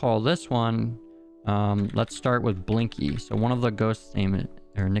let's call this one, let's start with Blinky. So one of the ghosts'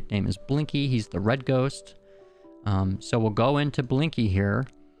 nickname is Blinky. He's the red ghost. So we'll go into Blinky here,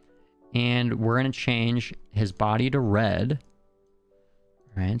 and we're going to change his body to red.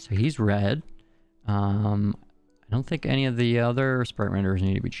 All right, so he's red. I don't think any of the other sprite renderers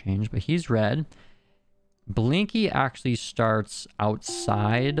need to be changed, but he's red. Blinky actually starts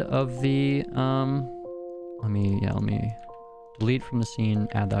outside of the, let me delete from the scene,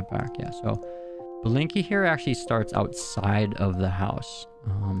 add that back. Yeah, so Blinky here actually starts outside of the house.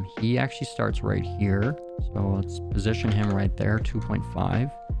 He actually starts right here. So let's position him right there,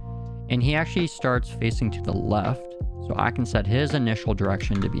 2.5. And he actually starts facing to the left. So I can set his initial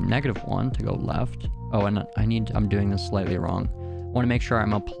direction to be -1 to go left. Oh, and I'm doing this slightly wrong. I want to make sure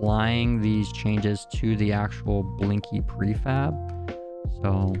I'm applying these changes to the actual Blinky prefab.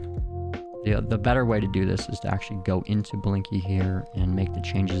 So the better way to do this is to actually go into Blinky here and make the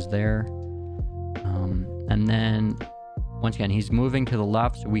changes there. And then once again, he's moving to the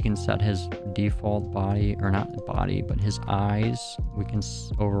left, so we can set his default body, or not body, but his eyes. We can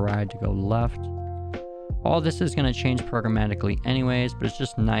override to go left. All this is going to change programmatically anyways, but it's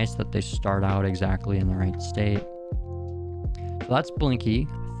just nice that they start out exactly in the right state. So that's Blinky.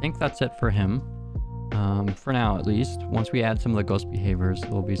 I think that's it for him. For now, at least. Once we add some of the ghost behaviors,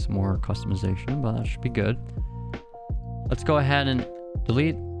 there'll be some more customization, but that should be good. Let's go ahead and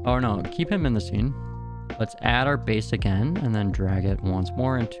delete, or no, keep him in the scene. Let's add our base again, and then drag it once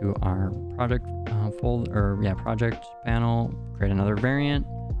more into our project project panel. Create another variant.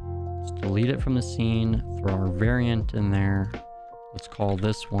 Let's delete it from the scene, throw our variant in there. Let's call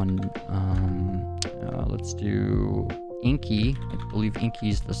this one, let's do Inky. I believe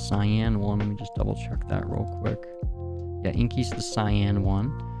Inky's the cyan one. Let me just double check that real quick. Yeah, Inky's the cyan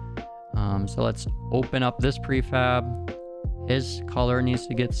one. So let's open up this prefab. His color needs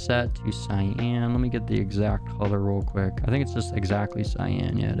to get set to cyan. Let me get the exact color real quick. I think it's just exactly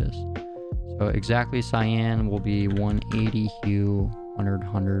cyan. Yeah, it is. So exactly cyan will be 180 hue,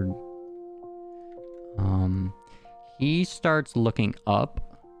 100. He starts looking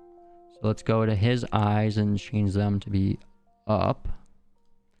up. So let's go to his eyes and change them to be up.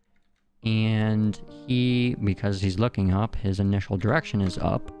 And because he's looking up, his initial direction is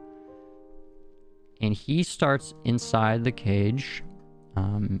up. And he starts inside the cage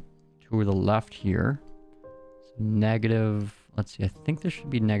to the left here. So negative, let's see, I think this should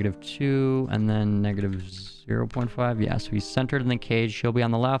be -2 and then -0.5. Yeah, so he's centered in the cage. He'll be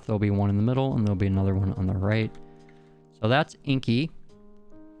on the left, there'll be one in the middle, and there'll be another one on the right. So that's Inky.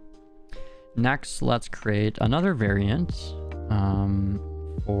 Next, let's create another variant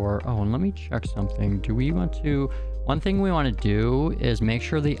and let me check something. Do we want to... One thing we want to do is make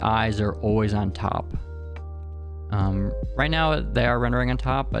sure the eyes are always on top. Right now they are rendering on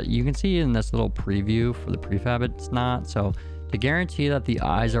top, but you can see in this little preview for the prefab it's not. So to guarantee that the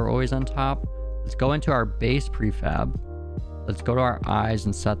eyes are always on top, let's go into our base prefab. Let's go to our eyes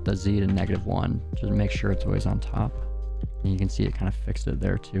and set the Z to -1 just to make sure it's always on top. And you can see it kind of fixed it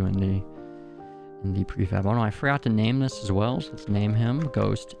there too in the prefab. Oh no, I forgot to name this as well. So let's name him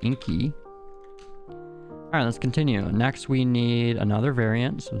Ghost Inky. All right, let's continue. Next, we need another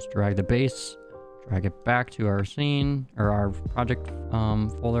variant. So let's drag the base, drag it back to our scene or our project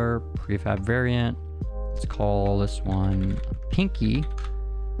folder, prefab variant. Let's call this one Pinky.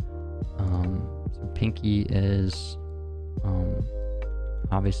 So Pinky is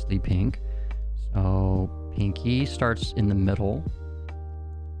obviously pink. So Pinky starts in the middle.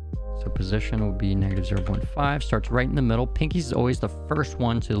 So position will be -0.5, starts right in the middle. Pinky's always the first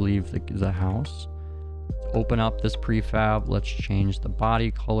one to leave the house. Open up this prefab. Let's change the body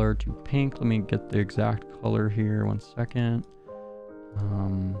color to pink. Let me get the exact color here. 1 second.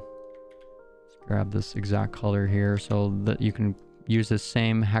 Let's grab this exact color here so that you can use the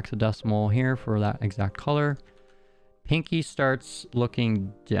same hexadecimal here for that exact color. Pinky starts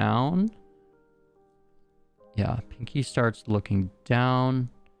looking down. Yeah, Pinky starts looking down.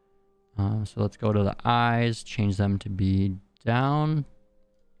 So let's go to the eyes, change them to be down.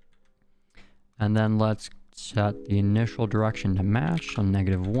 And then let's set the initial direction to match on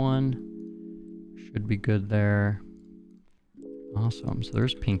 -1. Should be good there. Awesome. So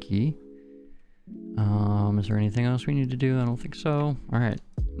there's Pinky. Is there anything else we need to do? I don't think so. All right.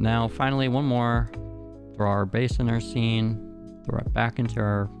 Now, finally, one more. Throw our base in our scene. Throw it back into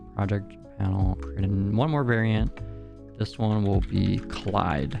our project panel. Create one more variant. This one will be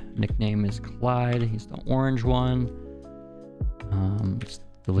Clyde. Nickname is Clyde. He's the orange one. Let's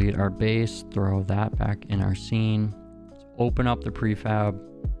delete our base, throw that back in our scene. Let's open up the prefab,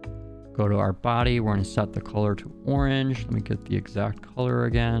 go to our body. We're going to set the color to orange. Let me get the exact color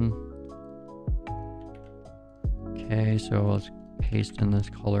again. Okay, so let's paste in this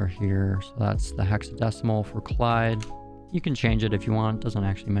color here. So that's the hexadecimal for Clyde. You can change it if you want, doesn't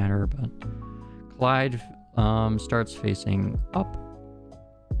actually matter, but Clyde starts facing up.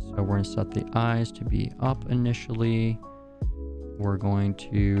 So we're going to set the eyes to be up initially. We're going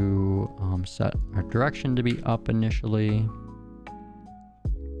to set our direction to be up initially.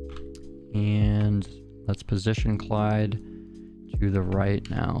 And let's position Clyde to the right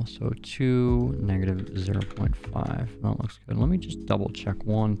now. So to -0.5. That looks good. Let me just double check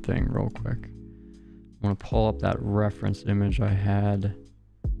one thing real quick. I'm going to pull up that reference image I had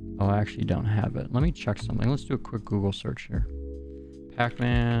Oh, I actually don't have it. Let me check something. Let's do a quick Google search here.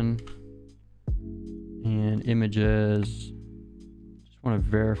 Pacman and images. Just want to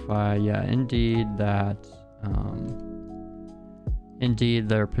verify. Yeah, indeed that. Indeed,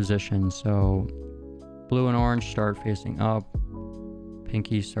 they're positioned. So blue and orange start facing up.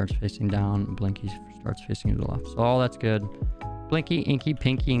 Pinky starts facing down. Blinky starts facing to the left. So all that's good. Blinky, Inky,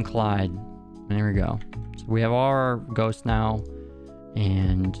 Pinky, and Clyde. And there we go. So we have all our ghosts now.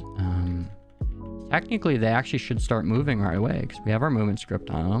 And technically, they actually should start moving right away because we have our movement script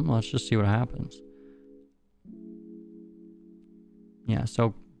on them. Let's just see what happens. Yeah,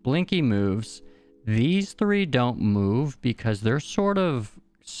 so Blinky moves. These three don't move because they're sort of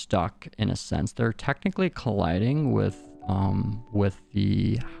stuck in a sense. They're technically colliding with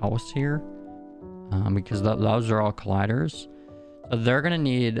the house here because those are all colliders. So they're going to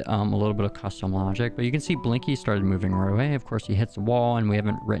need a little bit of custom logic, but you can see Blinky started moving right away. Of course, he hits the wall and we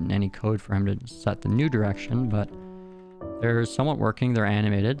haven't written any code for him to set the new direction, but they're somewhat working. They're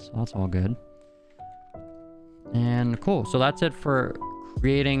animated, so that's all good. And cool. So that's it for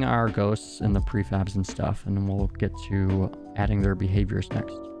creating our ghosts and the prefabs and stuff, and then we'll get to adding their behaviors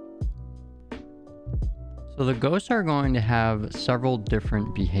next. So the ghosts are going to have several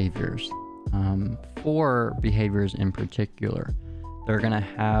different behaviors, 4 behaviors in particular. They're going to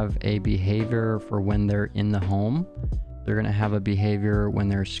have a behavior for when they're in the home. They're going to have a behavior when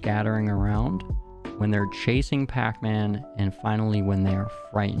they're scattering around, when they're chasing Pac-Man, and finally when they are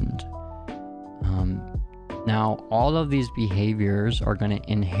frightened. Now, all of these behaviors are going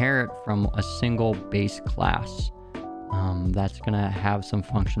to inherit from a single base class. That's going to have some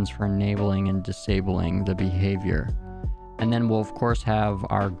functions for enabling and disabling the behavior. And then we'll, of course, have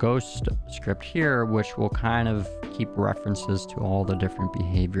our ghost script here, which will kind of keep references to all the different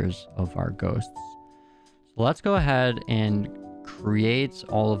behaviors of our ghosts. So let's go ahead and create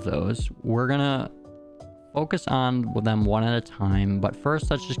all of those. We're going to focus on them one at a time, but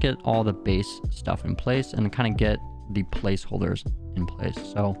first let's just get all the base stuff in place and kind of get the placeholders in place.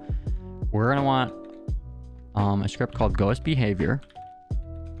 So we're going to want a script called ghost behavior.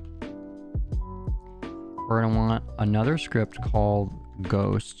 We're going to want another script called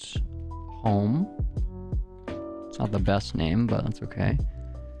ghost home. It's not the best name, but that's okay.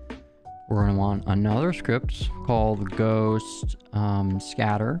 We're going to want another script called ghost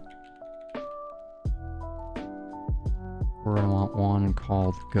scatter. We're going to want one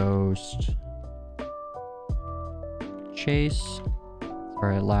called ghost chase.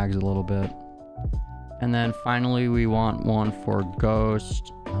 Sorry, it lags a little bit. And then finally, we want one for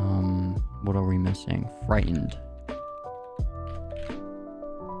ghost, what are we missing? Frightened.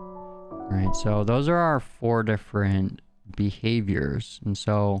 All right, so those are our 4 different behaviors. And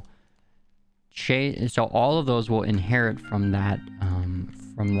so all of those will inherit from that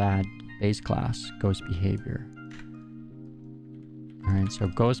base class, ghost behavior. All right, so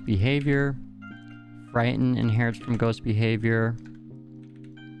ghost behavior, frighten inherits from ghost behavior,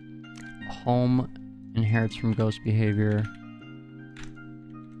 home inherits from ghost behavior,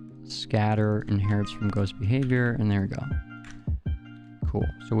 scatter inherits from ghost behavior, and there we go. Cool.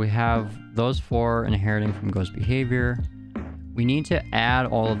 So we have those 4 inheriting from ghost behavior. We need to add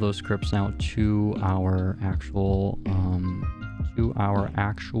all of those scripts now to our actual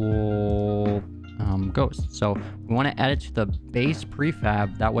ghosts. So we want to add it to the base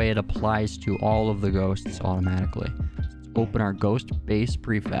prefab. That way it applies to all of the ghosts automatically. Let's open our ghost base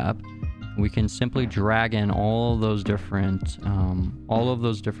prefab. We can simply drag in all of those different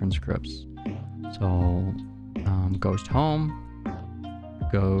scripts. So ghost home,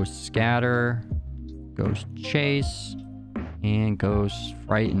 ghost scatter, ghost chase, and ghost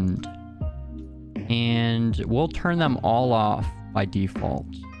frightened. And we'll turn them all off by default.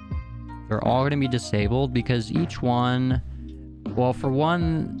 They're all going to be disabled because each one, well, for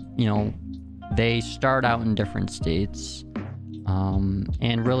one, you know, they start out in different states.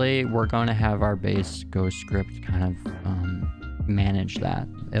 And really, we're going to have our base ghost script kind of manage that.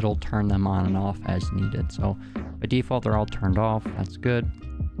 It'll turn them on and off as needed. So by default, they're all turned off. That's good.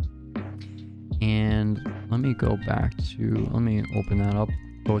 And let me go back to, let me open that up,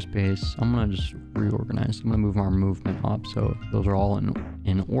 ghost base. I'm going to just reorganize. I'm going to move our movement up so those are all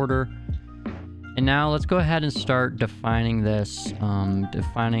in order. And now let's go ahead and start defining this,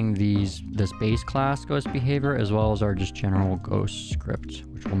 this base class ghost behavior, as well as our just general ghost script,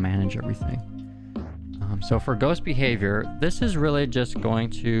 which will manage everything. So for ghost behavior, this is really just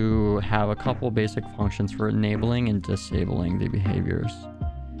going to have a couple basic functions for enabling and disabling the behaviors.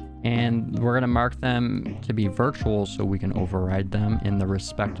 And we're going to mark them to be virtual so we can override them in the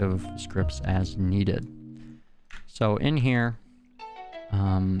respective scripts as needed. So in here,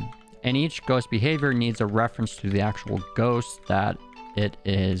 And each ghost behavior needs a reference to the actual ghost that it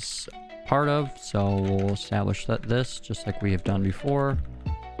is part of. So we'll establish this just like we have done before.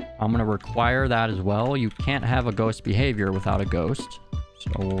 I'm going to require that as well. You can't have a ghost behavior without a ghost.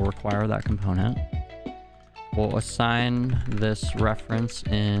 So we'll require that component. We'll assign this reference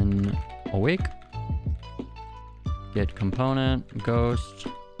in awake. Get component, ghost,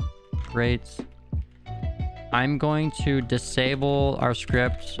 great. I'm going to disable our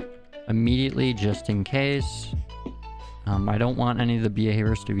script immediately just in case. I don't want any of the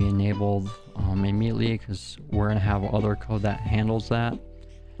behaviors to be enabled immediately because we're going to have other code that handles that.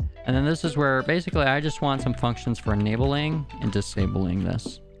 And then this is where basically I just want some functions for enabling and disabling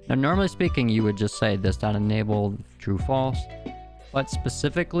this. Now, normally speaking, you would just say this.enable true false, but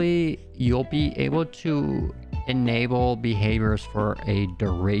specifically you'll be able to enable behaviors for a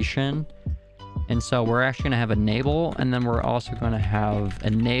duration. And so we're actually going to have enable, and then we're also going to have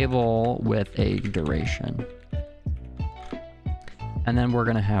enable with a duration. And then we're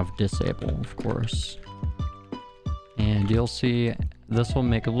going to have disable, of course. And you'll see this will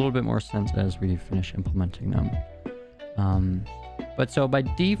make a little bit more sense as we finish implementing them. But so by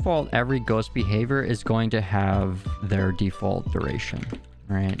default, every ghost behavior is going to have their default duration,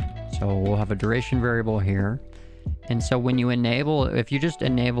 right? So we'll have a duration variable here. And so when you enable, if you just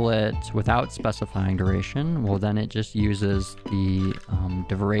enable it without specifying duration, well, then it just uses the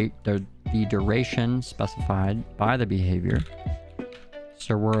duration specified by the behavior.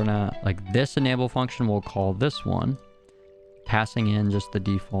 So we're gonna, like, this enable function will call this one, passing in just the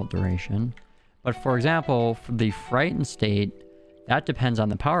default duration. But for example, for the frightened state, that depends on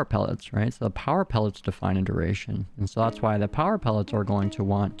the power pellets, right? So the power pellets define a duration. And so that's why the power pellets are going to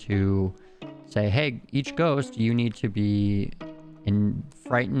want to say, hey, each ghost, you need to be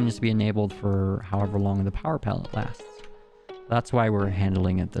frightened needs to be enabled for however long the power pellet lasts. That's why we're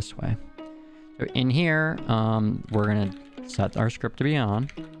handling it this way. So in here, we're going to set our script to be on,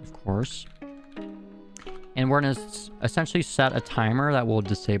 of course. And we're going to essentially set a timer that will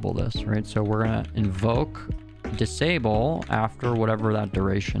disable this, right? So we're going to invoke disable after whatever that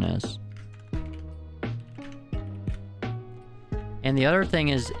duration is. And the other thing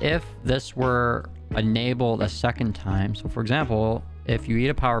is, if this were enabled a second time, so for example, if you eat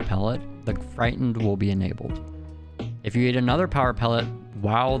a power pellet, the frightened will be enabled. If you eat another power pellet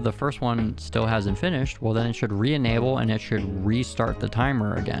while the first one still hasn't finished, well, then it should re-enable and it should restart the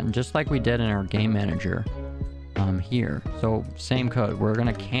timer again, just like we did in our game manager here. So same code, we're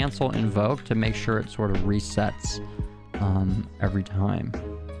going to cancel invoke to make sure it sort of resets every time.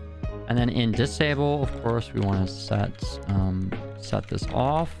 And then in disable, of course, we want to set this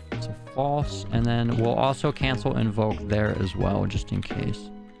off to false, and then we'll also cancel invoke there as well, just in case,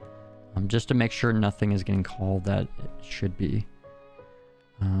 just to make sure nothing is getting called that it should be.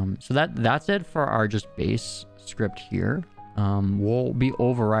 So that's it for our just base script here. We'll be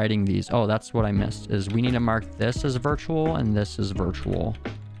overriding these. Oh, that's what I missed, is we need to mark this as virtual and this as virtual.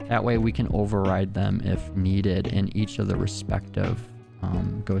 That way we can override them if needed in each of the respective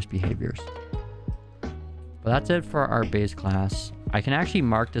ghost behaviors. But that's it for our base class. I can actually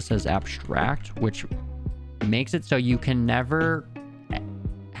mark this as abstract, which makes it so you can never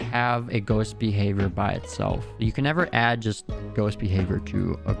have a ghost behavior by itself. You can never add just ghost behavior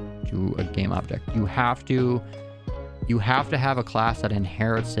to a game object. You have to have a class that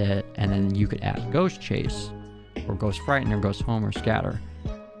inherits it, and then you could add ghost chase or ghost frighten or ghost home or scatter.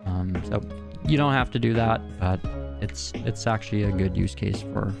 So you don't have to do that, but it's actually a good use case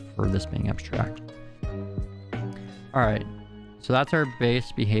for this being abstract. All right, so that's our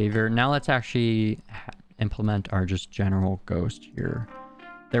base behavior. Now let's actually implement our just general ghost here.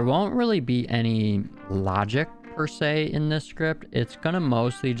 There won't really be any logic per se in this script. It's gonna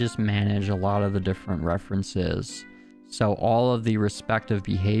mostly just manage a lot of the different references. So all of the respective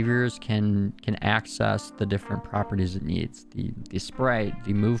behaviors can access the different properties it needs. The sprite,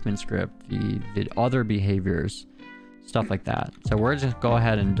 the movement script, the other behaviors, stuff like that. So we're just go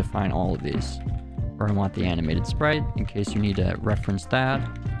ahead and define all of these. We're gonna want the animated sprite in case you need to reference that.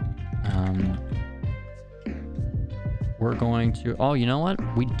 We're going to, oh, you know what?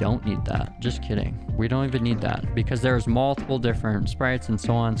 We don't need that. Just kidding. We don't even need that because there's multiple different sprites and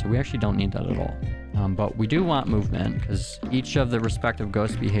so on. So we actually don't need that at all. But we do want movement because each of the respective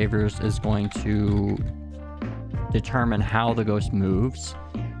ghost behaviors is going to determine how the ghost moves.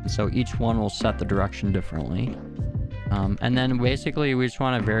 So each one will set the direction differently. And then basically we just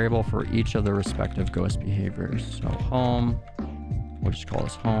want a variable for each of the respective ghost behaviors. So home, we'll just call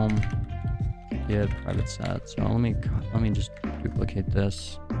this home. Get private set. So let me just duplicate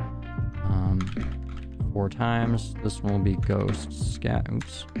this. 4 times. This one will be ghost scatter.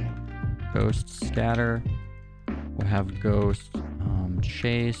 Oops. Ghost scatter. We'll have ghost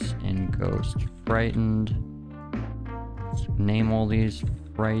chase and ghost frightened. Let's name all these: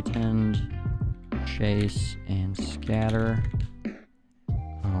 frightened, chase, and scatter.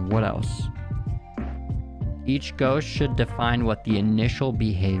 What else? Each ghost should define what the initial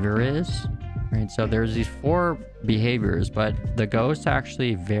behavior is. Right, so there's these 4 behaviors, but the ghosts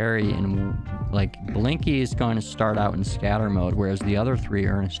actually vary in, like, Blinky is going to start out in scatter mode, whereas the other 3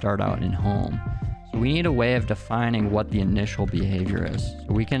 are going to start out in home. So we need a way of defining what the initial behavior is. So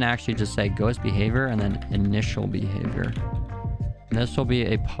we can actually just say ghost behavior and then initial behavior. And this will be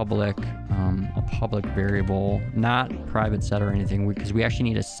a public variable, not private set or anything, because we actually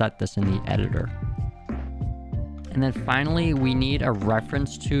need to set this in the editor. And then finally, we need a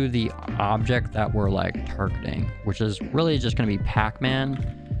reference to the object that we're like targeting, which is really just going to be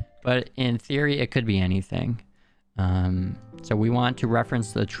Pac-Man, but in theory, it could be anything. So we want to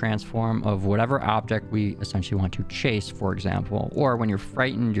reference the transform of whatever object we essentially want to chase, for example, or when you're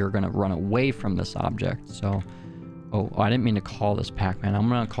frightened, you're going to run away from this object. So, oh, I didn't mean to call this Pac-Man. I'm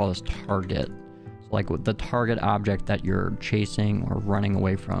going to call this target. So like the target object that you're chasing or running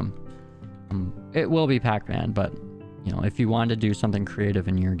away from. It will be Pac-Man, but you know, if you want to do something creative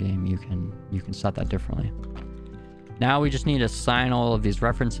in your game, you can set that differently. Now we just need to assign all of these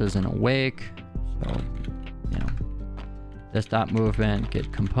references in awake. So, you know, this dot movement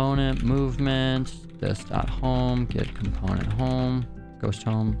get component movement, this dot home get component home, ghost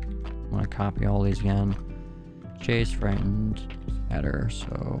home. I'm gonna copy all these again. Chase, frightened, scatter.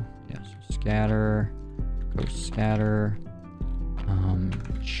 So yeah, so scatter, ghost scatter.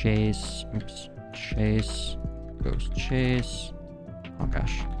 Chase, oops, chase, ghost chase, oh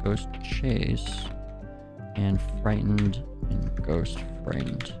gosh, ghost chase, and frightened, and ghost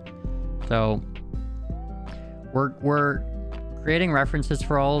frightened. So we're creating references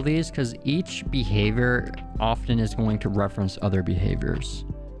for all of these because each behavior often is going to reference other behaviors.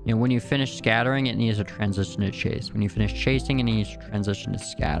 You know, when you finish scattering, it needs to transition to chase. When you finish chasing, it needs to transition to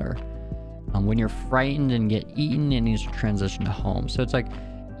scatter. When you're frightened and get eaten, it needs to transition to home. So it's like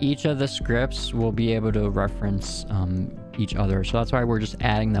each of the scripts will be able to reference each other. So that's why we're just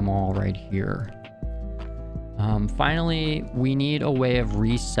adding them all right here. Finally, we need a way of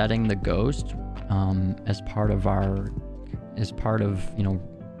resetting the ghost as part of you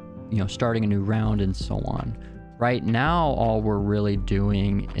know, starting a new round and so on. Right now, all we're really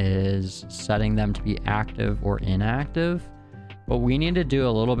doing is setting them to be active or inactive. But we need to do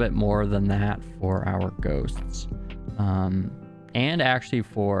a little bit more than that for our ghosts. And actually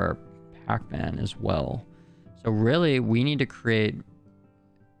for Pac-Man as well. So really, we need to create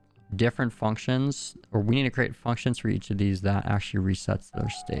different functions, or we need to create functions for each of these that actually resets their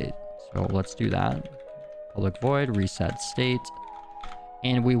state. So let's do that. Public void, reset state.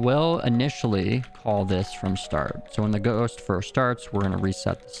 And we will initially call this from start. So when the ghost first starts, we're going to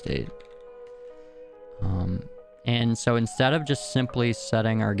reset the state. And so instead of just simply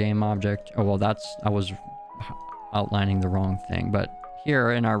setting our game object, oh, well, I was outlining the wrong thing, but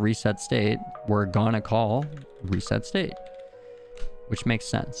here in our reset state, we're gonna call reset state, which makes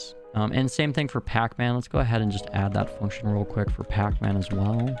sense. And same thing for Pac-Man. Let's go ahead and just add that function real quick for Pac-Man as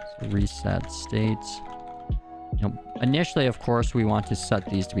well. So reset state. You know, initially, of course, we want to set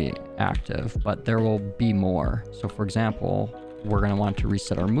these to be active, but there will be more. So for example, we're going to want to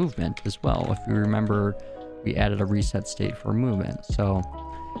reset our movement as well. If you remember, we added a reset state for movement. So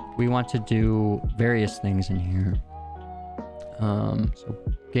we want to do various things in here. So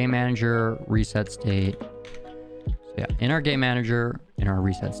game manager, reset state. So yeah, in our game manager, in our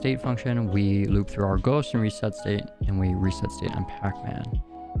reset state function, we loop through our ghost and reset state, and we reset state on Pac-Man.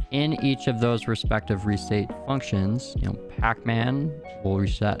 In each of those respective reset functions, you know, Pac-Man will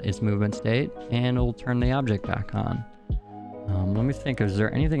reset its movement state and it'll turn the object back on. Let me think, is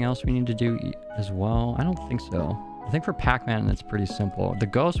there anything else we need to do as well? I don't think so. I think for Pac-Man, it's pretty simple. The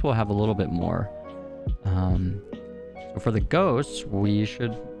ghost will have a little bit more. So for the ghosts, we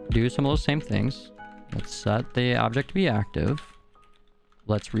should do some of those same things. Let's set the object to be active.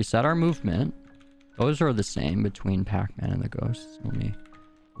 Let's reset our movement. Those are the same between Pac-Man and the ghosts. Let me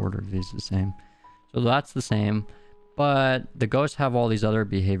order these the same. So that's the same, but the ghosts have all these other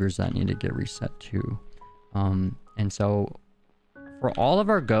behaviors that need to get reset too. And so for all of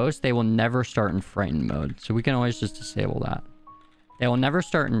our ghosts, they will never start in frightened mode. So we can always just disable that. They will never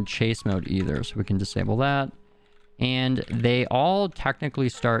start in chase mode either. So we can disable that. And they all technically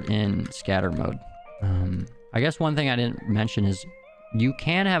start in scatter mode. I guess one thing I didn't mention is you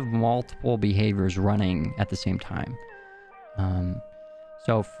can have multiple behaviors running at the same time.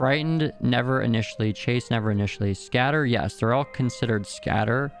 So frightened, never initially. Chase, never initially. Scatter, yes, they're all considered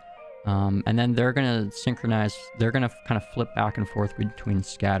scatter. And then they're going to synchronize. They're going to kind of flip back and forth between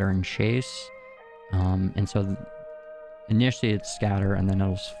scatter and chase. And so initially it's scatter, and then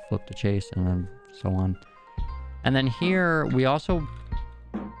it'll flip to chase, and then so on. And then here we also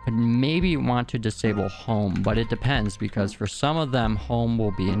maybe want to disable home, but it depends, because for some of them home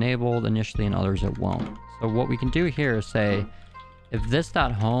will be enabled initially and others it won't. So what we can do here is say, if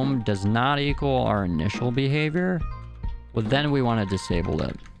this.home does not equal our initial behavior, well then we want to disable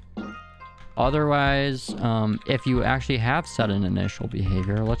it. Otherwise, if you actually have set an initial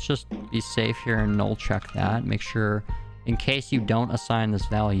behavior, let's just be safe here and null check that. Make sure, in case you don't assign this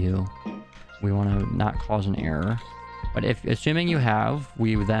value, we want to not cause an error. But if, assuming you have,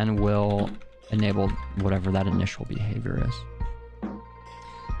 we then will enable whatever that initial behavior is.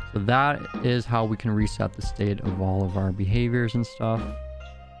 So that is how we can reset the state of all of our behaviors and stuff.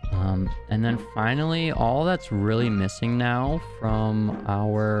 And then finally, all that's really missing now from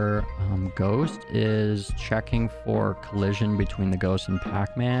our ghost is checking for collision between the ghost and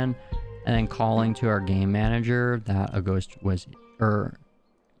Pac-Man, and then calling to our game manager that a ghost was,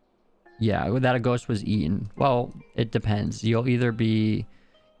 that a ghost was eaten. Well, it depends. You'll either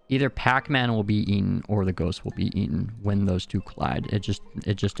Pac-Man will be eaten or the ghost will be eaten when those two collide. It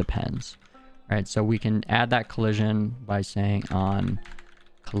just depends. All right, so we can add that collision by saying on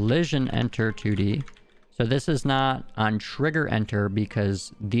collision enter 2D. So this is not on trigger enter,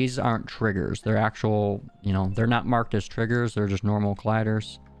 because these aren't triggers. They're actual, they're not marked as triggers. They're just normal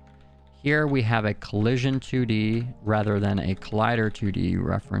colliders. Here we have a collision 2D rather than a collider 2D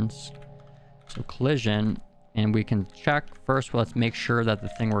reference. So collision, and we can check first. Let's make sure that the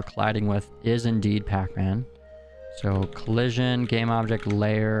thing we're colliding with is indeed Pac-Man. So collision game object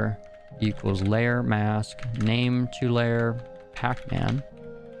layer equals layer mask name to layer Pac-Man.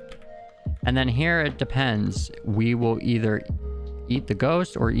 And then here it depends. We will either eat the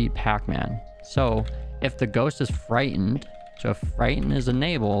ghost or eat Pac-Man. So if the ghost is frightened, so if frighten is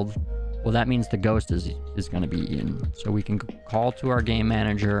enabled, well, that means the ghost is going to be eaten. So we can call to our game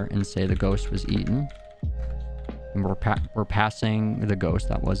manager and say the ghost was eaten. And we're passing the ghost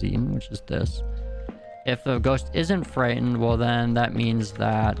that was eaten, which is this. If the ghost isn't frightened, well, then that means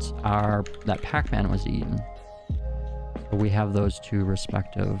that that Pac-Man was eaten. So we have those two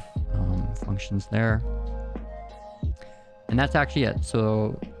respective functions there. And that's actually it.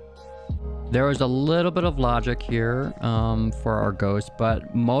 So there was a little bit of logic here for our ghost,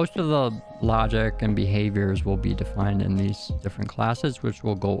 but most of the logic and behaviors will be defined in these different classes, which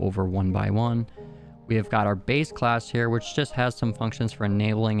we'll go over one by one. We have got our base class here, which just has some functions for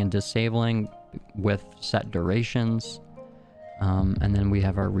enabling and disabling with set durations. And then we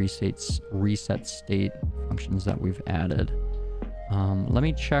have our reset state functions that we've added. Let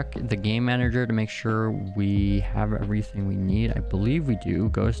me check the game manager to make sure we have everything we need. I believe we do.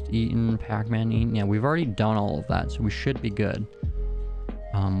 Ghost eaten, Pac-Man eaten. Yeah, we've already done all of that, so we should be good.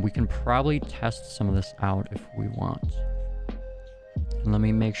 We can probably test some of this out if we want. And let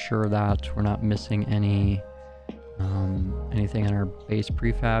me make sure that we're not missing anything in our base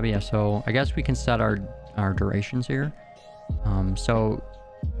prefab. Yeah, so I guess we can set our durations here. So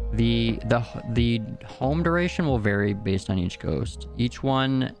the home duration will vary based on each ghost. Each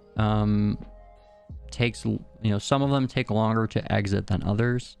one takes, some of them take longer to exit than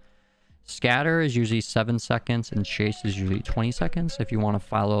others. Scatter is usually 7 seconds and chase is usually 20 seconds if you want to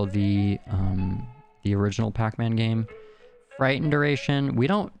follow the original Pac-Man game. Frighten duration, we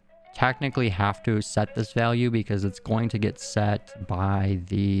don't technically have to set this value because it's going to get set by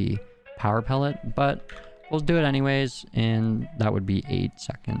the power pellet, but we'll do it anyways, and that would be 8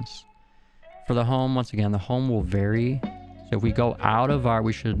 seconds. For the home, once again, the home will vary. So if we go out of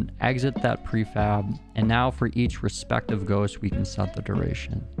we should exit that prefab, and now for each respective ghost, we can set the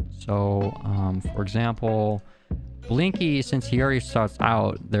duration. So, for example, Blinky, since he already starts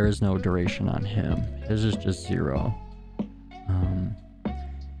out, there is no duration on him. His is just 0.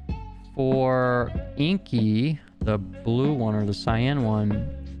 For Inky, the blue one or the cyan one,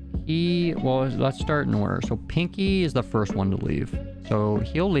 let's start in order. So Pinky is the first one to leave. So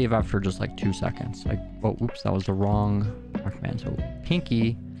he'll leave after just like 2 seconds. Oops, that was the wrong Pac-Man. So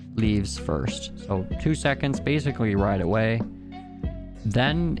Pinky leaves first. So 2 seconds, basically right away.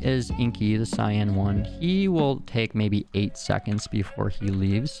 Then is Inky, the cyan one. He will take maybe 8 seconds before he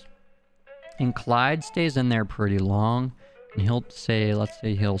leaves. And Clyde stays in there pretty long. And he'll say,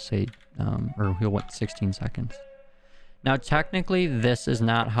 he'll want 16 seconds. Now, technically, this is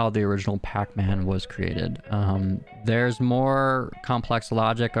not how the original Pac-Man was created. There's more complex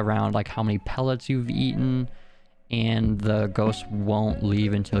logic around like how many pellets you've eaten and the ghost won't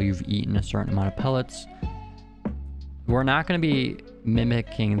leave until you've eaten a certain amount of pellets. We're not going to be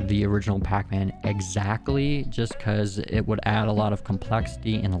mimicking the original Pac-Man exactly, just because it would add a lot of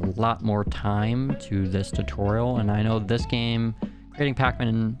complexity and a lot more time to this tutorial. And I know this game, creating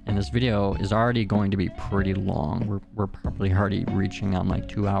Pac-Man in this video, is already going to be pretty long. We're probably already reaching on like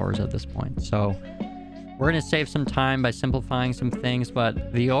 2 hours at this point. So we're going to save some time by simplifying some things,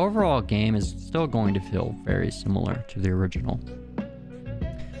 but the overall game is still going to feel very similar to the original.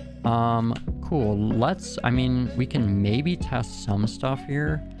 Cool. I mean, we can maybe test some stuff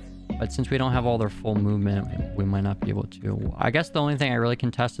here, but since we don't have all their full movement, we might not be able to. I guess the only thing I really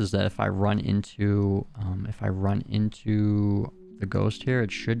can test is that if I run into the ghost here,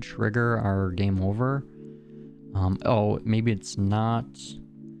 it should trigger our game over. Oh, maybe it's not.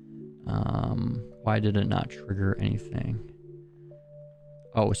 Why did it not trigger anything?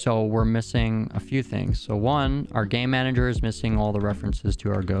 Oh, so we're missing a few things. So one, our game manager is missing all the references to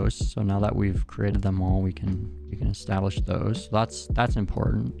our ghosts. So now that we've created them all, we can establish those. So that's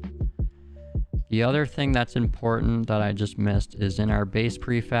important. The other thing that's important that I just missed is in our base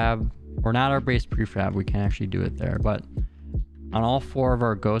prefab, or not our base prefab, we can actually do it there, but on all 4 of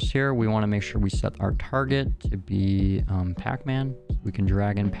our ghosts here, we want to make sure we set our target to be Pac-Man. We can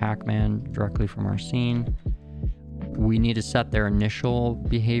drag in Pac-Man directly from our scene. We need to set their initial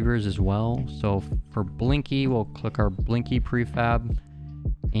behaviors as well. So for Blinky, we'll click our Blinky prefab,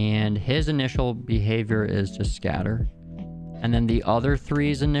 and his initial behavior is to scatter. And then the other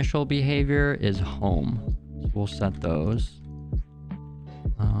 3's initial behavior is home. So we'll set those.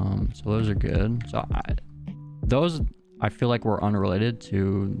 So those are good. So I feel like we're unrelated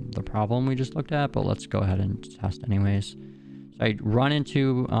to the problem we just looked at, but let's go ahead and test anyways. So I run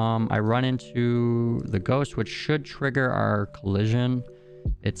into the ghost, which should trigger our collision.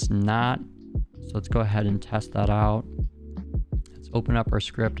 It's not, so let's go ahead and test that out. Let's open up our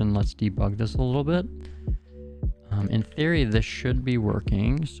script and let's debug this a little bit. In theory, this should be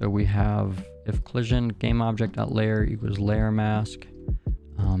working. So we have if collision game object.layer equals layer mask.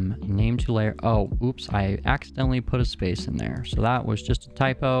 Name to layer. Oh, oops, I accidentally put a space in there. So that was just a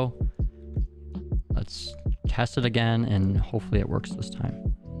typo. Let's test it again and hopefully it works this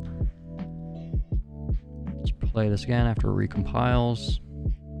time. Let's play this again after it recompiles.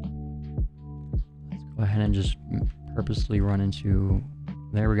 Let's go ahead and just purposely run into,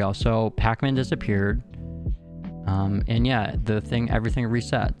 there we go. So Pac-Man disappeared. And yeah, everything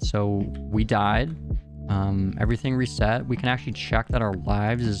reset. So we died. Everything reset. We can actually check that our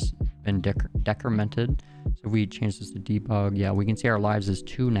lives has been decremented. So if we change this to debug, yeah, we can see our lives is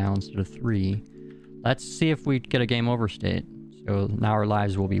 2 now instead of 3. Let's see if we get a game over state. So now our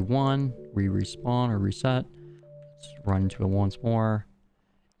lives will be 1. We respawn or reset. Let's run into it once more.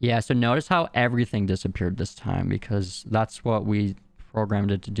 Yeah, so notice how everything disappeared this time, because that's what we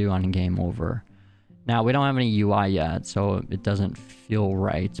programmed it to do on game over. Now, we don't have any UI yet, so it doesn't feel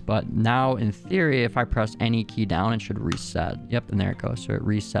right. But now, in theory, if I press any key down, it should reset. Yep, and there it goes. So it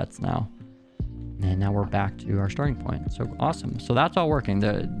resets now. And now we're back to our starting point. So awesome. So that's all working.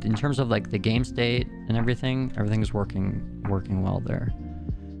 In terms of like the game state and everything's working well there.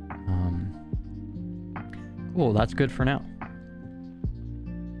 Cool, that's good for now.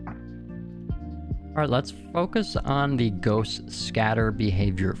 All right, let's focus on the ghost scatter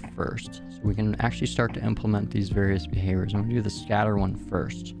behavior first. So we can actually start to implement these various behaviors. I'm gonna do the scatter one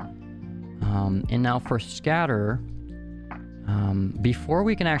first. And now for scatter, before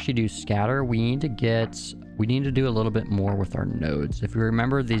we can actually do scatter, we need to do a little bit more with our nodes. If you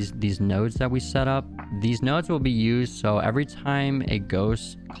remember these nodes that we set up, these nodes will be used so every time a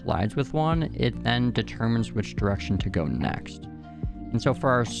ghost collides with one, it then determines which direction to go next. And so for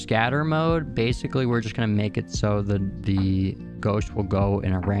our scatter mode, basically we're just going to make it so the ghost will go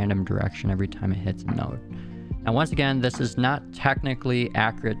in a random direction every time it hits a node. Now once again, this is not technically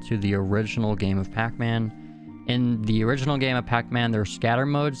accurate to the original game of Pac-Man. In the original game of Pac-Man, there are scatter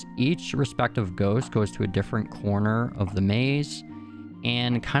modes. Each respective ghost goes to a different corner of the maze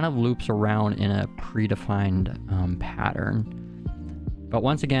and kind of loops around in a predefined pattern. But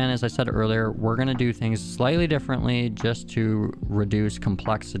once again, as I said earlier, we're going to do things slightly differently just to reduce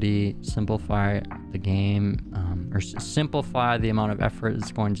complexity, simplify the game, or simplify the amount of effort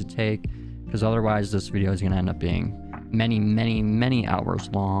it's going to take, because otherwise this video is going to end up being many hours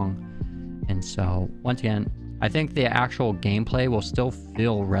long. And so once again, I think the actual gameplay will still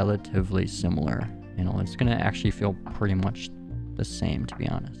feel relatively similar. You know, it's going to actually feel pretty much the same, to be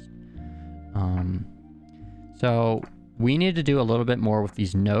honest. So we need to do a little bit more with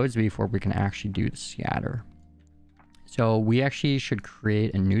these nodes before we can actually do the scatter. So we actually should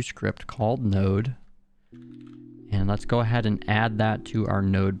create a new script called node. And let's go ahead and add that to our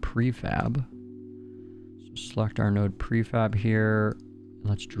node prefab. So select our node prefab here.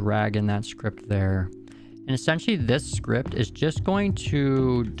 Let's drag in that script there. And essentially this script is just going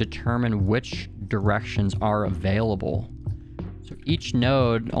to determine which directions are available. So each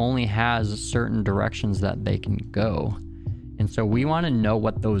node only has certain directions that they can go. And so we want to know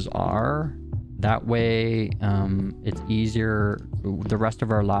what those are. That way it's easier. The rest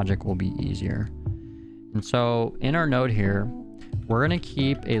of our logic will be easier. And so in our node here, we're going to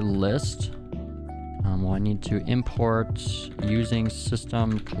keep a list. Well, I need to import using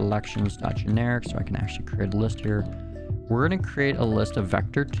system collections.generic so I can actually create a list here. We're going to create a list of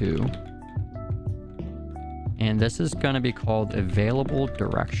vector2. And this is going to be called available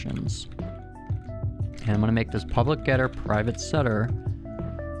directions. And I'm going to make this public getter, private setter.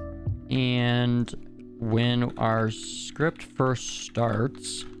 And when our script first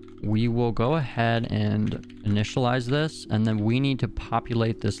starts, we will go ahead and initialize this, and then we need to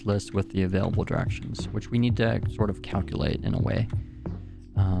populate this list with the available directions, which we need to sort of calculate in a way.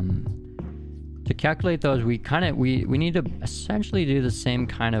 To calculate those, we need to essentially do the same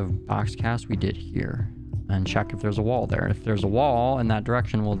kind of box cast we did here and check if there's a wall there. If there's a wall in that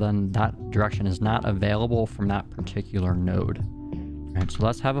direction, well then that direction is not available from that particular node. All right, so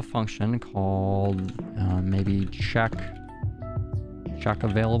let's have a function called maybe check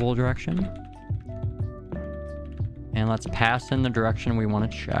available direction. And let's pass in the direction we want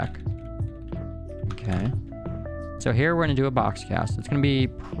to check. Okay. So here we're going to do a box cast. It's going to be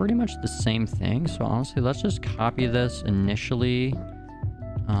pretty much the same thing. So honestly, let's just copy this initially.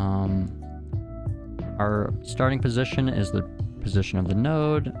 Our starting position is the position of the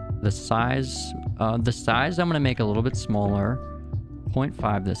node. The size I'm going to make a little bit smaller.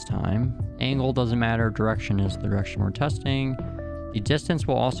 0.5 this time. Angle doesn't matter. Direction is the direction we're testing. The distance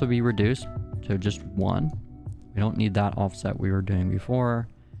will also be reduced to just 1. We don't need that offset we were doing before.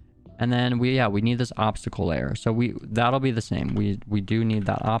 And then we need this obstacle layer. So that'll be the same. We do need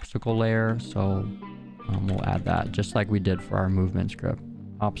that obstacle layer. So we'll add that just like we did for our movement script.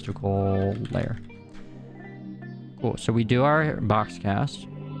 Obstacle layer. Cool. So we do our box cast,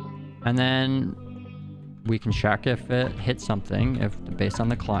 and then we can check if it hit something based on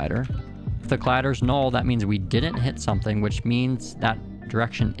the collider. If the collider's null, that means we didn't hit something, which means that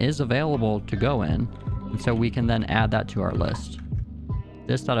direction is available to go in. And so we can then add that to our list.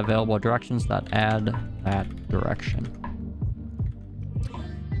 This.available directions.add that direction.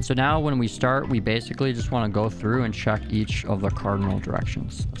 And so now when we start, we basically just want to go through and check each of the cardinal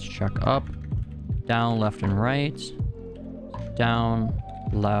directions. Let's check up, down, left, and right. Down,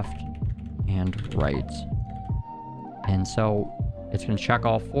 left, and right. And so it's going to check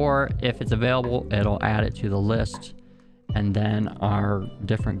all 4. If it's available, it'll add it to the list. And then our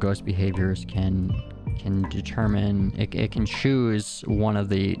different ghost behaviors can determine, it can choose one of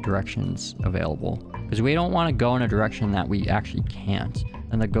the directions available. Because we don't want to go in a direction that we actually can't.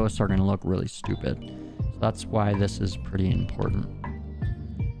 And the ghosts are going to look really stupid. So that's why this is pretty important.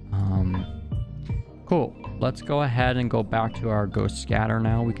 Cool. Let's go ahead and go back to our ghost scatter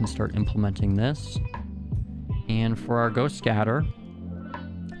now. We can start implementing this. And for our ghost scatter,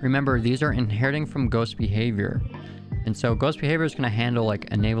 remember, these are inheriting from ghost behavior. And so ghost behavior is going to handle like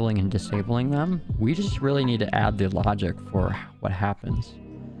enabling and disabling them. We just really need to add the logic for what happens.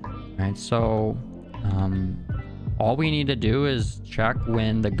 All right, so all we need to do is check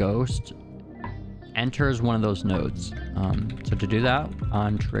when the ghost enters one of those nodes. So to do that,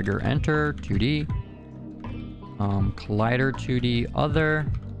 on trigger enter 2D, collider 2D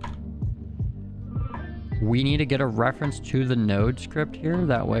other. We need to get a reference to the node script here.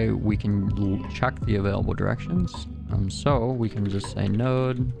 That way we can check the available directions. So we can just say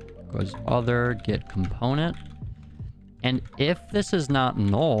node goes other get component. And if this is not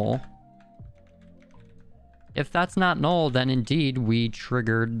null, if that's not null, then indeed we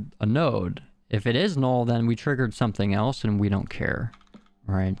triggered a node. If it is null, then we triggered something else and we don't care.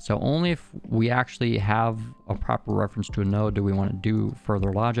 All right. So only if we actually have a proper reference to a node do we want to do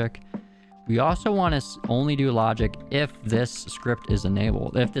further logic. We also want to only do logic if this script is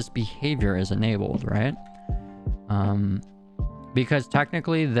enabled, if this behavior is enabled, right? Because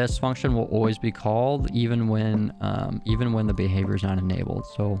technically this function will always be called even when the behavior is not enabled.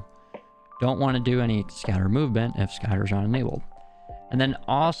 So don't want to do any scatter movement if scatter is not enabled. And then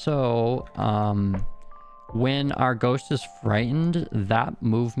also, when our ghost is frightened, that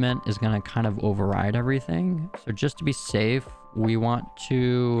movement is going to kind of override everything. So just to be safe, we want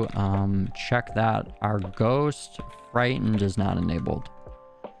to check that our ghost frightened is not enabled.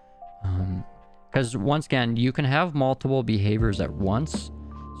 Because once again, you can have multiple behaviors at once.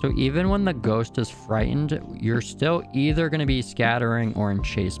 So even when the ghost is frightened, you're still either going to be scattering or in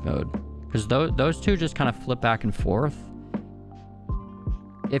chase mode, because those two just kind of flip back and forth.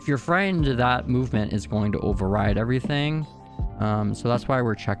 If you're frightened, that movement is going to override everything. So that's why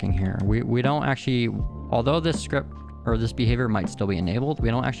we're checking here. We don't actually, although this script or this behavior might still be enabled, we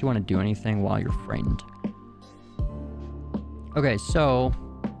don't actually want to do anything while you're frightened. Okay, so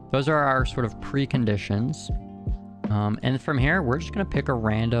those are our sort of preconditions. And from here, we're just going to pick a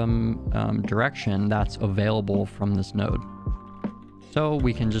random direction that's available from this node. So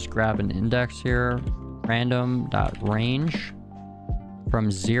we can just grab an index here, random.range from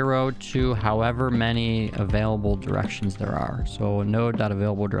 0 to however many available directions there are. So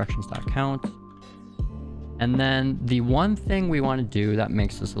node.available.directions.count. And then the one thing we want to do that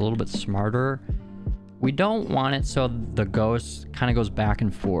makes this a little bit smarter, we don't want it so the ghost kind of goes back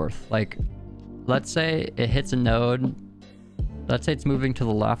and forth. Like, let's say it hits a node. Let's say it's moving to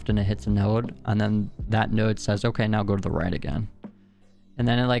the left and it hits a node, and then that node says, okay, now go to the right again. And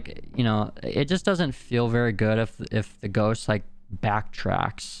then it, like, you know, it just doesn't feel very good if the ghost like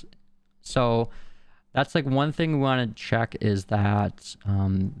backtracks. So that's like one thing we want to check, is that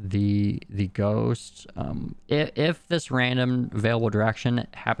the ghost, if this random available direction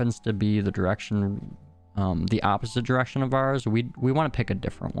happens to be the direction, the opposite direction of ours, we want to pick a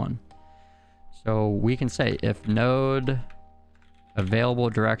different one. So we can say if node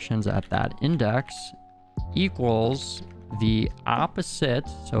available directions at that index equals the opposite,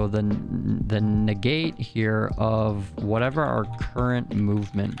 so the negate here of whatever our current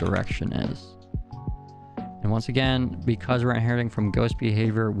movement direction is. And once again, because we're inheriting from ghost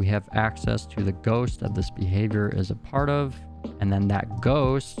behavior, we have access to the ghost that this behavior is a part of, and then that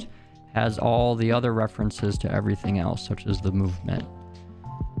ghost has all the other references to everything else, such as the movement.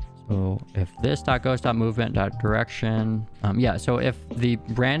 So if this.ghost.movement.direction, yeah, so if the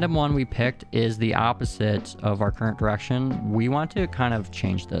random one we picked is the opposite of our current direction, we want to kind of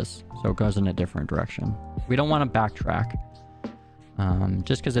change this so it goes in a different direction. We don't want to backtrack,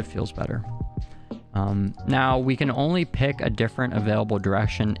 just because it feels better. Now we can only pick a different available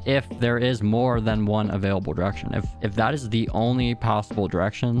direction if there is more than one available direction. If that is the only possible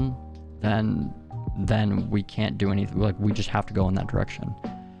direction, then we can't do anything. Like, we just have to go in that direction.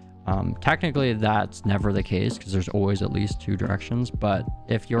 Technically that's never the case, because there's always at least two directions, but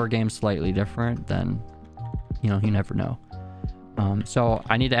if your game's slightly different, then you know, you never know. So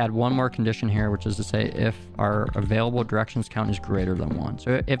I need to add one more condition here, which is to say if our available directions count is greater than 1.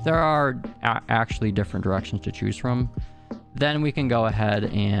 So if there are actually different directions to choose from, then we can go ahead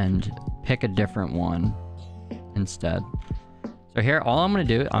and pick a different one instead. So here, all I'm going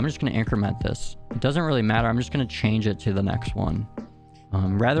to do, I'm just going to increment this. It doesn't really matter. I'm just going to change it to the next one.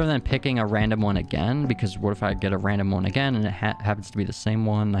 Rather than picking a random one again, because what if I get a random one again and it happens to be the same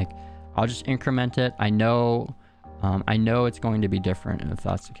one? Like, I'll just increment it. I know it's going to be different if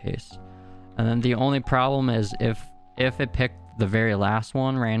that's the case. And then the only problem is if it picked the very last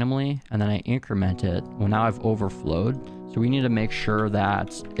one randomly and then I increment it, well, now I've overflowed. So we need to make sure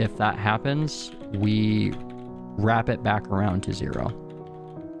that if that happens, we wrap it back around to 0.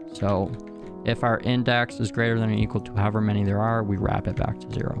 So if our index is greater than or equal to however many there are, we wrap it back to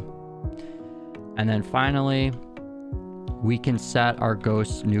 0. And then finally, we can set our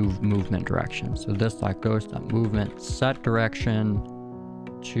ghost's new movement direction. So this.ghost.movement set direction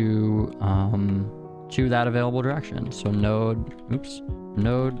to that available direction. So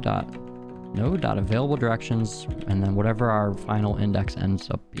node.available directions, and then whatever our final index ends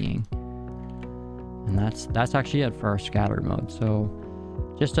up being. And that's actually it for our scatter mode. So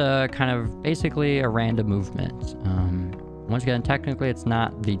just a kind of basically a random movement. Once again, technically it's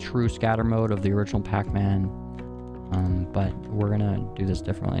not the true scatter mode of the original Pac-Man, but we're gonna do this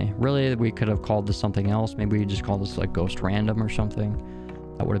differently. Really, we could have called this something else. Maybe we just call this like ghost random or something.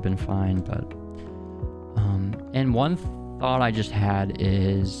 That would have been fine. But and one thought I just had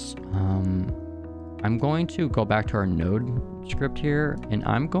is I'm going to go back to our node script here, and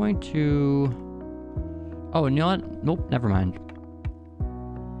I'm going to, oh, you know what? Nope, never mind.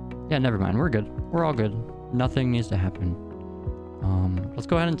 Yeah, never mind. We're good. We're all good. Nothing needs to happen. Let's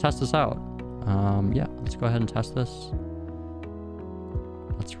go ahead and test this out. Yeah, let's go ahead and test this.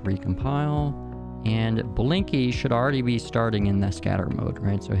 Let's recompile. And Blinky should already be starting in the scatter mode,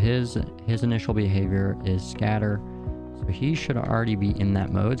 right? So his initial behavior is scatter. So he should already be in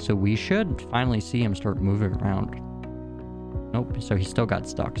that mode. So we should finally see him start moving around. Nope, so he still got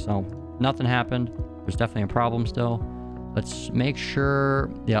stuck. So nothing happened. There's definitely a problem still. Let's make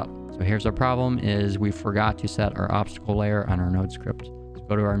sure, yeah. So here's our problem is we forgot to set our obstacle layer on our node script. Let's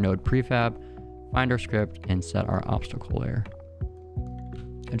go to our node prefab, find our script, and set our obstacle layer.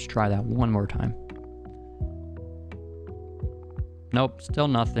 Let's try that one more time. Nope, still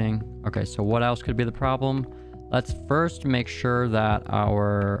nothing. Okay, so what else could be the problem? Let's first make sure that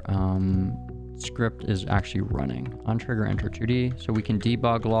our script is actually running. On trigger enter 2D, so we can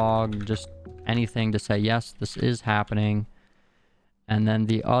debug log, just anything to say, yes, this is happening. And then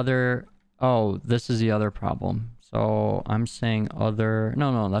the other, oh, this is the other problem. So I'm saying other,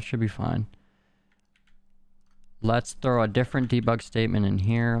 no, that should be fine. Let's throw a different debug statement in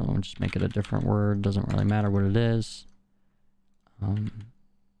here. We'll just make it a different word. Doesn't really matter what it is.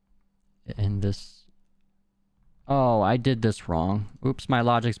 And this, oh, I did this wrong. Oops, my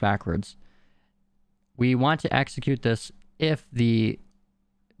logic's backwards. We want to execute this if the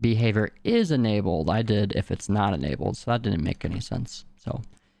behavior is enabled. I did if it's not enabled, so that didn't make any sense. So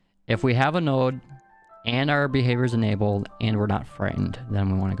if we have a node and our behavior is enabled and we're not frightened,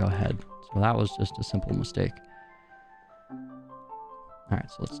 then we want to go ahead. So that was just a simple mistake. All right,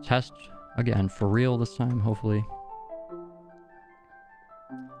 so let's test again for real this time, hopefully.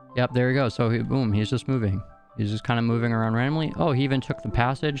 Yep, there we go. So boom, he's just moving. He's just kind of moving around randomly. Oh, he even took the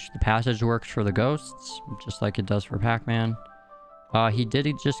passage. The passage works for the ghosts, just like it does for Pac-Man. He did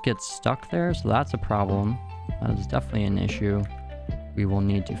just get stuck there, so that's a problem. That is definitely an issue we will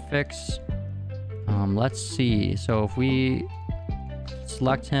need to fix. Let's see. So if we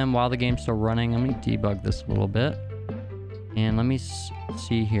select him while the game's still running, let me debug this a little bit. And let me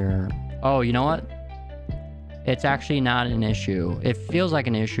see here. Oh, you know what? It's actually not an issue. It feels like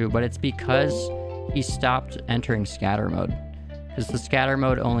an issue, but it's because he stopped entering scatter mode. Because the scatter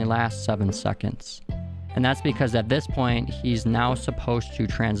mode only lasts 7 seconds. And that's because at this point, he's now supposed to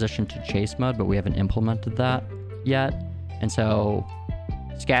transition to chase mode, but we haven't implemented that yet. And so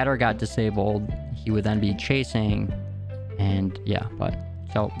scatter got disabled. He would then be chasing. And yeah, but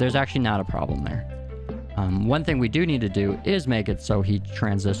so there's actually not a problem there. One thing we do need to do is make it so he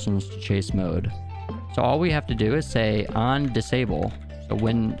transitions to chase mode. So all we have to do is say on disable. So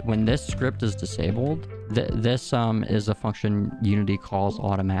when this script is disabled, this is a function Unity calls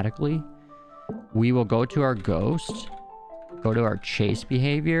automatically. We will go to our ghost, go to our chase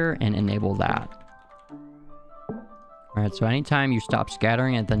behavior, and enable that. All right, so anytime you stop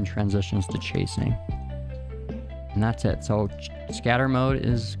scattering, it then transitions to chasing. And that's it. So scatter mode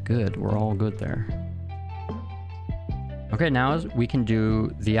is good. We're all good there. Okay, now we can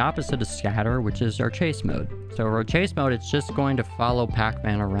do the opposite of scatter, which is our chase mode. So our chase mode, it's just going to follow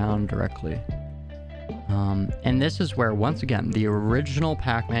Pac-Man around directly. And this is where, once again, the original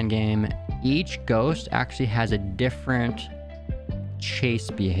Pac-Man game, each ghost actually has a different chase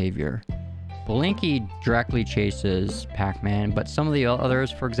behavior. Blinky directly chases Pac-Man, but some of the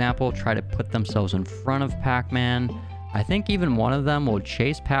others, for example, try to put themselves in front of Pac-Man. I think even one of them will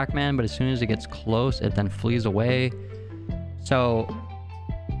chase Pac-Man, but as soon as it gets close, it then flees away. So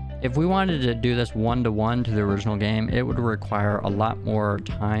if we wanted to do this one-to-one to the original game, it would require a lot more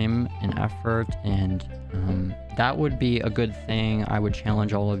time and effort, and that would be a good thing I would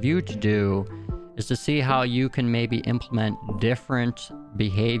challenge all of you to do, is to see how you can maybe implement different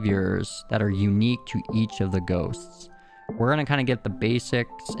behaviors that are unique to each of the ghosts. We're going to kind of get the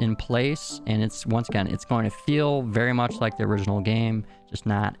basics in place, and it's, once again, it's going to feel very much like the original game, just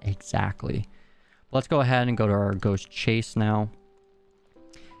not exactly. Let's go ahead and go to our ghost chase now.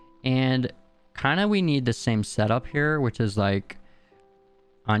 And kind of we need the same setup here, which is like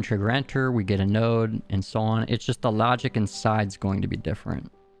on trigger enter, we get a node and so on. It's just the logic inside is going to be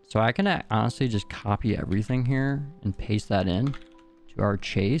different. So I can honestly just copy everything here and paste that in to our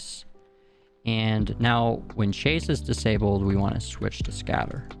chase. And now when chase is disabled, we want to switch to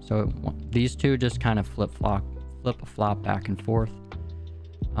scatter. So these two just kind of flip-flop back and forth.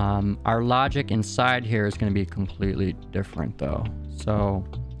 Our logic inside here is going to be completely different though. So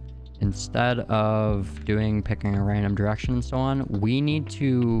instead of picking a random direction and so on, we need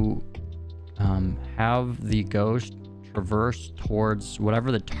to have the ghost traverse towards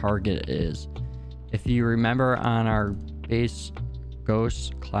whatever the target is. If you remember, on our base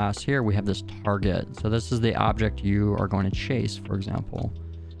ghost class here, we have this target. So this is the object you are going to chase, for example,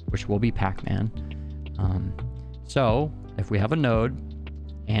 which will be Pac-Man. So if we have a node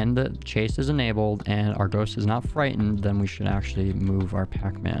and the chase is enabled and our ghost is not frightened, then we should actually move our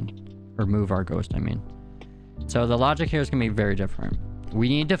Pac-Man, or move our ghost, I mean. So the logic here is going to be very different. We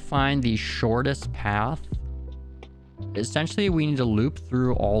need to find the shortest path. Essentially, we need to loop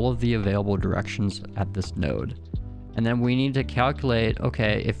through all of the available directions at this node. And then we need to calculate,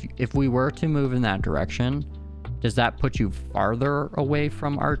 okay, if we were to move in that direction, does that put you farther away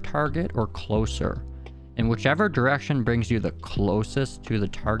from our target or closer? And whichever direction brings you the closest to the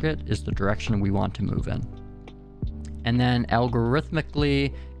target is the direction we want to move in. And then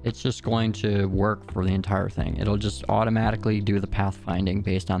algorithmically, it's just going to work for the entire thing. It'll just automatically do the path finding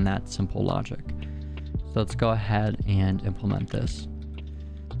based on that simple logic. So let's go ahead and implement this.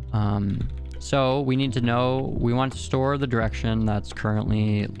 So we need to know, we want to store the direction that's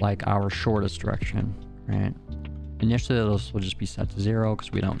currently like our shortest direction, right? Initially, this will just be set to 0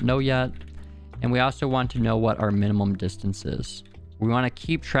 because we don't know yet. And we also want to know what our minimum distance is. We want to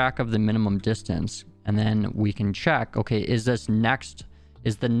keep track of the minimum distance, and then we can check, okay, is the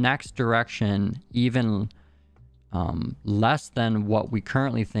next direction even less than what we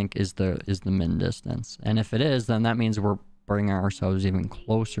currently think is the min distance? And if it is, then that means we're bringing ourselves even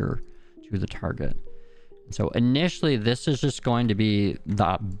closer to the target. So initially, this is just going to be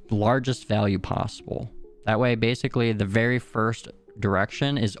the largest value possible. That way, basically, the very first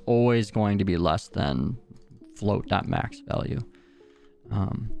direction is always going to be less than float.max value.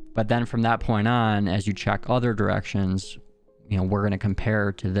 But then from that point on, as you check other directions, you know, we're going to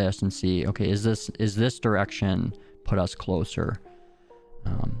compare to this and see, okay, is this direction put us closer?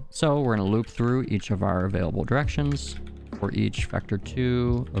 So we're going to loop through each of our available directions. For each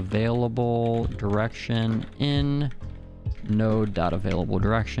vector2 available direction in node.available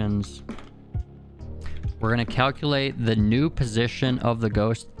directions. We're going to calculate the new position of the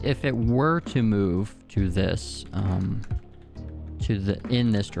ghost if it were to move to this,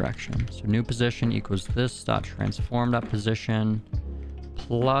 in this direction. So new position equals this dot transform dot position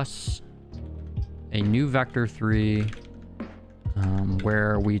plus a new vector3,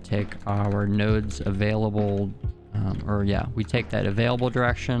 where we take our nodes available, we take that available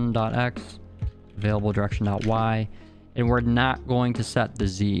direction dot x, available direction dot y, and we're not going to set the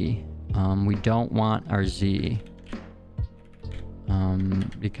z. We don't want our z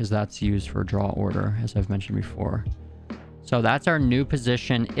because that's used for draw order, as I've mentioned before. So that's our new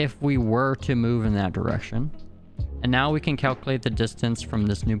position if we were to move in that direction. And now we can calculate the distance from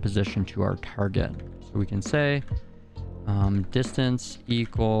this new position to our target. So we can say distance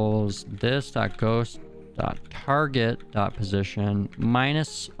equals this dot ghost dot target dot position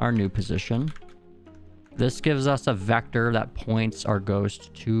minus our new position. This gives us a vector that points our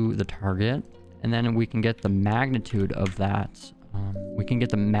ghost to the target, and then we can get the magnitude of that. We can get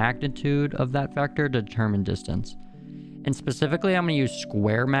the magnitude of that vector to determine distance. And specifically, I'm going to use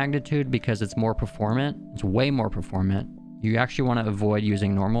square magnitude because it's more performant. It's way more performant. You actually want to avoid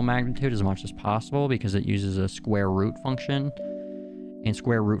using normal magnitude as much as possible because it uses a square root function, and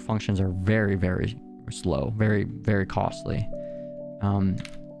square root functions are very, very slow, very, very costly.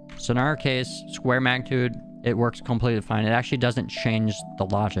 So in our case, square magnitude, it works completely fine. It actually doesn't change the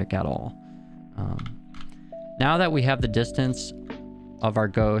logic at all. Now that we have the distance of our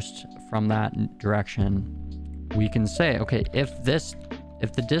ghost from that direction, we can say, okay, if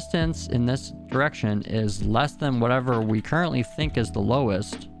the distance in this direction is less than whatever we currently think is the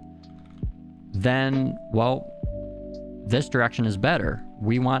lowest, then, well, this direction is better.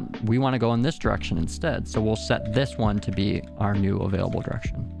 We want to go in this direction instead. So we'll set this one to be our new available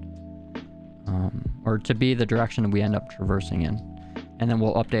direction. Or to be the direction we end up traversing in. And then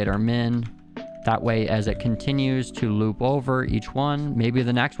we'll update our min. That way, as it continues to loop over each one, maybe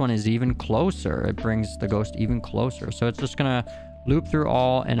the next one is even closer. It brings the ghost even closer. So it's just going to loop through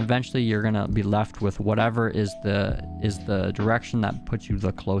all, and eventually you're going to be left with whatever is the direction that puts you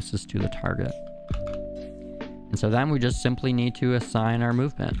the closest to the target. And so then we just simply need to assign our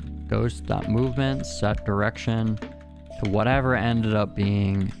movement. Ghost.movement set direction to whatever ended up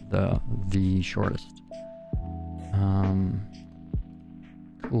being the shortest.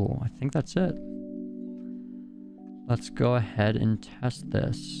 Cool, I think that's it. Let's go ahead and test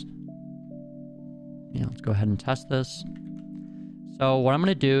this. Yeah, let's go ahead and test this. So what I'm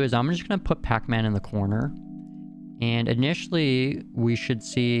going to do is I'm just going to put Pac-Man in the corner. And initially, we should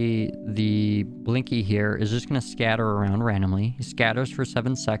see the Blinky here is just going to scatter around randomly. He scatters for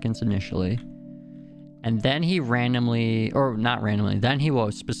 7 seconds initially. And then he randomly, or not randomly, then he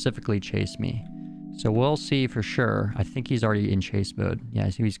will specifically chase me. So we'll see for sure. I think he's already in chase mode. Yeah,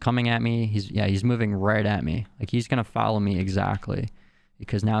 so he's coming at me. He's moving right at me. Like, he's going to follow me exactly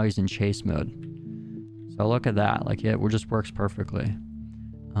because now he's in chase mode. So look at that. Like, it just works perfectly.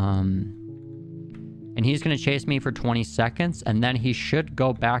 And he's going to chase me for 20 seconds, and then he should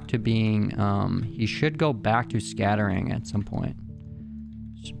go back to being, he should go back to scattering at some point.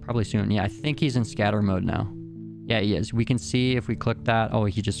 Probably soon. Yeah, I think he's in scatter mode now. Yeah, he is. We can see if we click that. Oh,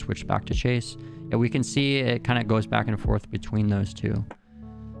 he just switched back to chase. Yeah, we can see it kind of goes back and forth between those two.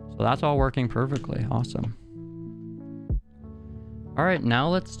 So that's all working perfectly. Awesome. All right, now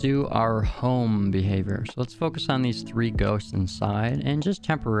let's do our home behavior. So let's focus on these 3 ghosts inside, and just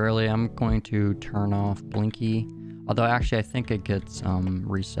temporarily, I'm going to turn off Blinky. Although actually I think it gets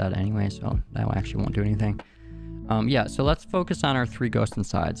reset anyway, so that actually won't do anything. Yeah, so let's focus on our 3 ghosts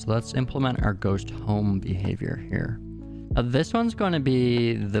inside. So let's implement our ghost home behavior here. Now this one's going to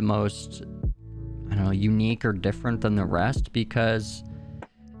be the most, I don't know, unique or different than the rest because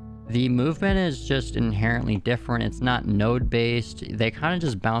the movement is just inherently different. It's not node based. They kind of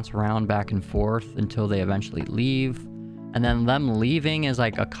just bounce around back and forth until they eventually leave. And then them leaving is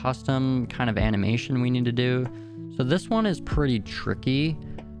like a custom kind of animation we need to do. So this one is pretty tricky,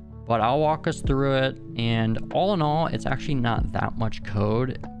 but I'll walk us through it. And all in all, it's actually not that much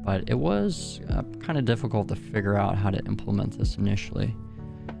code, but it was kind of difficult to figure out how to implement this initially.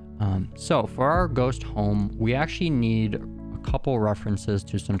 So for our ghost home, we actually need a couple references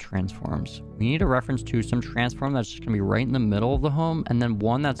to some transforms. We need a reference to some transform that's just gonna be right in the middle of the home, and then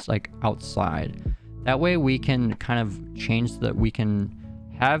one that's like outside. That way we can kind of change that. We can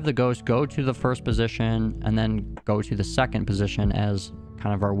have the ghost go to the first position and then go to the second position as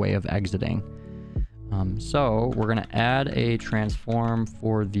kind of our way of exiting. So we're going to add a transform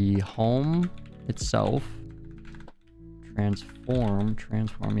for the home itself. Transform,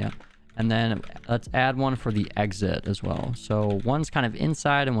 yeah. And then let's add one for the exit as well. So one's kind of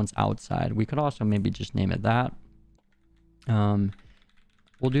inside and one's outside. We could also maybe just name it that.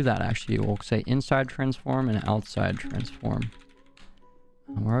 We'll do that actually. We'll say inside transform and outside transform.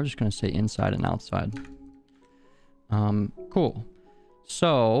 We're just going to say inside and outside. Cool.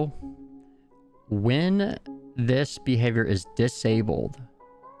 So when this behavior is disabled,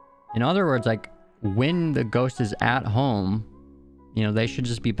 in other words, like when the ghost is at home, you know, they should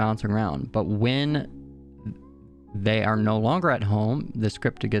just be bouncing around. But when they are no longer at home, the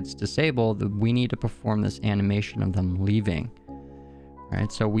script gets disabled, we need to perform this animation of them leaving. Right,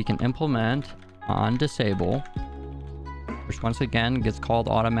 so we can implement on disable, which once again gets called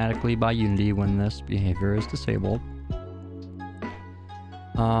automatically by Unity when this behavior is disabled.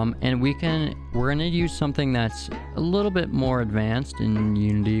 And we're going to use something that's a little bit more advanced in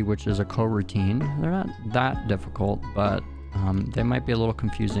Unity, which is a coroutine. They're not that difficult, but they might be a little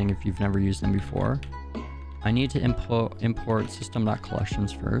confusing if you've never used them before. I need to import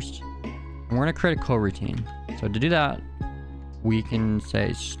system.collections first. And we're going to create a coroutine. So to do that, we can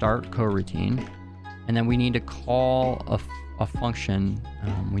say start coroutine, and then we need to call a function.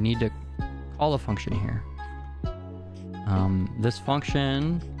 We need to call a function here. This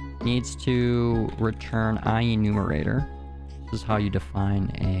function needs to return iEnumerator. This is how you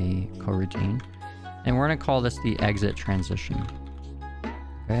define a coroutine. And we're going to call this the exit transition.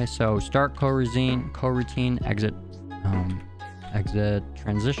 Okay, so start coroutine exit exit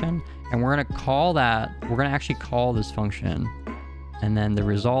transition, and we're going to call that. We're going to actually call this function. And then the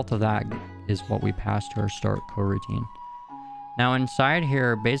result of that is what we pass to our start coroutine. Now inside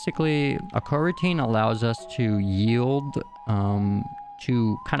here, basically a coroutine allows us to yield,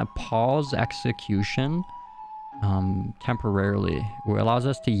 to kind of pause execution temporarily. It allows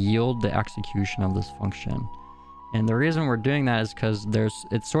us to yield the execution of this function. And the reason we're doing that is because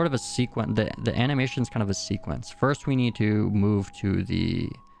it's sort of a sequence. The animation is kind of a sequence. First, we need to move to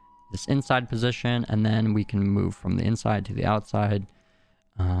this inside position, and then we can move from the inside to the outside.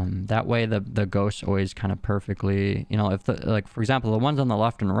 That way the ghosts always kind of perfectly, you know, if like for example the ones on the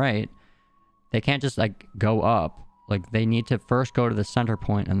left and right, they can't just like go up. Like they need to first go to the center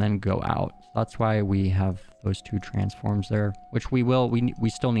point and then go out. So that's why we have those 2 transforms there, which we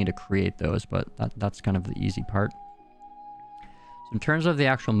still need to create those, but that's kind of the easy part. So in terms of the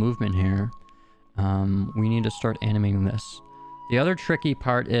actual movement here, we need to start animating this. The other tricky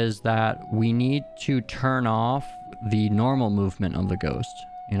part is that we need to turn off the normal movement of the ghost.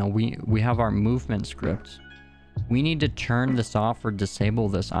 You know, we have our movement script. We need to turn this off or disable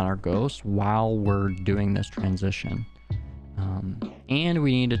this on our ghost while we're doing this transition. And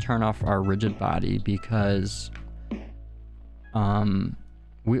we need to turn off our rigid body because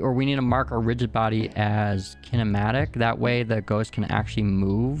we need to mark our rigid body as kinematic. That way the ghost can actually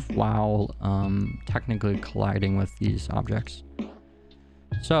move while technically colliding with these objects.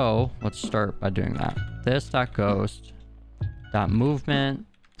 So let's start by doing that. This.ghost.movement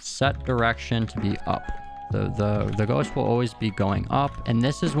set direction to be up. The ghost will always be going up, and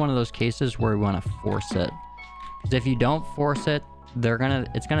this is one of those cases where we want to force it. Because if you don't force it,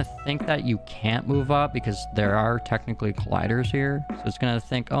 it's gonna think that you can't move up because there are technically colliders here. So it's gonna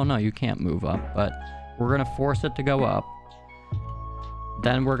think, oh no, you can't move up, but we're gonna force it to go up.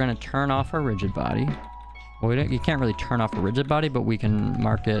 Then we're gonna turn off our rigid body. Well, you can't really turn off a rigid body, but we can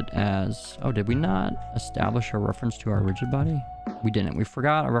mark it as... Oh, did we not establish a reference to our rigid body? We didn't. We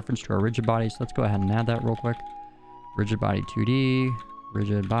forgot a reference to our rigid body, so let's go ahead and add that real quick. Rigid body 2D,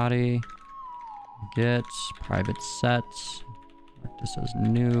 rigid body, Get private set. Mark this as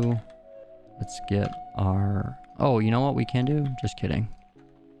new. Let's get our... Oh, you know what we can do? Just kidding.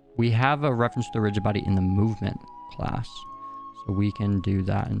 We have a reference to the rigid body in the movement class. So we can do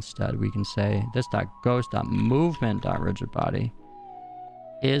that instead. We can say this.ghost.movement.rigid body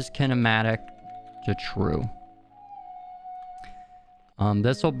is kinematic to true.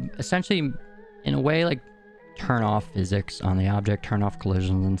 This will essentially, in a way, like turn off physics on the object, turn off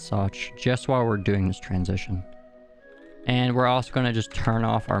collisions and such, just while we're doing this transition. And we're also going to just turn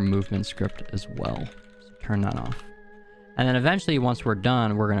off our movement script as well. So turn that off. And then eventually, once we're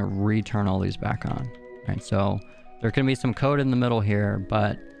done, we're going to return all these back on. Right? So there can be some code in the middle here,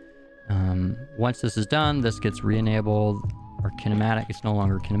 but once this is done, this gets re-enabled. Our kinematic, it's no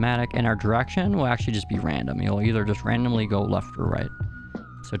longer kinematic, and our direction will actually just be random. You'll either just randomly go left or right.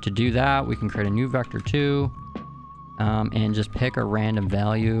 So to do that, we can create a new vector 2 and just pick a random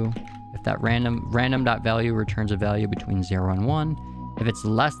value. If that random.value returns a value between 0 and 1, if it's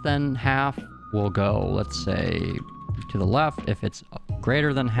less than half, we'll go, let's say, to the left. If it's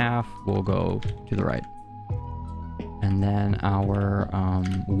greater than half, we'll go to the right. And then our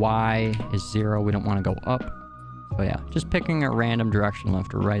y is 0. We don't want to go up. So yeah, just picking a random direction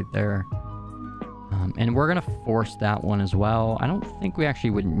left or right there. And we're going to force that one as well. I don't think we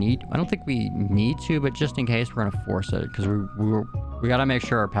actually would need... I don't think we need to, but just in case, we're going to force it. Because we got to make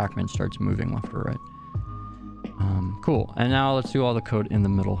sure our Pac-Man starts moving left or right. Cool. And now let's do all the code in the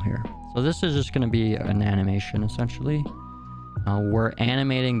middle here. So this is just going to be an animation, essentially. We're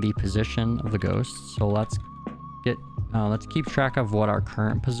animating the position of the ghost. So let's keep track of what our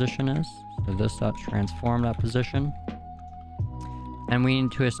current position is. So this.transform.position. And we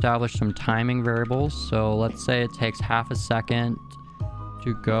need to establish some timing variables. So let's say it takes half a second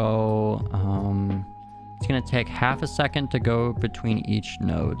to go, it's going to take half a second to go between each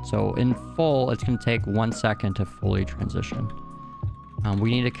node. So in full, it's going to take 1 second to fully transition.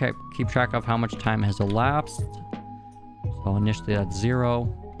 We need to keep track of how much time has elapsed. So initially that's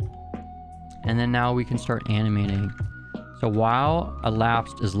 0. And then now we can start animating. So while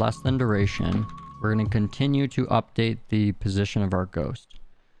elapsed is less than duration, we're going to continue to update the position of our ghost.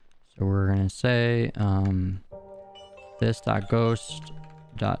 So we're going to say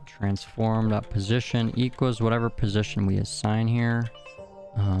this.ghost.transform.position equals whatever position we assign here.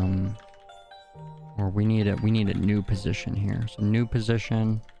 Or we need a new position here. So new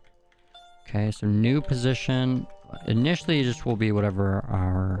position. Okay, so new position initially just will be whatever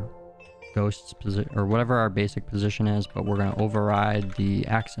our ghost's position or whatever our basic position is, but we're going to override the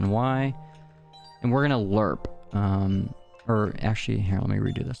X and Y. And we're gonna lerp, or actually, here, let me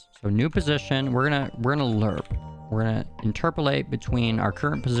redo this. So new position, we're gonna lerp. We're gonna interpolate between our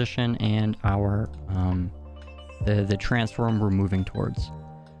current position and our the transform we're moving towards.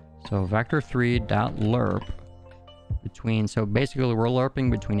 So vector3.lerp between. So basically, we're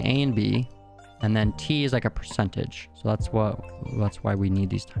lerping between A and B, and then T is like a percentage. So that's why we need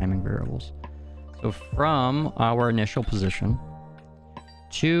these timing variables. So from our initial position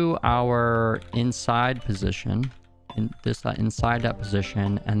to our inside position, inside that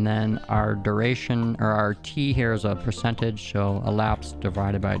position, and then our duration, or our T here is a percentage, so elapsed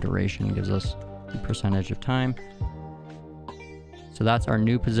divided by duration gives us the percentage of time. So that's our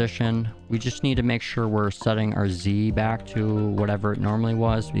new position. We just need to make sure we're setting our Z back to whatever it normally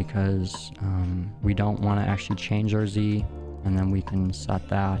was, because we don't want to actually change our Z, and then we can set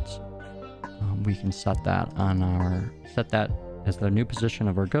that. Set that as the new position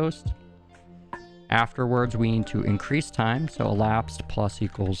of our ghost. Afterwards, we need to increase time, so elapsed plus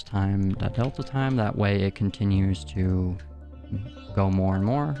equals time.delta time. That way it continues to go more and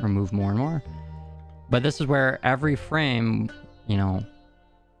more, or move more and more. But this is where every frame, you know,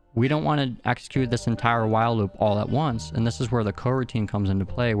 we don't want to execute this entire while loop all at once. And this is where the coroutine comes into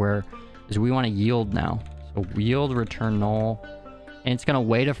play, where is we want to yield now. So yield return null, and it's going to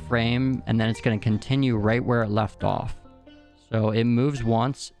wait a frame, and then it's going to continue right where it left off. So it moves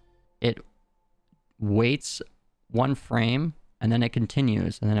once, it waits 1 frame, and then it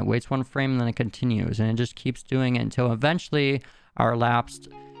continues, and then it waits 1 frame, and then it continues, and it just keeps doing it until eventually our elapsed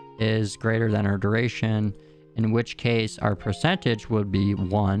is greater than our duration, in which case our percentage would be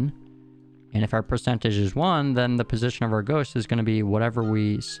 1. And if our percentage is 1, then the position of our ghost is going to be whatever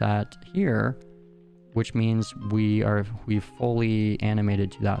we set here, which means we've fully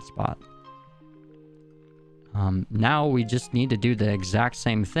animated to that spot. Now we just need to do the exact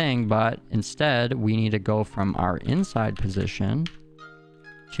same thing, but instead we need to go from our inside position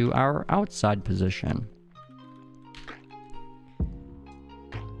to our outside position.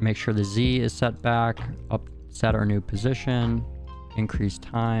 Make sure the Z is set back, set our new position, increase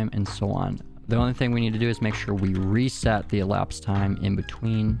time, and so on. the only thing we need to do is make sure we reset the elapsed time in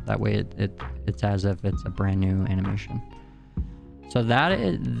between. That way it's as if it's a brand new animation. So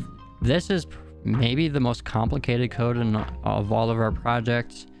this is maybe the most complicated code of all of our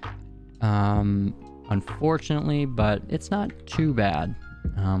projects, unfortunately, but it's not too bad.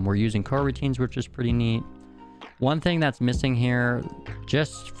 We're using coroutines, which is pretty neat. One thing that's missing here,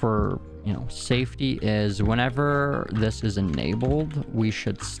 just for safety, is whenever this is enabled, we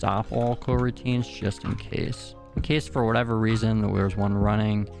should stop all coroutines just in case. In case for whatever reason there's one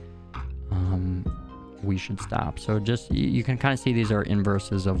running, we should stop. So just you can kind of see these are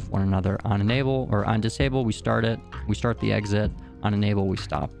inverses of one another. On enable or on disable, we start it. We start the exit. On enable, we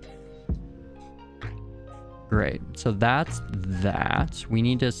stop. Great. So that's that. We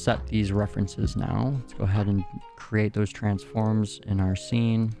need to set these references now. Let's go ahead and create those transforms in our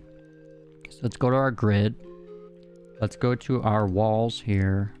scene. So let's go to our grid. Let's go to our walls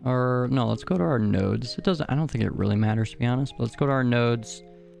here. Or no, let's go to our nodes. I don't think it really matters, to be honest, but let's go to our nodes.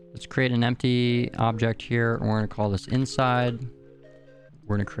 Let's create an empty object here. And we're going to call this inside.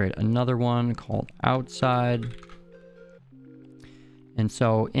 We're going to create another one called outside. And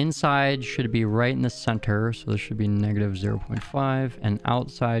so inside should be right in the center. So this should be negative 0.5, and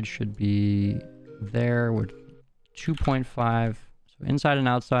outside should be there with 2.5. So inside and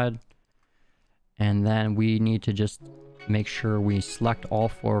outside. And then we need to just make sure we select all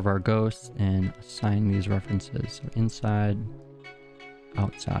 4 of our ghosts and assign these references. So inside,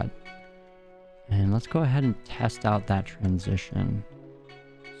 outside. And let's go ahead and test out that transition.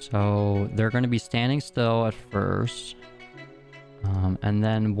 So they're going to be standing still at first. And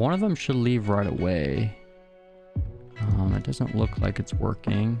then one of them should leave right away. It doesn't look like it's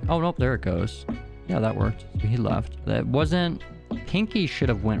working. Oh, nope, there it goes. Yeah, that worked. So he left. That wasn't... Pinky should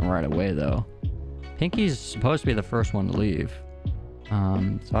have went right away, though. Pinky's supposed to be the first one to leave.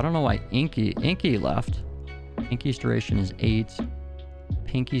 So I don't know why Inky left. Inky's duration is 8.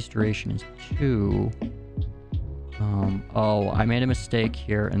 Pinky's duration is 2. Oh, I made a mistake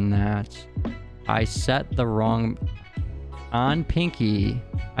here in that I set the wrong... On Pinky,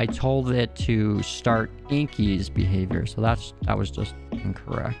 I told it to start Inky's behavior, so that was just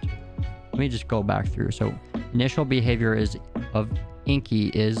incorrect. Let me just go back through. So initial behavior of Inky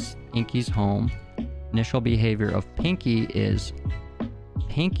is Inky's home. Initial behavior of Pinky is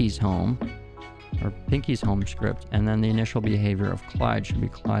Pinky's home, or Pinky's home script, and then the initial behavior of Clyde should be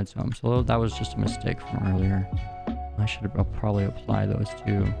Clyde's home. So that was just a mistake from earlier. I should probably apply those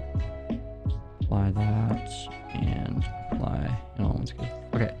two. Apply that and apply. One's good.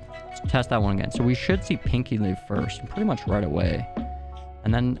 Okay, let's test that one again. So we should see Pinky leave first, pretty much right away,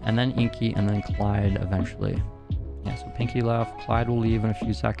 and then Inky, and then Clyde eventually. Yeah, so Pinky left. Clyde will leave in a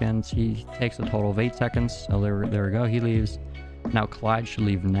few seconds. He takes a total of 8 seconds. So there we go. He leaves. Now Clyde should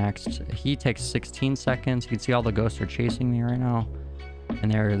leave next. He takes 16 seconds. You can see all the ghosts are chasing me right now.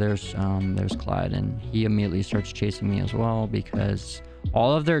 And there's Clyde, and he immediately starts chasing me as well, because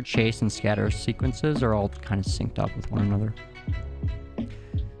all of their chase and scatter sequences are all kind of synced up with one another.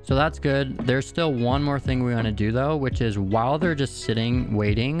 So that's good. There's still one more thing we want to do, though, which is while they're just sitting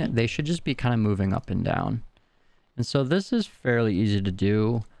waiting, they should just be kind of moving up and down. And so this is fairly easy to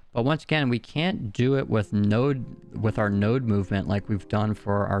do, but once again, we can't do it with our node movement like we've done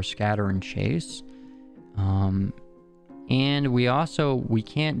for our scatter and chase. And we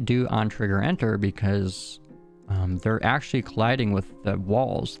can't do on trigger enter because they're actually colliding with the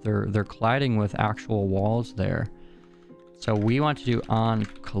walls. They're colliding with actual walls there. So we want to do on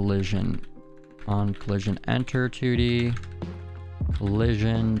collision enter 2D,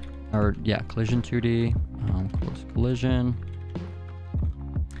 collision 2D, close collision.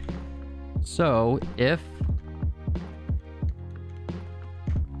 So if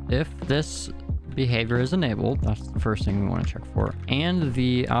this behavior is enabled, that's the first thing we want to check for, and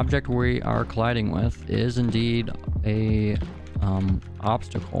the object we are colliding with is indeed a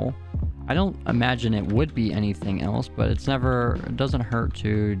obstacle. I don't imagine it would be anything else, but it doesn't hurt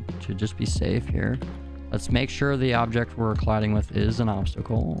to just be safe here. Let's make sure the object we're colliding with is an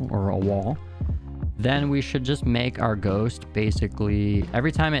obstacle or a wall. Then we should just make our ghost basically,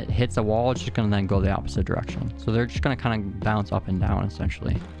 every time it hits a wall, it's just going to then go the opposite direction. So they're just going to kind of bounce up and down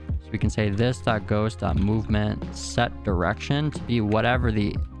essentially. So we can say this.ghost.movement set direction to be whatever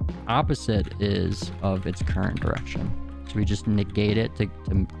the opposite is of its current direction. So we just negate it to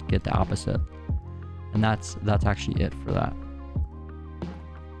get the opposite. And that's actually it for that.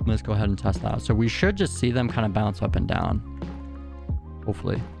 Let's go ahead and test that out. So we should just see them kind of bounce up and down.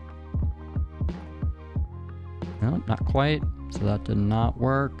 Hopefully. No, not quite. So that did not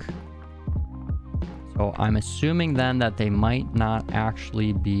work. So So I'm assuming then that they might not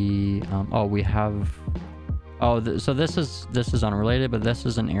actually be, oh, we have, oh, so this is unrelated, but this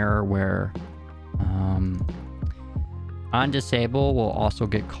is an error where on disable will also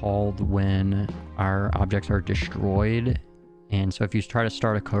get called when our objects are destroyed. And so if you try to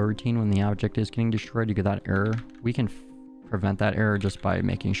start a coroutine when the object is getting destroyed, you get that error. We can prevent that error just by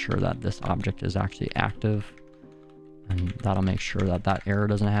making sure that this object is actually active. And that'll make sure that that error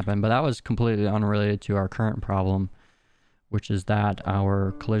doesn't happen. But that was completely unrelated to our current problem, which is that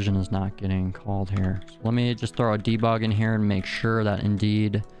our collision is not getting called here. So let me just throw a debug in here and make sure that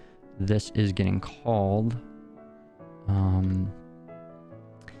indeed this is getting called.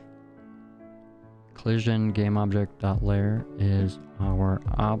 Collision game object dot layer is our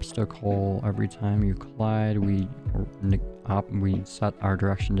obstacle. Every time you collide, we set our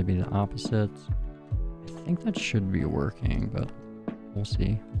direction to be the opposite. I think that should be working, but we'll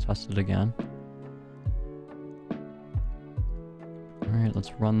see. We'll test it again. All right,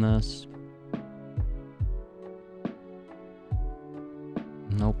 let's run this.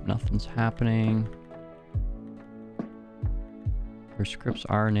 Nope, nothing's happening. Your scripts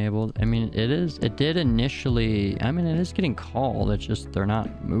are enabled. I mean, it did initially, I mean, it is getting called. It's just, they're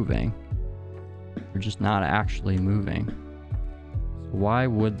not moving. They're just not actually moving. So why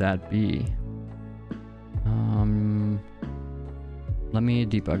would that be? Let me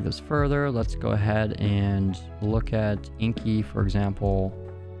debug this further. Let's go ahead and look at Inky, for example.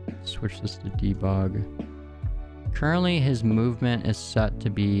 Switch this to debug. Currently, his movement is set to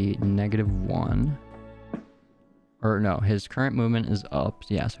be -1. Or no, his current movement is up.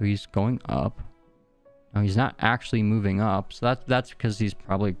 Yeah, so he's going up. No, he's not actually moving up. So that's because he's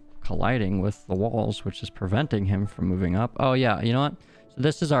probably colliding with the walls, which is preventing him from moving up. Oh yeah, you know what? So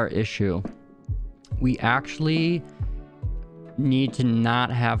this is our issue. We actually need to not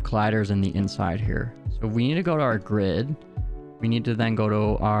have colliders in the inside here. So we need to go to our grid. We need to then go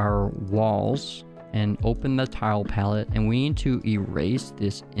to our walls and open the tile palette, and we need to erase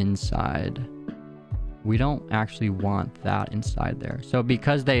this inside. We don't actually want that inside there. So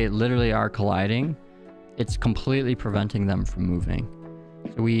because they literally are colliding, it's completely preventing them from moving.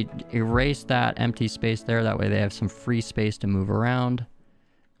 So we erase that empty space there. That way they have some free space to move around.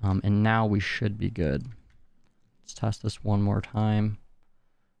 And now we should be good. Let's test this one more time.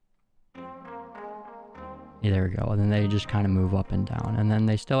 Yeah, there we go. And then they just kind of move up and down. And then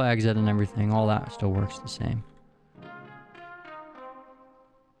they still exit and everything. All that still works the same.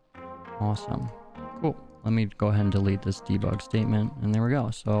 Awesome. Cool. Let me go ahead and delete this debug statement. And there we go.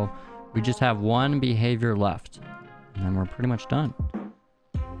 So we just have one behavior left. And then we're pretty much done.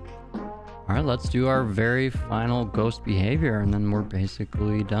 All right, let's do our very final ghost behavior. And then we're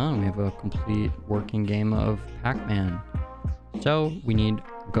basically done. We have a complete working game of Pac-Man. So we need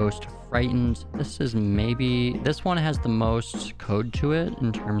Ghost Frightened. This one has the most code to it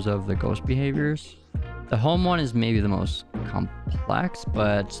in terms of the ghost behaviors. The home one is maybe the most complex,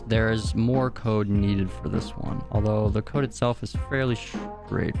 but there is more code needed for this one. Although the code itself is fairly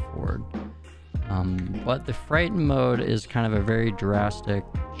straightforward. But the Frightened mode is kind of a very drastic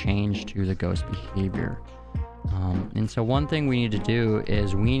change to the ghost behavior. And so one thing we need to do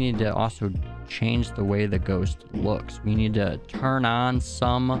is we need to also change the way the ghost looks. We need to turn on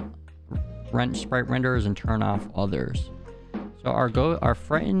some sprite renderers and turn off others. So our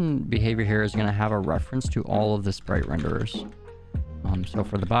frightened behavior here is going to have a reference to all of the sprite renderers. So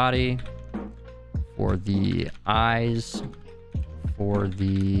for the body, for the eyes, for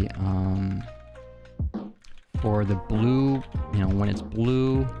the blue, you know, when it's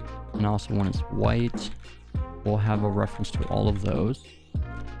blue, and also when it's white, we'll have a reference to all of those.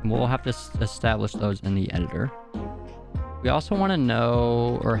 And we'll have to establish those in the editor. We also want to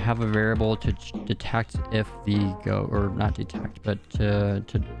know or have a variable to detect if the not detect, but to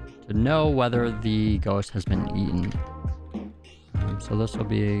know whether the ghost has been eaten. So this will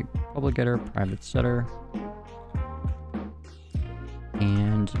be a public getter, private setter.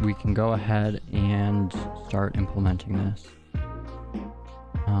 And we can go ahead and start implementing this.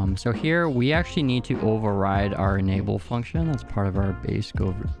 So here we actually need to override our enable function. That's part of our base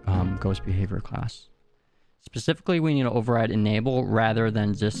ghost behavior class. Specifically, we need to override enable rather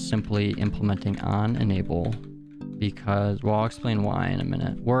than just simply implementing on enable, because, well, I'll explain why in a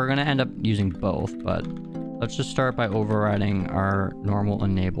minute. We're going to end up using both, but let's just start by overriding our normal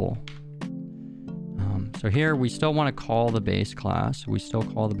enable. So here we still want to call the base class. We still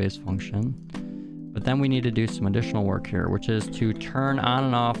call the base function, but then we need to do some additional work here, which is to turn on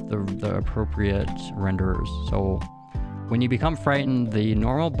and off the appropriate renderers. So when you become frightened, the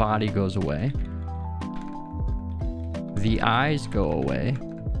normal body goes away. The eyes go away.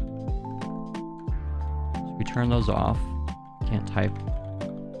 turn those off. Can't type.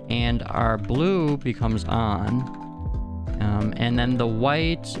 And our blue becomes on. And then the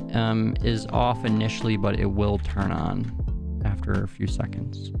white is off initially, but it will turn on after a few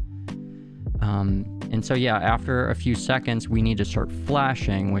seconds. And so yeah, after a few seconds, we need to start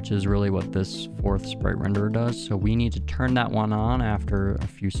flashing, which is really what this fourth sprite renderer does. So we need to turn that one on after a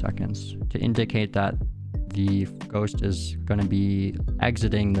few seconds to indicate that the ghost is going to be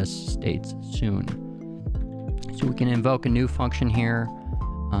exiting this state soon. So we can invoke a new function here.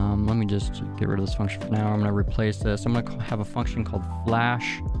 Let me just get rid of this function for now. I'm going to replace this. I'm going to have a function called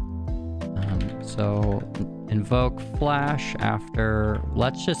flash. So invoke flash after,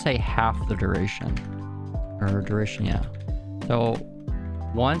 let's just say half the duration. Or duration, yeah. So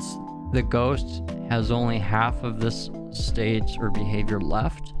once the ghost has only half of this state or behavior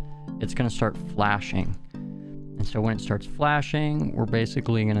left, it's going to start flashing. And so when it starts flashing, we're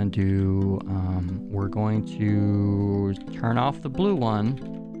basically going to do, we're going to turn off the blue one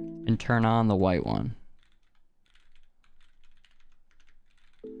and turn on the white one.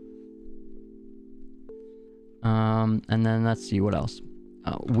 And then let's see what else.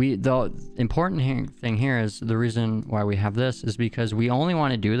 The important thing here is the reason why we have this is because we only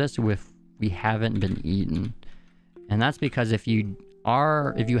want to do this if we haven't been eaten. And that's because if you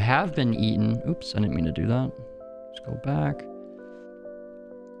have been eaten, oops, I didn't mean to do that. Let's go back.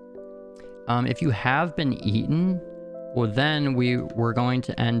 If you have been eaten, well, then we're going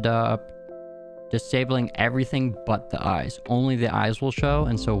to end up disabling everything but the eyes. Only the eyes will show,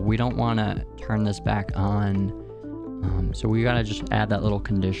 and so we don't want to turn this back on. So we gotta just add that little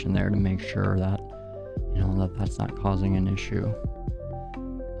condition there to make sure that, you know, that's not causing an issue.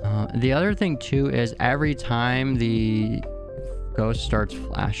 The other thing too is every time the ghost starts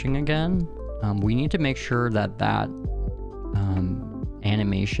flashing again, we need to make sure that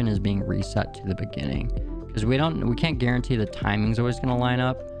animation is being reset to the beginning, because we can't guarantee the timing's always going to line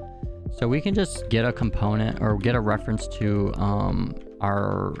up. So we can just get a component or get a reference to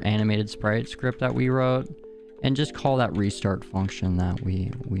our animated sprite script that we wrote and just call that restart function that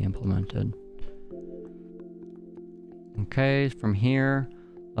we implemented. Okay, from here,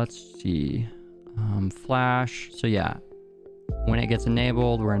 let's see, flash. So yeah, when it gets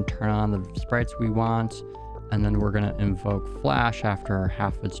enabled, we're going to turn on the sprites we want, and then we're going to invoke flash after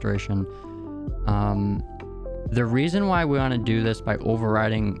half its duration. The reason why we want to do this by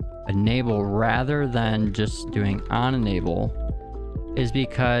overriding enable rather than just doing on enable is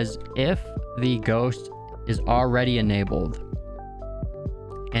because if the ghost is already enabled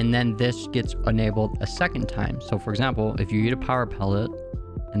and then this gets enabled a second time, so for example, if you eat a power pellet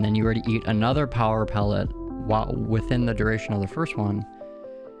and then you already eat another power pellet while within the duration of the first one,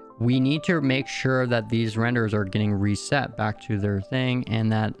 we need to make sure that these renders are getting reset back to their thing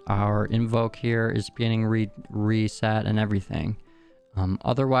and that our invoke here is getting reset and everything.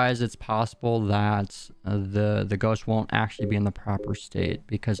 Otherwise, it's possible that the ghost won't actually be in the proper state,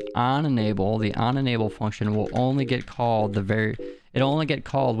 because the on enable function will only get called when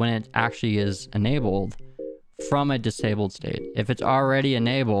it actually is enabled from a disabled state. If it's already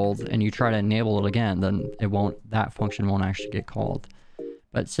enabled and you try to enable it again, then that function won't actually get called.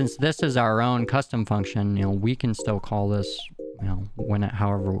 But since this is our own custom function, you know, we can still call this, you know,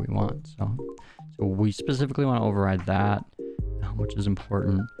 however we want. So we specifically want to override that, which is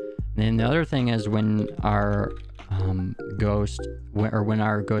important. And then the other thing is when our ghost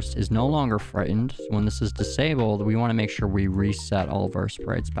is no longer frightened, so when this is disabled, we want to make sure we reset all of our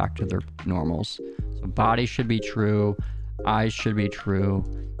sprites back to their normals. So body should be true, eyes should be true,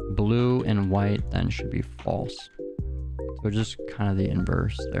 blue and white then should be false. So just kind of the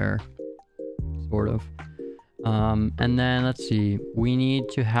inverse there, sort of. And then let's see, we need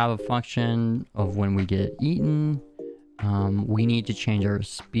to have a function of when we get eaten. We need to change our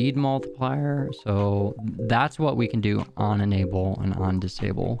speed multiplier. So that's what we can do on enable and on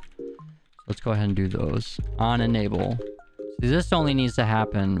disable. So let's go ahead and do those. On enable. So this only needs to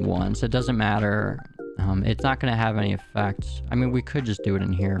happen once. It doesn't matter. It's not going to have any effect. I mean, we could just do it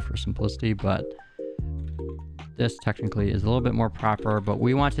in here for simplicity, but this technically is a little bit more proper. But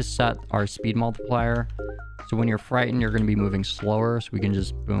we want to set our speed multiplier. So when you're frightened, you're going to be moving slower. So we can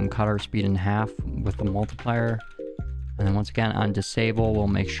just, boom, cut our speed in half with the multiplier. And then once again, on disable, we'll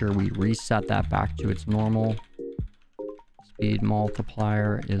make sure we reset that back to its normal. Speed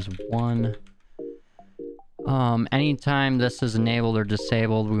multiplier is 1. Anytime this is enabled or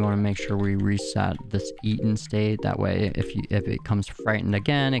disabled, we want to make sure we reset this eaten state. That way, if it comes frightened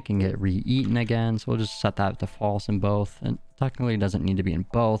again, it can get re-eaten again. So we'll just set that to false in both. And technically, it doesn't need to be in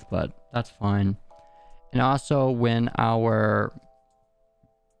both, but that's fine. And also, when our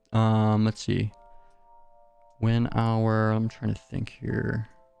let's see. when our, I'm trying to think here.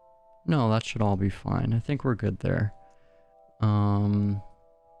 No, that should all be fine. I think we're good there.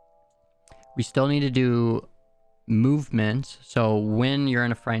 We still need to do movement. So when you're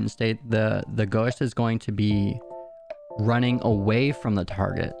in a frightened state, the ghost is going to be running away from the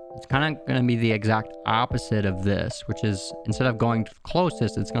target. It's kind of going to be the exact opposite of this, which is instead of going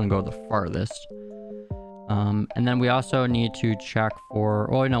closest, it's going to go the farthest. And then we also need to check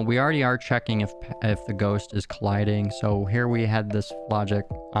for, oh no, we already are checking if the ghost is colliding. So here we had this logic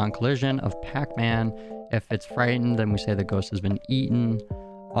on collision of Pac-Man. If it's frightened, then we say the ghost has been eaten.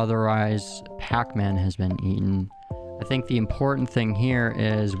 Otherwise, Pac-Man has been eaten. I think the important thing here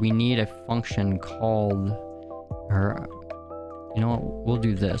is we need a function called, or you know what, we'll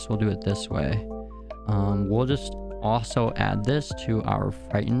do this. We'll do it this way. We'll just also add this to our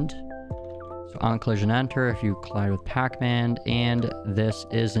frightened. So on collision enter, if you collide with Pac-Man, and this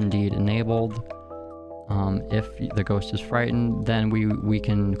is indeed enabled. If the ghost is frightened, then we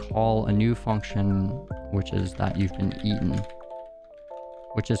can call a new function, which is that you've been eaten,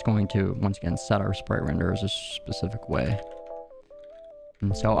 which is going to, once again, set our sprite renders a specific way.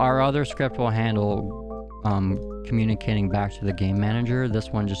 And so our other script will handle communicating back to the game manager. This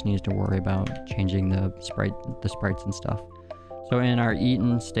one just needs to worry about changing the sprites and stuff. So in our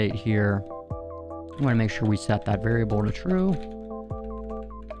eaten state here, we want to make sure we set that variable to true.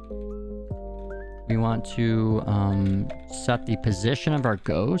 We want to set the position of our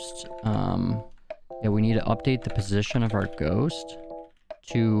ghost. Yeah, we need to update the position of our ghost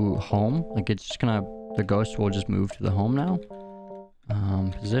to home. Like it's just gonna, the ghost will just move to the home now.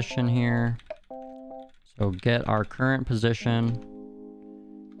 Position here. So get our current position.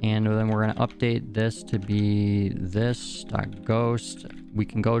 And then we're gonna update this to be this.ghost. We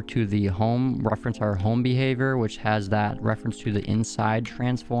can go to the home, reference our home behavior, which has that reference to the inside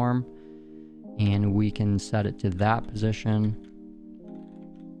transform. And we can set it to that position.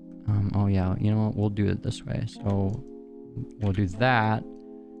 Oh yeah, you know what? We'll do it this way. So we'll do that.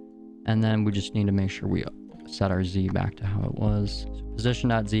 And then we just need to make sure we set our Z back to how it was. So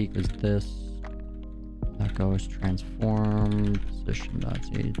position.z equals this. That goes transform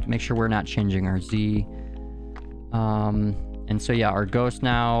position.z. Make sure we're not changing our Z. And so yeah, our ghost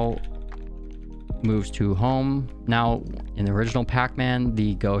now moves to home. Now in the original Pac-Man,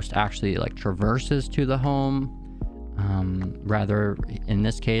 the ghost actually like traverses to the home. Rather in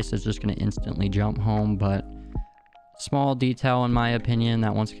this case, it's just going to instantly jump home, but small detail in my opinion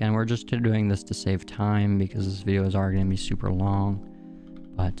that once again, we're just doing this to save time because this video is already going to be super long.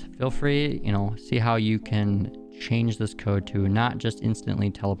 But feel free, you know, see how you can change this code to not just instantly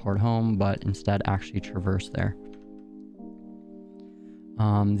teleport home, but instead actually traverse there.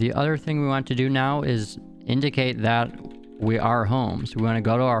 The other thing we want to do now is indicate that we are home. So we want to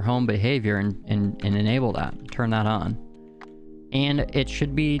go to our home behavior and enable that, turn that on. And it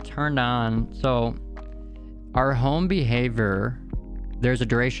should be turned on. So our home behavior, there's a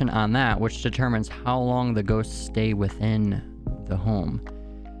duration on that, which determines how long the ghosts stay within the home.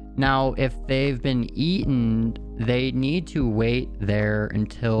 Now, if they've been eaten, they need to wait there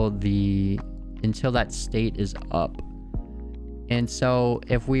until that state is up. And so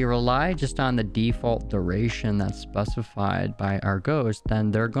if we rely just on the default duration that's specified by our ghost, then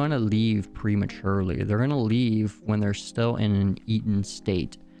they're going to leave prematurely. They're going to leave when they're still in an eaten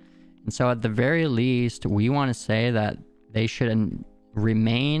state. And so at the very least, we want to say that they should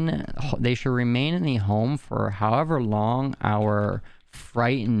remain in the home for however long our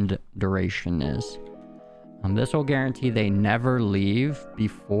frightened duration is. This will guarantee they never leave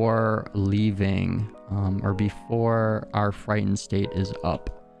before leaving or before our frightened state is up.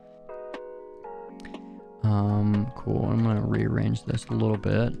 Cool. I'm going to rearrange this a little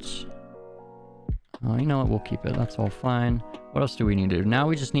bit. You know what? We'll keep it. That's all fine. What else do we need to do? Now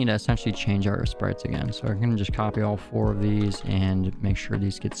we just need to essentially change our sprites again. So I can just copy all 4 of these and make sure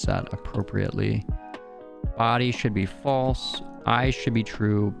these get set appropriately. Body should be false. Eyes should be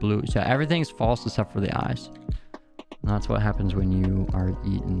true. Blue. So everything's false except for the eyes. And that's what happens when you are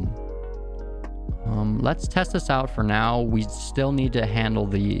eaten. Let's test this out for now. We still need to handle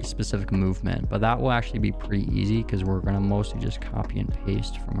the specific movement, but that will actually be pretty easy because we're going to mostly just copy and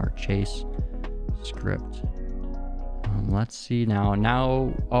paste from our chase script. Let's see now.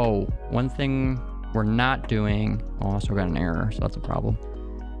 Oh, one thing we're not doing. Oh, I also got an error, so that's a problem.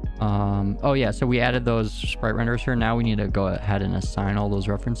 Oh yeah, so we added those sprite renders here. Now we need to go ahead and assign all those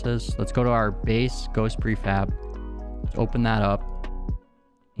references. Let's go to our base ghost prefab. Let's open that up.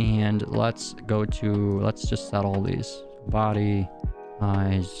 And let's just set all these. Body,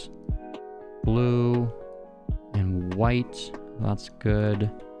 eyes, blue, and white. That's good.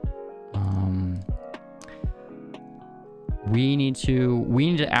 we need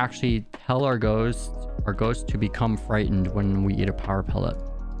to actually tell our ghost to become frightened when we eat a power pellet.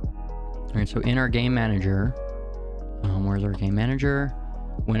 All right, so in our game manager, where's our game manager?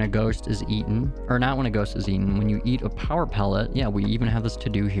 When a ghost is eaten, or not when a ghost is eaten, when you eat a power pellet, yeah, we even have this to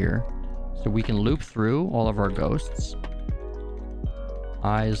do here. So we can loop through all of our ghosts.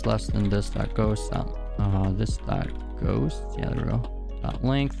 I is less than this dot ghost, this dot ghost, yeah, there we go, dot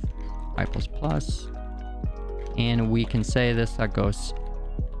length, I plus plus. And we can say this dot ghost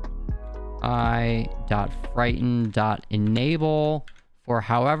I dot frighten dot enable for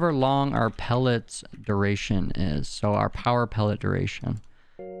however long our pellet's duration is. So our power pellet duration,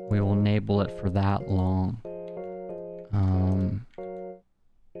 we will enable it for that long.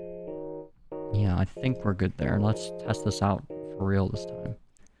 Yeah, I think we're good there. Let's test this out for real this time.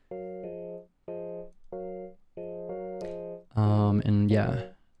 And yeah,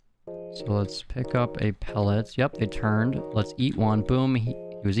 so let's pick up a pellet. Yep, they turned. Let's eat one. Boom, he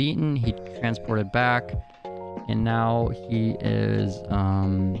was eaten. He transported back, and now he is,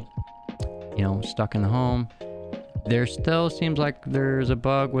 you know, stuck in the home. There still seems like there's a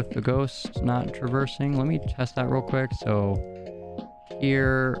bug with the ghost not traversing. Let me test that real quick. So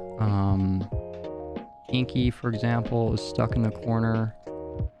here, Inky, for example, is stuck in the corner.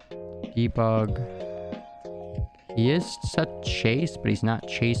 Debug. He is set chase, but he's not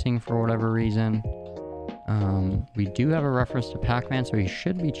chasing for whatever reason. We do have a reference to Pac-Man, so he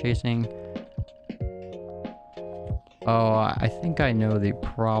should be chasing. Oh, I think I know the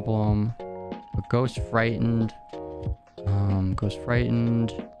problem. A ghost frightened. Ghost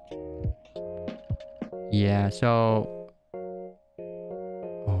frightened. Yeah, so...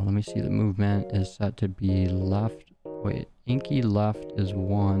 Oh, let me see. The movement is set to be left. Wait, Inky left is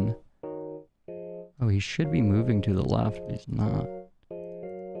 1. Oh, he should be moving to the left, but he's not.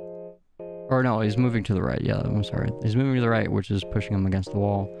 Or no, he's moving to the right. Yeah, I'm sorry. He's moving to the right, which is pushing him against the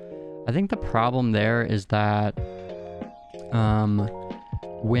wall. I think the problem there is that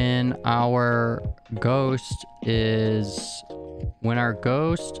when our ghost is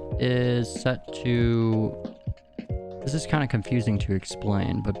set to... This is kind of confusing to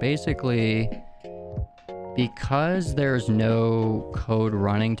explain, but basically, because there's no code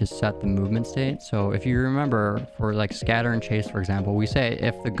running to set the movement state. So if you remember, for like scatter and chase, for example, we say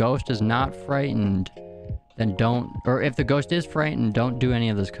if the ghost is not frightened, then don't, or if the ghost is frightened, don't do any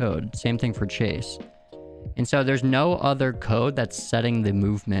of this code. Same thing for chase. And so there's no other code that's setting the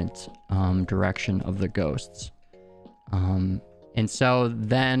movement direction of the ghosts. And so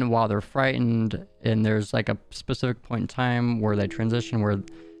then while they're frightened, and there's like a specific point in time where they transition where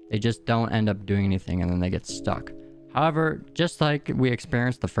they just don't end up doing anything, and then they get stuck. However, just like we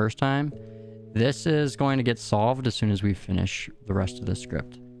experienced the first time, this is going to get solved as soon as we finish the rest of the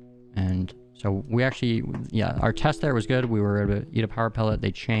script. And so we actually, yeah, our test there was good. We were able to eat a power pellet.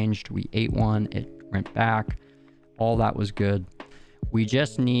 They changed. We ate one. It went back. All that was good. We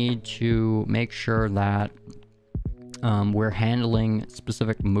just need to make sure that we're handling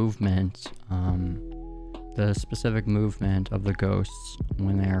specific movement, the specific movement of the ghosts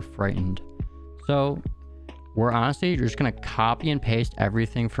when they are frightened. So we're honestly just going to copy and paste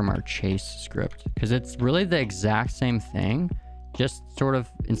everything from our chase script, because it's really the exact same thing, just sort of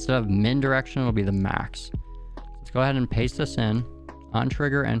instead of min direction, it'll be the max. Let's go ahead and paste this in on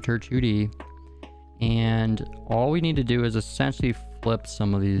trigger, enter 2D. And all we need to do is essentially flip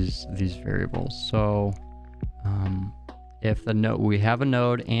some of these variables. So if the node, we have a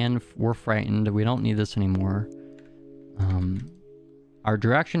node and we're frightened, we don't need this anymore. Our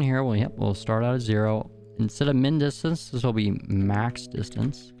direction here, we'll start out at 0. Instead of min distance, this will be max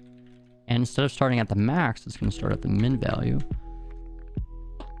distance. And instead of starting at the max, it's going to start at the min value.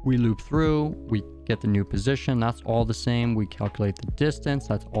 We loop through, we get the new position, that's all the same. We calculate the distance,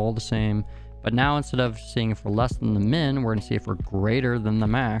 that's all the same. But now instead of seeing if we're less than the min, we're going to see if we're greater than the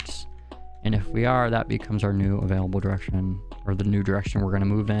max. And if we are, that becomes our new available direction, or the new direction we're going to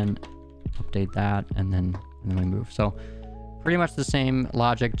move in. Update that, and then we move. So pretty much the same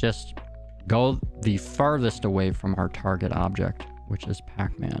logic, just go the farthest away from our target object, which is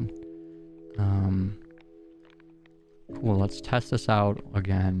Pac-Man. Cool, let's test this out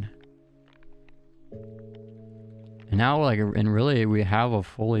again. And now, and really, we have a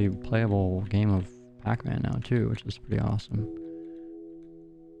fully playable game of Pac-Man now too, which is pretty awesome.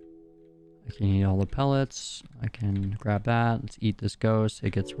 I can eat all the pellets. I can grab that. Let's eat this ghost.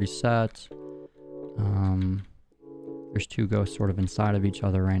 It gets reset. There's 2 ghosts sort of inside of each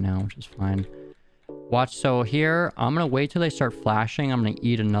other right now, which is fine. Watch, so here, I'm going to wait till they start flashing. I'm going to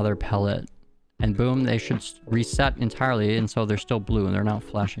eat another pellet. And boom, they should reset entirely. And so they're still blue and they're not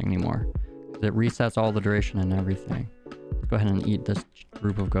flashing anymore. It resets all the duration and everything. go ahead and eat this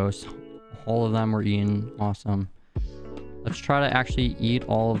group of ghosts. All of them were eaten. Awesome. Let's try to actually eat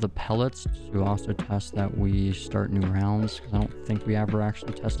all of the pellets to also test that we start new rounds, because I don't think we ever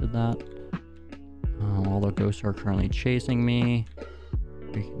actually tested that. All the ghosts are currently chasing me.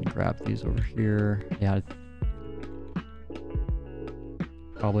 We can grab these over here. Yeah.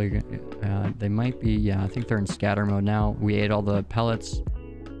 Probably, they might be, yeah, I think they're in scatter mode now. We ate all the pellets.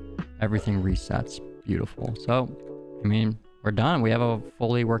 Everything resets. Beautiful. So, I mean, we're done. We have a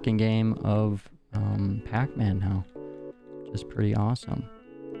fully working game of Pac-Man now, which is pretty awesome.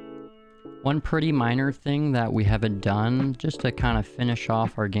 One pretty minor thing that we haven't done, just to kind of finish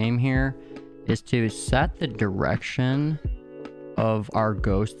off our game here, is to set the direction of our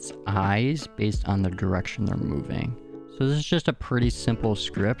ghost's eyes based on the direction they're moving. So this is just a pretty simple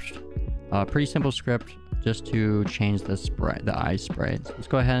script. Just to change the sprite, the eye sprite. So let's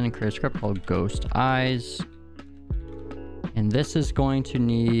go ahead and create a script called Ghost Eyes. And this is going to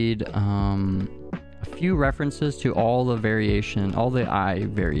need a few references to all the eye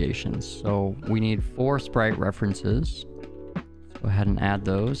variations. So we need 4 sprite references. Let's go ahead and add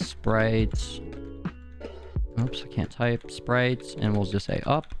those. Sprites. Oops, I can't type. Sprites. And we'll just say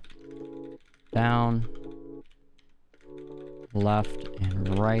up, down, left,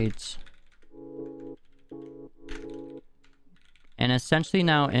 and right. And essentially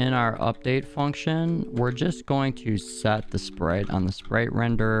now in our update function, we're just going to set the sprite on the sprite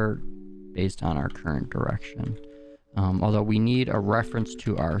renderer based on our current direction. Although we need a reference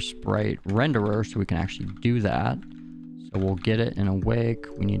to our sprite renderer so we can actually do that. So we'll get it in a wake.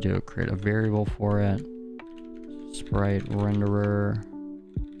 We need to create a variable for it. Sprite renderer.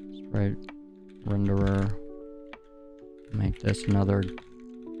 Make this another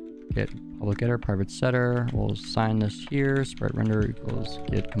get public getter, private setter. We'll assign this here. Sprite renderer equals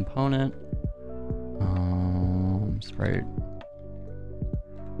get component. Sprite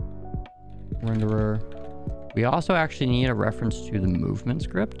renderer. We also actually need a reference to the movement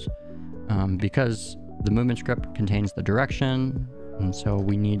script because the movement script contains the direction, and so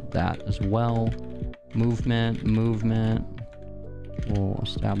we need that as well. Movement. We'll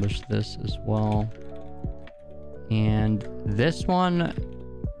establish this as well. And this one,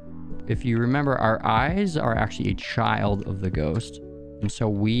 if you remember, our eyes are actually a child of the ghost. And so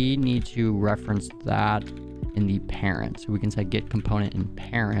we need to reference that in the parent. So we can say get component in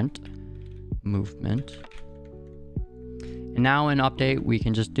parent movement. And now in update, we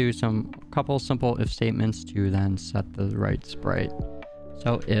can just do a couple simple if statements to then set the right sprite.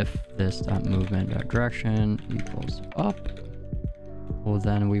 So if this.movement.direction equals up, well,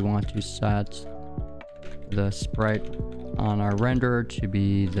 then we want to set the sprite on our renderer to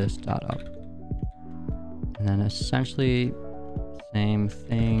be this.up. And then essentially same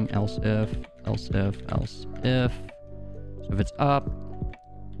thing, else if. So if it's up,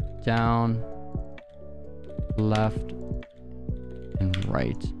 down, left, and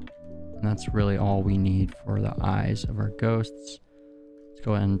right. And that's really all we need for the eyes of our ghosts. Let's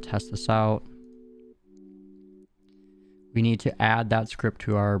go ahead and test this out. We need to add that script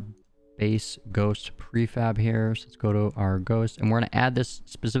to our base ghost prefab here. So let's go to our ghost, and we're going to add this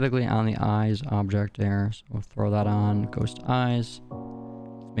specifically on the eyes object there. So we'll throw that on ghost eyes.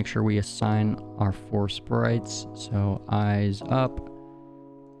 Let's make sure we assign our 4 sprites. So eyes up,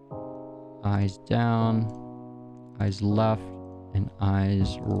 eyes down, eyes left, and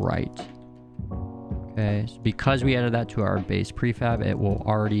eyes right. Okay, so because we added that to our base prefab, it will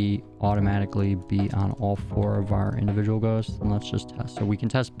already automatically be on all 4 of our individual ghosts. And let's just test. So we can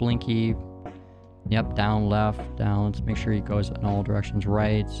test Blinky. Yep, down, left, down. Let's make sure he goes in all directions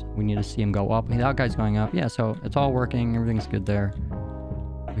right. We need to see him go up. That guy's going up. Yeah, so it's all working. Everything's good there.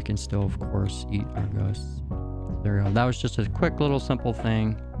 We can still, of course, eat our ghosts. There we go. That was just a quick little simple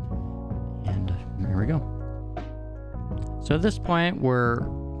thing. And there we go. So at this point,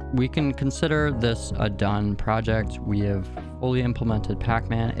 we can consider this a done project. We have fully implemented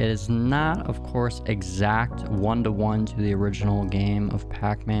Pac-Man. It is not, of course, exact one-to-one to the original game of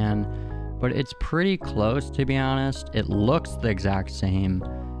Pac-Man, but it's pretty close, to be honest. It looks the exact same.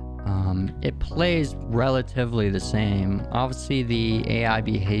 It plays relatively the same. Obviously, the AI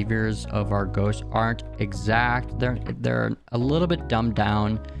behaviors of our ghosts aren't exact. They're a little bit dumbed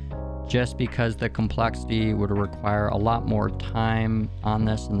down, just because the complexity would require a lot more time on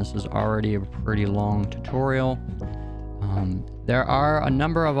this, and this is already a pretty long tutorial. There are a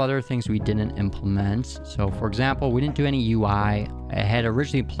number of other things we didn't implement. So for example, we didn't do any UI. I had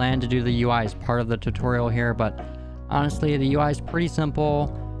originally planned to do the UI as part of the tutorial here, but honestly, the UI is pretty simple.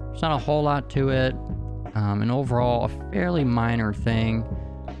 There's not a whole lot to it. And overall, a fairly minor thing.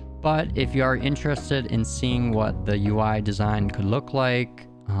 But if you are interested in seeing what the UI design could look like,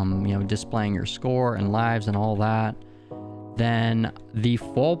 you know, displaying your score and lives and all that, then the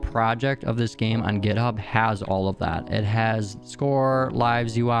full project of this game on GitHub has all of that. It has score,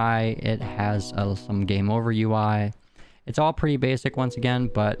 lives UI, it has some game over UI. It's all pretty basic once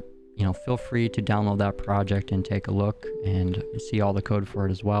again, but you know, feel free to download that project and take a look and see all the code for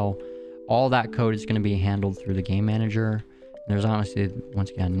it as well. All that code is going to be handled through the game manager. There's honestly,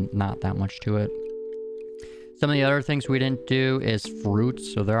 once again, not that much to it. Some of the other things we didn't do is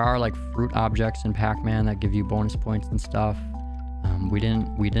fruits. So there are like fruit objects in Pac-Man that give you bonus points and stuff. We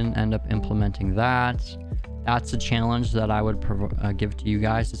didn't end up implementing that. That's a challenge that I would give to you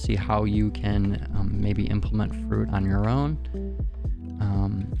guys to see how you can maybe implement fruit on your own.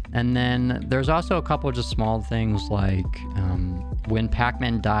 And then there's also a couple of just small things like when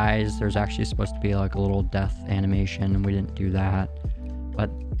Pac-Man dies, there's actually supposed to be like a little death animation, and we didn't do that. But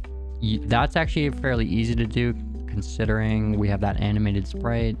that's actually fairly easy to do considering we have that animated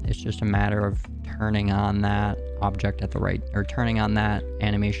sprite. It's just a matter of turning on that object at the right, or turning on that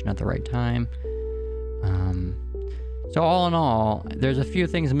animation at the right time. So all in all, there's a few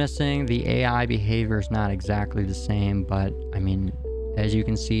things missing. The AI behavior is not exactly the same, but I mean, as you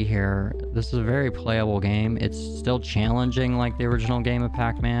can see here, this is a very playable game. It's still challenging like the original game of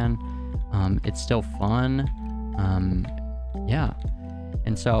Pac-Man. It's still fun. Yeah.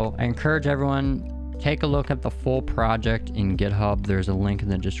 And so I encourage everyone, take a look at the full project in GitHub. There's a link in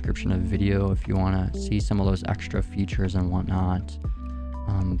the description of the video if you want to see some of those extra features and whatnot.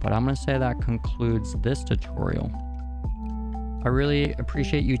 But I'm going to say that concludes this tutorial. I really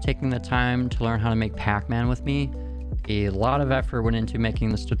appreciate you taking the time to learn how to make Pac-Man with me. A lot of effort went into making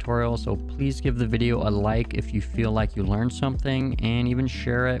this tutorial, so please give the video a like if you feel like you learned something, and even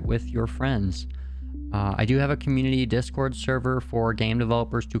share it with your friends. I do have a community Discord server for game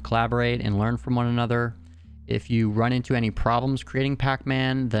developers to collaborate and learn from one another. If you run into any problems creating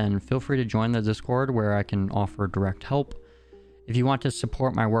Pac-Man, then feel free to join the Discord where I can offer direct help. If you want to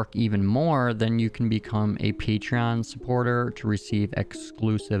support my work even more, then you can become a Patreon supporter to receive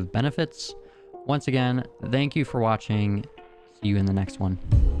exclusive benefits. Once again, thank you for watching. See you in the next one.